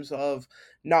in terms of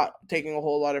not taking a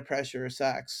whole lot of pressure or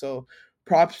sacks. So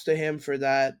props to him for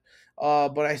that.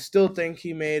 But I still think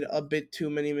he made a bit too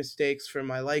many mistakes for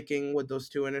my liking with those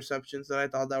two interceptions that I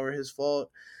thought that were his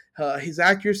fault. His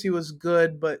accuracy was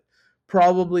good, but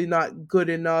probably not good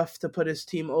enough to put his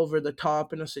team over the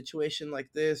top in a situation like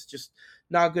this. Just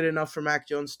not good enough for Mac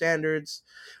Jones standards.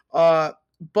 Uh,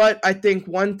 but I think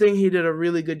one thing he did a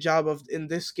really good job of in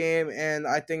this game, and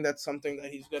I think that's something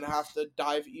that he's going to have to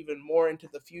dive even more into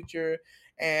the future.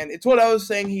 And it's what I was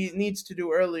saying he needs to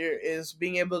do earlier is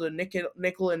being able to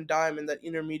nickel and dime in that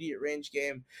intermediate range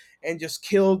game and just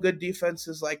kill good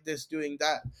defenses like this doing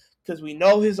that. Because we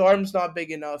know his arm's not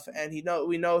big enough, and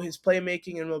we know his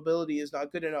playmaking and mobility is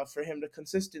not good enough for him to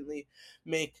consistently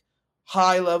make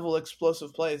high level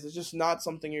explosive plays. It's just not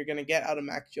something you're going to get out of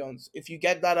Mac Jones. If you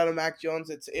get that out of Mac Jones,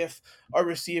 it's if a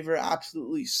receiver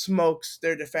absolutely smokes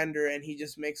their defender and he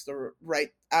just makes the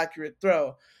right accurate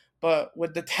throw. But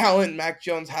with the talent Mac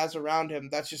Jones has around him,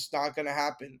 that's just not going to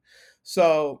happen.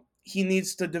 So he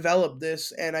needs to develop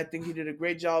this, and I think he did a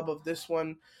great job of this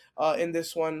one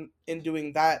in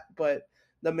doing that. But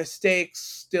the mistakes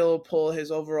still pull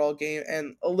his overall game,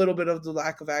 and a little bit of the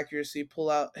lack of accuracy pull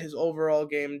out his overall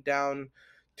game down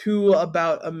to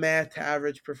about a meh to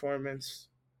average performance.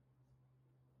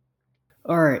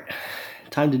 All right,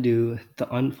 time to do the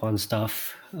unfun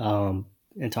stuff and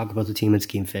talk about the team and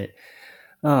scheme fit.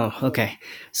 Oh, Cool. okay.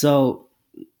 So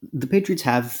the Patriots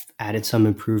have added some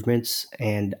improvements,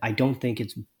 and I don't think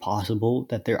it's possible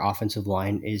that their offensive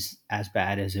line is as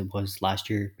bad as it was last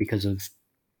year because of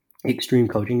extreme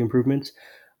coaching improvements.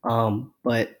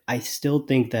 But I still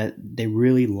think that they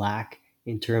really lack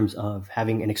in terms of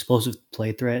having an explosive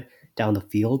play threat down the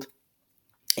field.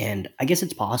 And I guess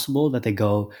it's possible that they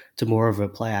go to more of a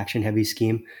play action heavy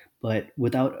scheme, but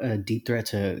without a deep threat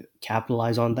to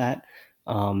capitalize on that,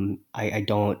 I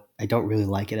don't really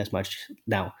like it as much.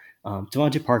 Now,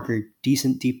 Devontae Parker,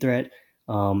 decent deep threat.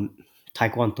 Um,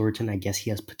 Tyquan Thornton, I guess he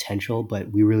has potential,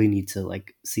 but we really need to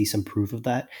like see some proof of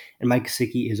that. And Mike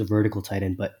Gesicki is a vertical tight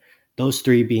end, but those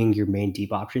three being your main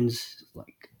deep options,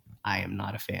 like I am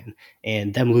not a fan.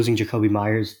 And them losing Jacoby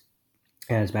Myers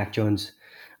as Mac Jones,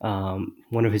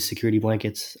 one of his security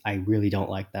blankets, I really don't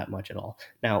like that much at all.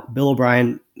 Now, Bill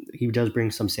O'Brien, he does bring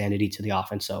some sanity to the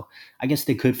offense, so I guess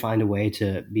they could find a way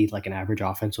to be like an average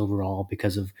offense overall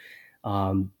because of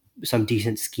um, some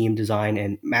decent scheme design.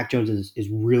 And Mac Jones is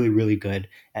really, really good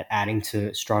at adding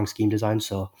to strong scheme design.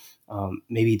 So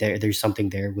maybe there's something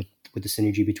there with the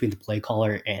synergy between the play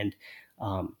caller and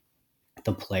um,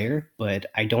 the player, but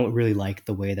I don't really like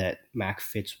the way that Mac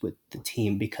fits with the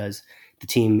team because the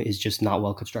team is just not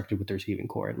well constructed with the receiving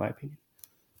core, in my opinion.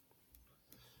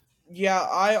 Yeah,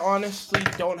 I honestly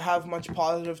don't have much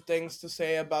positive things to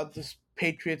say about this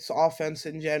Patriots offense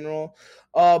in general.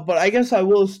 But I guess I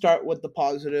will start with the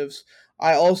positives.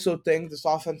 I also think this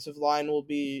offensive line will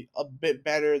be a bit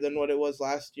better than what it was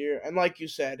last year. And like you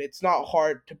said, it's not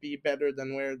hard to be better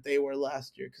than where they were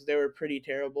last year because they were pretty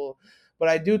terrible. But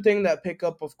I do think that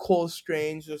pickup of Cole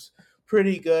Strange was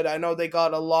pretty good. I know they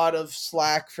got a lot of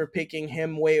slack for picking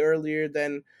him way earlier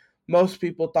than most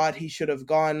people thought he should have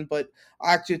gone, but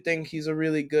I actually think he's a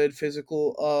really good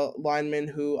physical lineman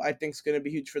who I think is going to be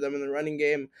huge for them in the running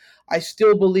game. I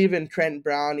still believe in Trent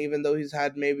Brown, even though he's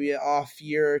had maybe an off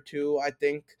year or two.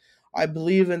 I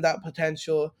believe in that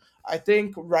potential. I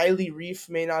think Riley Reef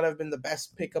may not have been the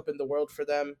best pickup in the world for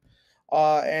them.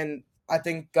 And I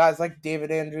think guys like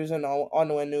David Andrews and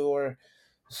Onwenu are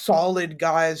solid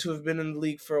guys who have been in the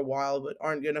league for a while but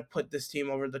aren't going to put this team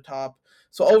over the top.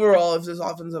 So overall, if this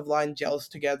offensive line gels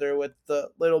together with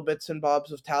the little bits and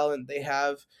bobs of talent they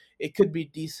have, it could be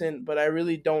decent, but I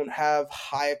really don't have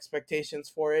high expectations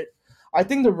for it. I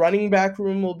think the running back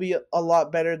room will be a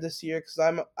lot better this year because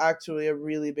I'm actually a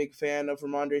really big fan of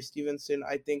Ramondre Stevenson.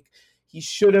 I think he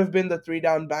should have been the three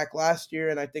down back last year,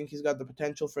 and I think he's got the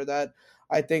potential for that.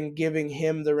 I think giving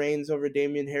him the reins over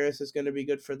Damian Harris is going to be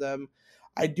good for them.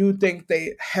 I do think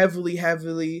they heavily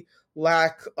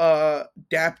lack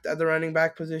depth at the running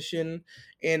back position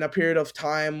in a period of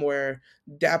time where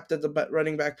depth at the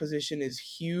running back position is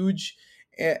huge,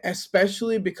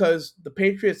 especially because the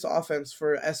Patriots offense,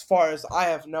 for as far as I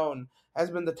have known, has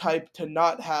been the type to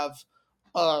not have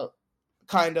a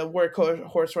kind of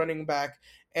workhorse running back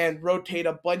and rotate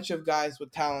a bunch of guys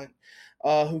with talent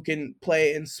who can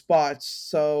play in spots.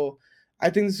 So I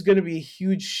think this is going to be a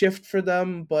huge shift for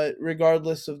them. But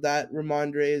regardless of that,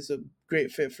 Ramondre is a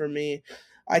great fit for me.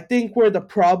 I think where the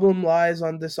problem lies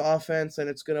on this offense, and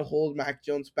it's going to hold Mac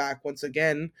Jones back once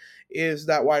again, is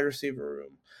that wide receiver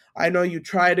room. I know you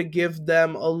try to give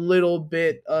them a little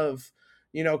bit of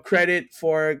credit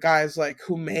for guys like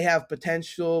who may have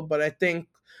potential, but I think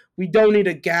we don't need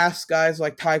to gas guys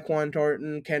like Tyquan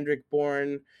Thornton, Kendrick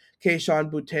Bourne, Keyshawn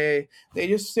Boutte. They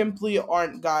just simply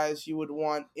aren't guys you would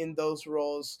want in those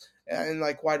roles in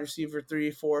like wide receiver 3,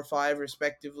 4, 5,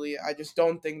 respectively. I just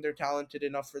don't think they're talented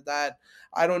enough for that.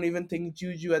 I don't even think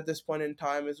Juju at this point in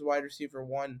time is wide receiver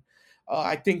one.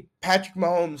 I think Patrick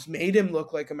Mahomes made him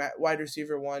look like a wide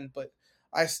receiver one, but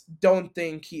I don't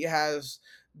think he has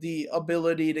the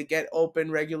ability to get open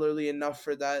regularly enough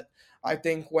for that. I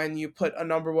think when you put a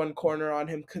number one corner on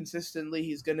him consistently,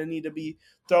 he's going to need to be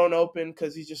thrown open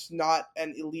because he's just not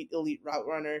an elite route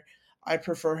runner. I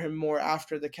prefer him more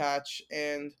after the catch,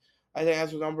 and I think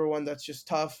as a number one, that's just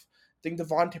tough. I think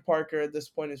Devontae Parker at this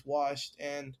point is washed,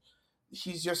 and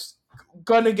he's just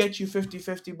gonna get you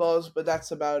 50-50 balls, but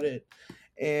that's about it.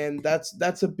 And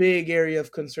that's a big area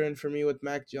of concern for me with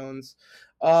Mac Jones.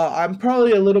 I'm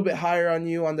probably a little bit higher on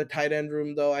you on the tight end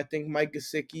room, though. I think Mike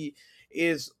Gesicki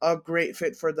is a great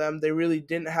fit for them. They really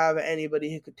didn't have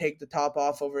anybody who could take the top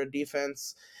off over a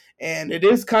defense. And it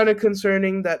is kind of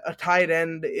concerning that a tight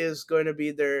end is going to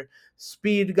be their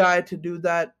speed guy to do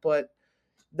that, but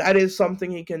that is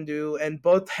something he can do. And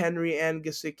both Henry and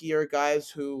Gesicki are guys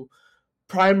who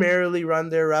primarily run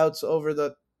their routes over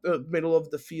the middle of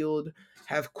the field,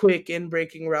 have quick in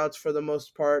breaking routes for the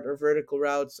most part, or vertical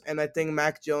routes. And I think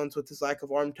Mac Jones, with his lack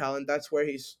of arm talent, that's where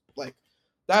he's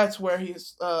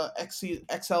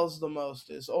excels the most,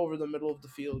 is over the middle of the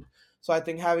field. So I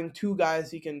think having two guys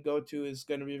he can go to is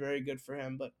going to be very good for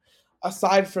him. But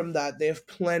aside from that, they have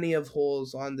plenty of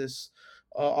holes on this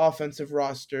offensive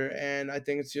roster, and I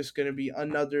think it's just going to be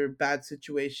another bad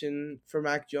situation for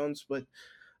Mac Jones. But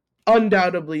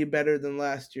undoubtedly better than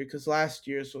last year because last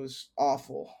year's was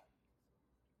awful.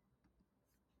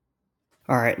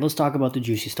 All right, let's talk about the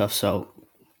juicy stuff. So,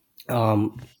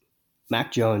 um,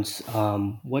 Mac Jones,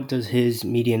 what does his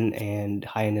median and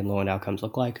high end and low end outcomes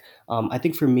look like? I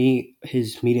think for me,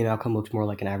 his median outcome looks more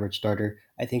like an average starter.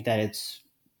 I think that it's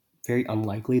very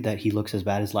unlikely that he looks as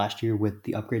bad as last year with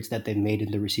the upgrades that they've made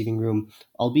in the receiving room,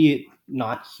 albeit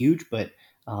not huge, but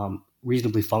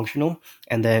reasonably functional.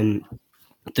 And then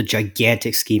the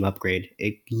gigantic scheme upgrade.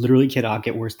 It literally cannot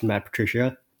get worse than Matt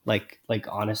Patricia. Like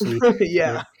honestly,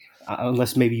 Yeah. it,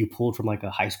 unless maybe you pulled from like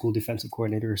a high school defensive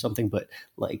coordinator or something, but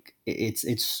like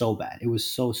it's so bad. It was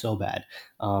so bad.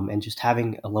 And just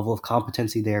having a level of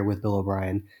competency there with Bill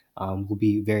O'Brien will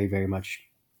be very very much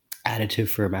additive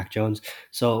for Mac Jones.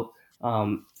 So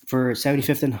for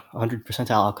 75th and 100th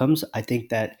percentile outcomes, I think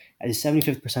that at his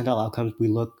 75th percentile outcomes,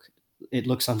 it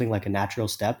looks something like a natural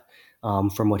step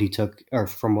from what he took or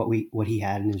from what he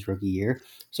had in his rookie year.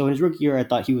 So in his rookie year, I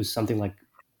thought he was something like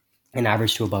an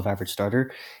average to above average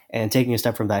starter, and taking a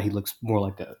step from that, he looks more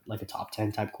like a top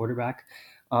 10 type quarterback.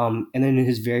 And then in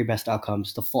his very best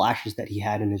outcomes, the flashes that he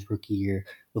had in his rookie year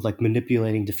with like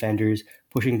manipulating defenders,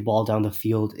 pushing the ball down the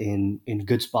field in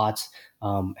good spots,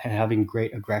 and having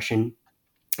great aggression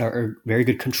or very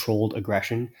good controlled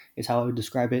aggression is how I would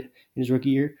describe it in his rookie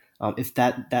year. If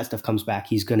that stuff comes back,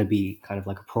 he's going to be kind of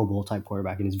like a Pro Bowl type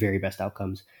quarterback in his very best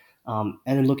outcomes. And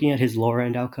then looking at his lower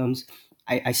end outcomes,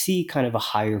 I see kind of a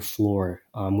higher floor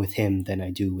with him than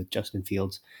I do with Justin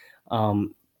Fields.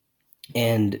 Um,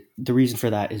 and the reason for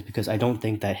that is because I don't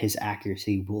think that his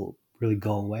accuracy will really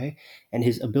go away, and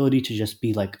his ability to just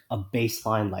be like a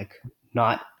baseline, like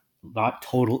not not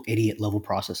total idiot level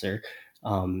processor,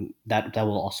 that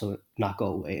will also not go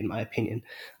away, in my opinion.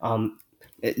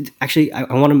 Actually,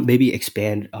 I want to maybe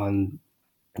expand on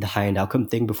the high end outcome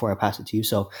thing before I pass it to you.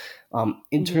 So,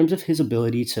 in terms Hmm. of his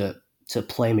ability to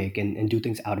play make and do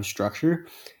things out of structure,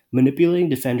 manipulating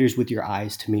defenders with your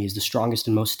eyes to me is the strongest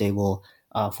and most stable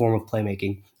form of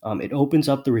playmaking. It opens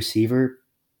up the receiver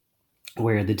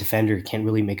where the defender can't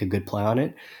really make a good play on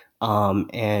it,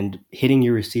 and hitting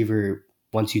your receiver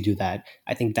once you do that,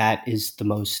 I think that is the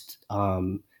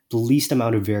least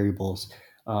amount of variables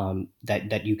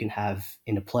that you can have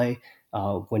in a play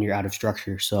when you're out of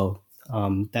structure. So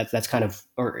That's kind of,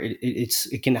 or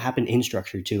it can happen in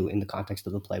structure too in the context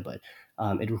of the play, but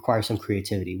it requires some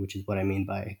creativity, which is what I mean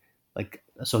by like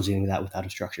associating that without a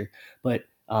structure. But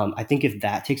I think if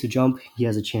that takes a jump, he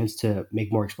has a chance to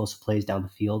make more explosive plays down the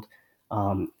field,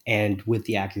 and with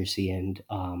the accuracy and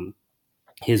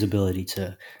his ability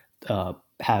to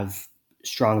have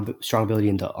strong ability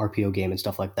in the RPO game and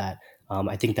stuff like that.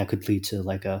 I think that could lead to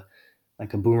like a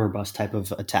boomer bust type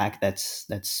of attack that's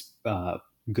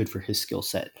good for his skill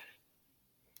set.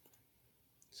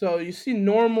 So you see,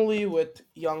 normally with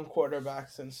young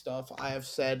quarterbacks and stuff, I have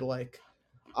said like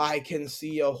I can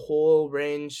see a whole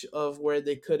range of where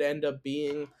they could end up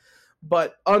being.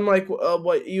 But unlike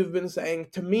what you've been saying,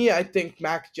 to me, I think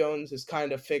Mac Jones is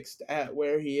kind of fixed at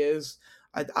where he is.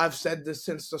 I've said this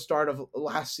since the start of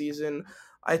last season.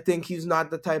 I think he's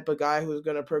not the type of guy who's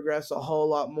going to progress a whole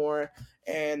lot more.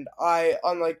 And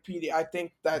unlike PD, I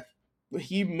think that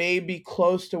he may be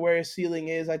close to where his ceiling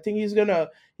is. I think he's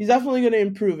definitely gonna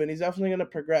improve and he's definitely gonna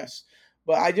progress.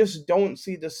 But I just don't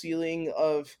see the ceiling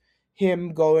of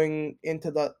him going into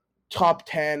the top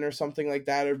 10 or something like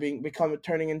that, or become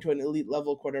turning into an elite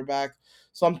level quarterback,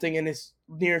 something in his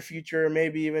near future,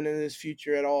 maybe even in his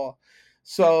future at all.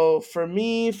 So for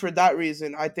me, for that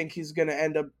reason, I think he's going to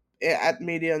end up at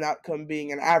median outcome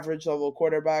being an average level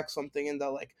quarterback, something in the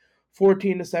like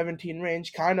 14 to 17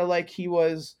 range, kind of like he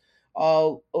was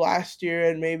last year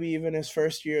and maybe even his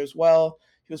first year as well.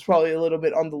 He was probably a little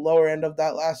bit on the lower end of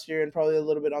that last year and probably a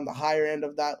little bit on the higher end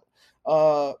of that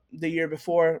the year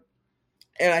before.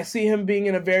 And I see him being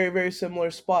in a very, very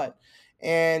similar spot.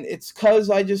 And it's because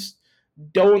I just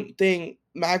don't think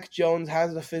Mac Jones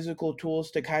has the physical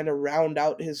tools to kind of round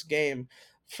out his game.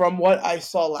 From what I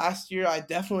saw last year, I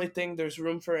definitely think there's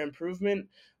room for improvement,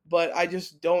 but I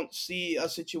just don't see a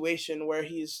situation where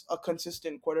he's a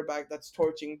consistent quarterback that's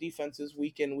torching defenses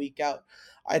week in, week out.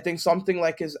 I think something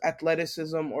like his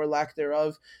athleticism or lack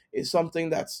thereof is something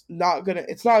that's not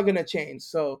gonna change.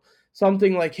 So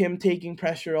something like him taking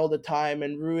pressure all the time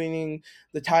and ruining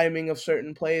the timing of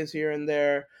certain plays here and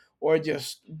there, or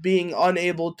just being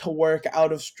unable to work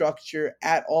out of structure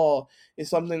at all, is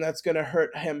something that's going to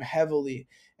hurt him heavily.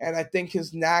 And I think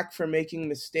his knack for making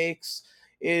mistakes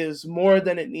is more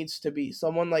than it needs to be.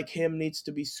 Someone like him needs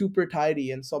to be super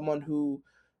tidy and someone who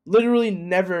literally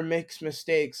never makes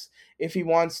mistakes if he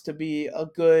wants to be a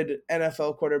good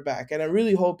NFL quarterback. And I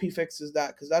really hope he fixes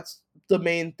that, because that's the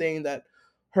main thing that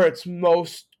hurts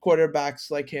most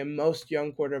quarterbacks like him, most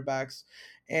young quarterbacks.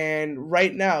 And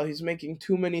right now, he's making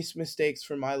too many mistakes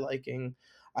for my liking.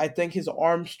 I think his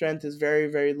arm strength is very,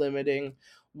 very limiting.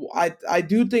 I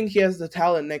do think he has the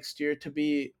talent next year to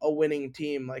be a winning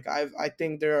team. Like I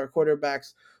think there are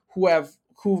quarterbacks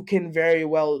who can very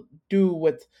well do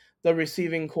with the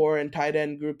receiving core and tight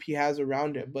end group he has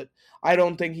around him. But I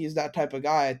don't think he's that type of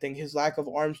guy. I think his lack of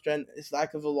arm strength, his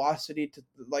lack of velocity to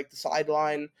like the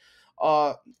sideline,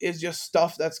 is just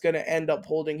stuff that's going to end up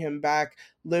holding him back,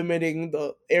 limiting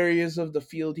the areas of the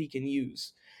field he can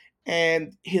use.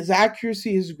 And his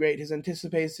accuracy is great. His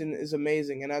anticipation is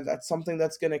amazing, and that's something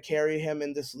that's going to carry him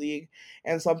in this league,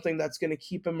 and something that's going to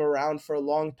keep him around for a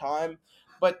long time.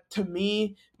 But to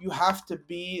me, you have to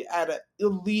be at an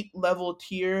elite level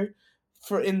tier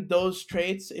for in those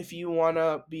traits if you want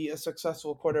to be a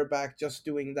successful quarterback just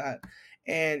doing that.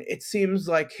 And it seems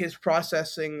like his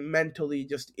processing mentally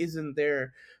just isn't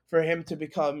there for him to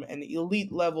become an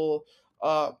elite level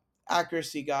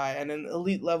accuracy guy and an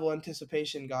elite level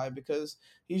anticipation guy, because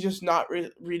he's just not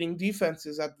reading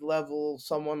defenses at the level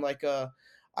someone like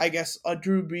I guess a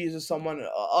Drew Brees is someone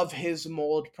of his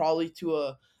mold, probably to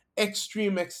a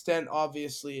extreme extent,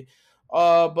 obviously.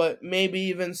 But maybe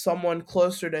even someone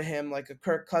closer to him, like a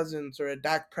Kirk Cousins or a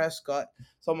Dak Prescott,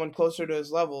 someone closer to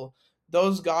his level.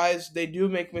 Those guys, they do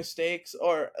make mistakes,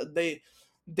 or they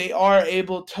are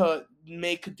able to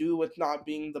make do with not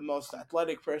being the most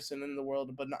athletic person in the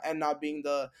world, and not being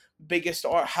the biggest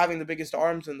or having the biggest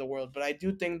arms in the world. But I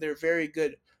do think they're very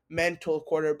good mental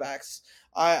quarterbacks.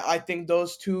 I think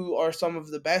those two are some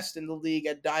of the best in the league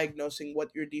at diagnosing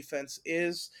what your defense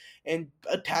is and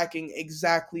attacking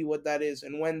exactly what that is.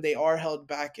 And when they are held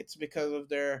back, it's because of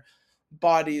their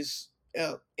bodies'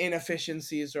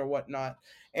 inefficiencies or whatnot.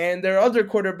 And there are other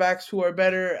quarterbacks who are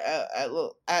better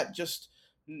at just,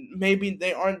 maybe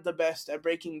they aren't the best at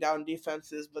breaking down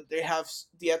defenses, but they have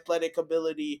the athletic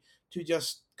ability to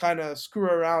just kind of screw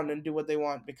around and do what they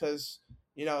want, because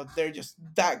they're just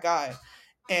that guy.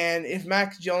 And if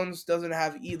Mac Jones doesn't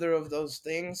have either of those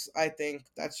things, I think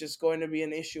that's just going to be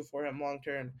an issue for him long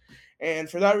term. And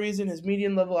for that reason, his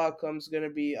median level outcome is going to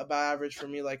be about average for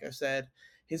me, like I said.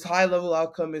 His high level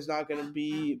outcome is not going to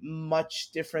be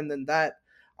much different than that.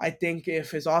 I think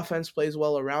if his offense plays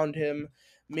well around him,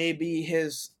 maybe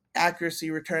his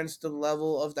accuracy returns to the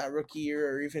level of that rookie year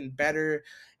or even better,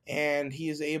 and he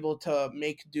is able to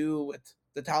make do with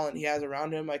the talent he has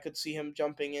around him. I could see him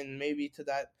jumping in maybe to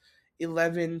that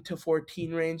 11 to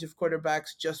 14 range of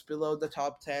quarterbacks, just below the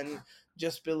top 10,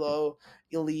 just below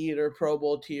elite or Pro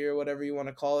Bowl tier, whatever you want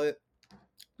to call it,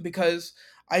 because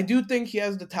I do think he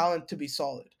has the talent to be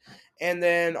solid. And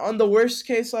then on the worst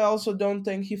case, I also don't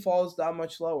think he falls that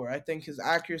much lower. I think his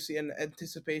accuracy and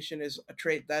anticipation is a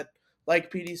trait that,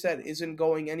 like PD said, isn't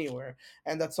going anywhere.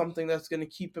 And that's something that's going to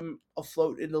keep him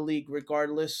afloat in the league,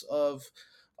 regardless of,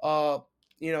 uh,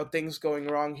 things going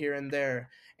wrong here and there.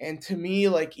 And to me,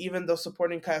 like, even though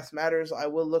supporting cast matters, I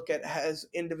will look at his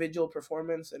individual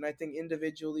performance. And I think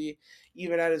individually,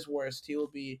 even at his worst, he will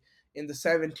be in the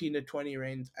 17 to 20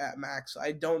 range at max.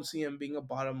 I don't see him being a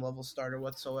bottom level starter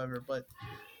whatsoever, but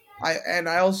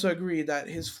I also agree that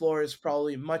his floor is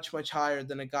probably much higher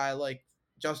than a guy like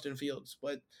Justin Fields,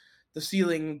 but the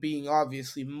ceiling being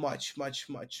obviously much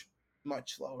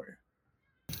lower.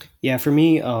 Yeah, for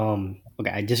me,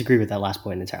 okay, I disagree with that last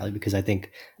point entirely because I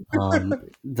think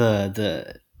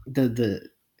the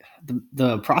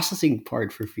processing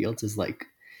part for Fields is like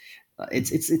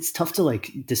it's tough to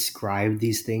like describe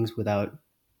these things without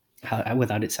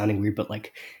it sounding weird, but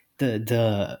like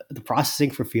the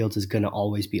processing for Fields is going to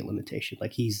always be a limitation.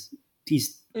 Like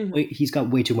Mm-hmm. he's got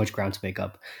way too much ground to make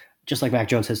up, just like Mac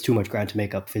Jones has too much ground to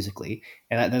make up physically,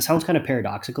 and that sounds kind of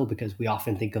paradoxical because we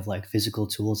often think of like physical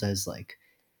tools as like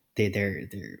they're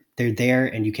there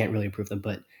and you can't really improve them.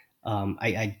 But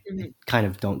I Mm-hmm. kind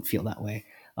of don't feel that way.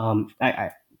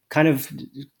 I kind of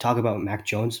talk about Mac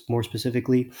Jones more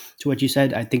specifically to what you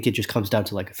said. I think it just comes down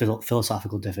to like a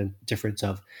philosophical difference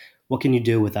of what can you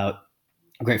do without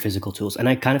great physical tools. And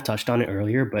I kind of touched on it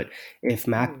earlier, but if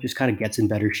Mac Mm-hmm. just kind of gets in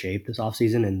better shape this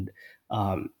offseason and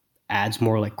um, adds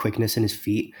more like quickness in his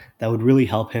feet, that would really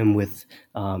help him with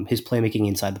his playmaking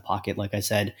inside the pocket. Like I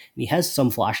said, and he has some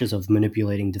flashes of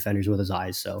manipulating defenders with his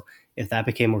eyes. So if that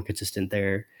became more consistent,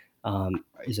 there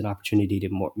is an opportunity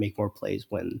to make more plays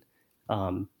when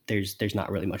there's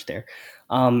not really much there.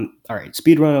 All right,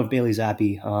 speed run of Bailey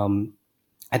Zappi.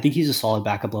 I think he's a solid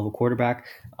backup level quarterback.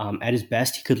 At his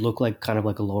best, he could look like kind of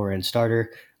like a lower end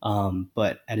starter,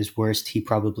 but at his worst, he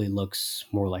probably looks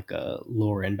more like a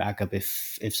lower end backup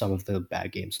if some of the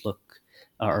bad games look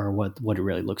or what it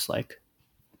really looks like.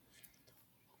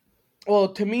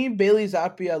 Well, to me, Bailey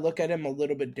Zappi, I look at him a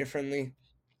little bit differently.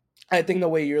 I think the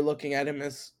way you're looking at him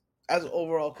is as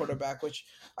overall quarterback, which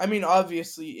I mean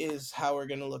obviously is how we're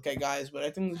gonna look at guys, but I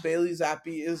think Bailey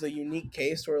Zappi is a unique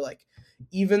case where like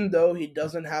even though he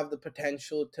doesn't have the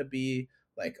potential to be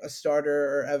like a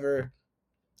starter or ever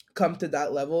come to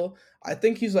that level, I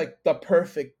think he's like the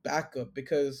perfect backup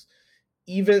because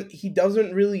even he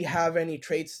doesn't really have any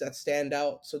traits that stand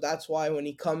out. So that's why when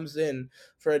he comes in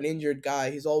for an injured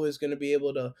guy, he's always going to be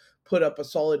able to put up a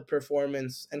solid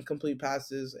performance and complete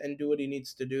passes and do what he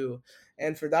needs to do.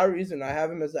 And for that reason, I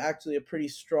have him as actually a pretty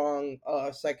strong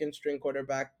second string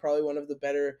quarterback, probably one of the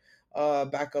better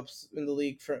backups in the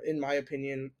league, for in my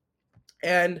opinion,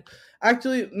 and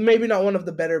actually maybe not one of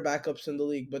the better backups in the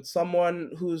league, but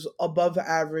someone who's above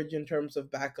average in terms of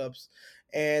backups,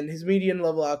 and his median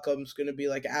level outcome is going to be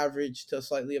like average to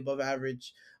slightly above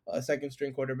average second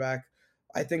string quarterback.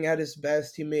 I think at his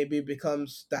best he maybe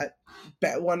becomes that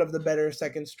one of the better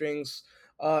second strings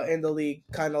in the league,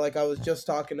 kind of like I was just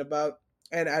talking about,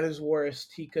 and at his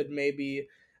worst he could maybe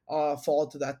fall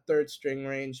to that third string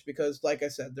range because, like I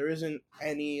said, there isn't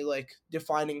any like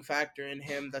defining factor in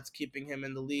him that's keeping him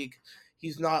in the league.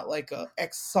 He's not like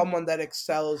someone that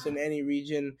excels in any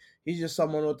region. He's just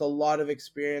someone with a lot of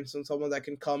experience and someone that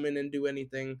can come in and do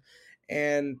anything.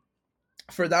 And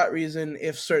for that reason,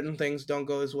 if certain things don't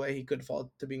go his way, he could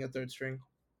fall to being a third string.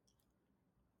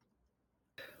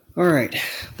 All right,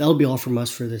 that'll be all from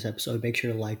us for this episode. Make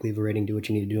sure to like, leave a rating, do what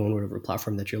you need to do on whatever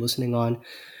platform that you're listening on.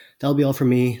 That'll be all from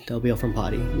me. That'll be all from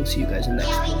Potty. We'll see you guys in the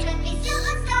next one.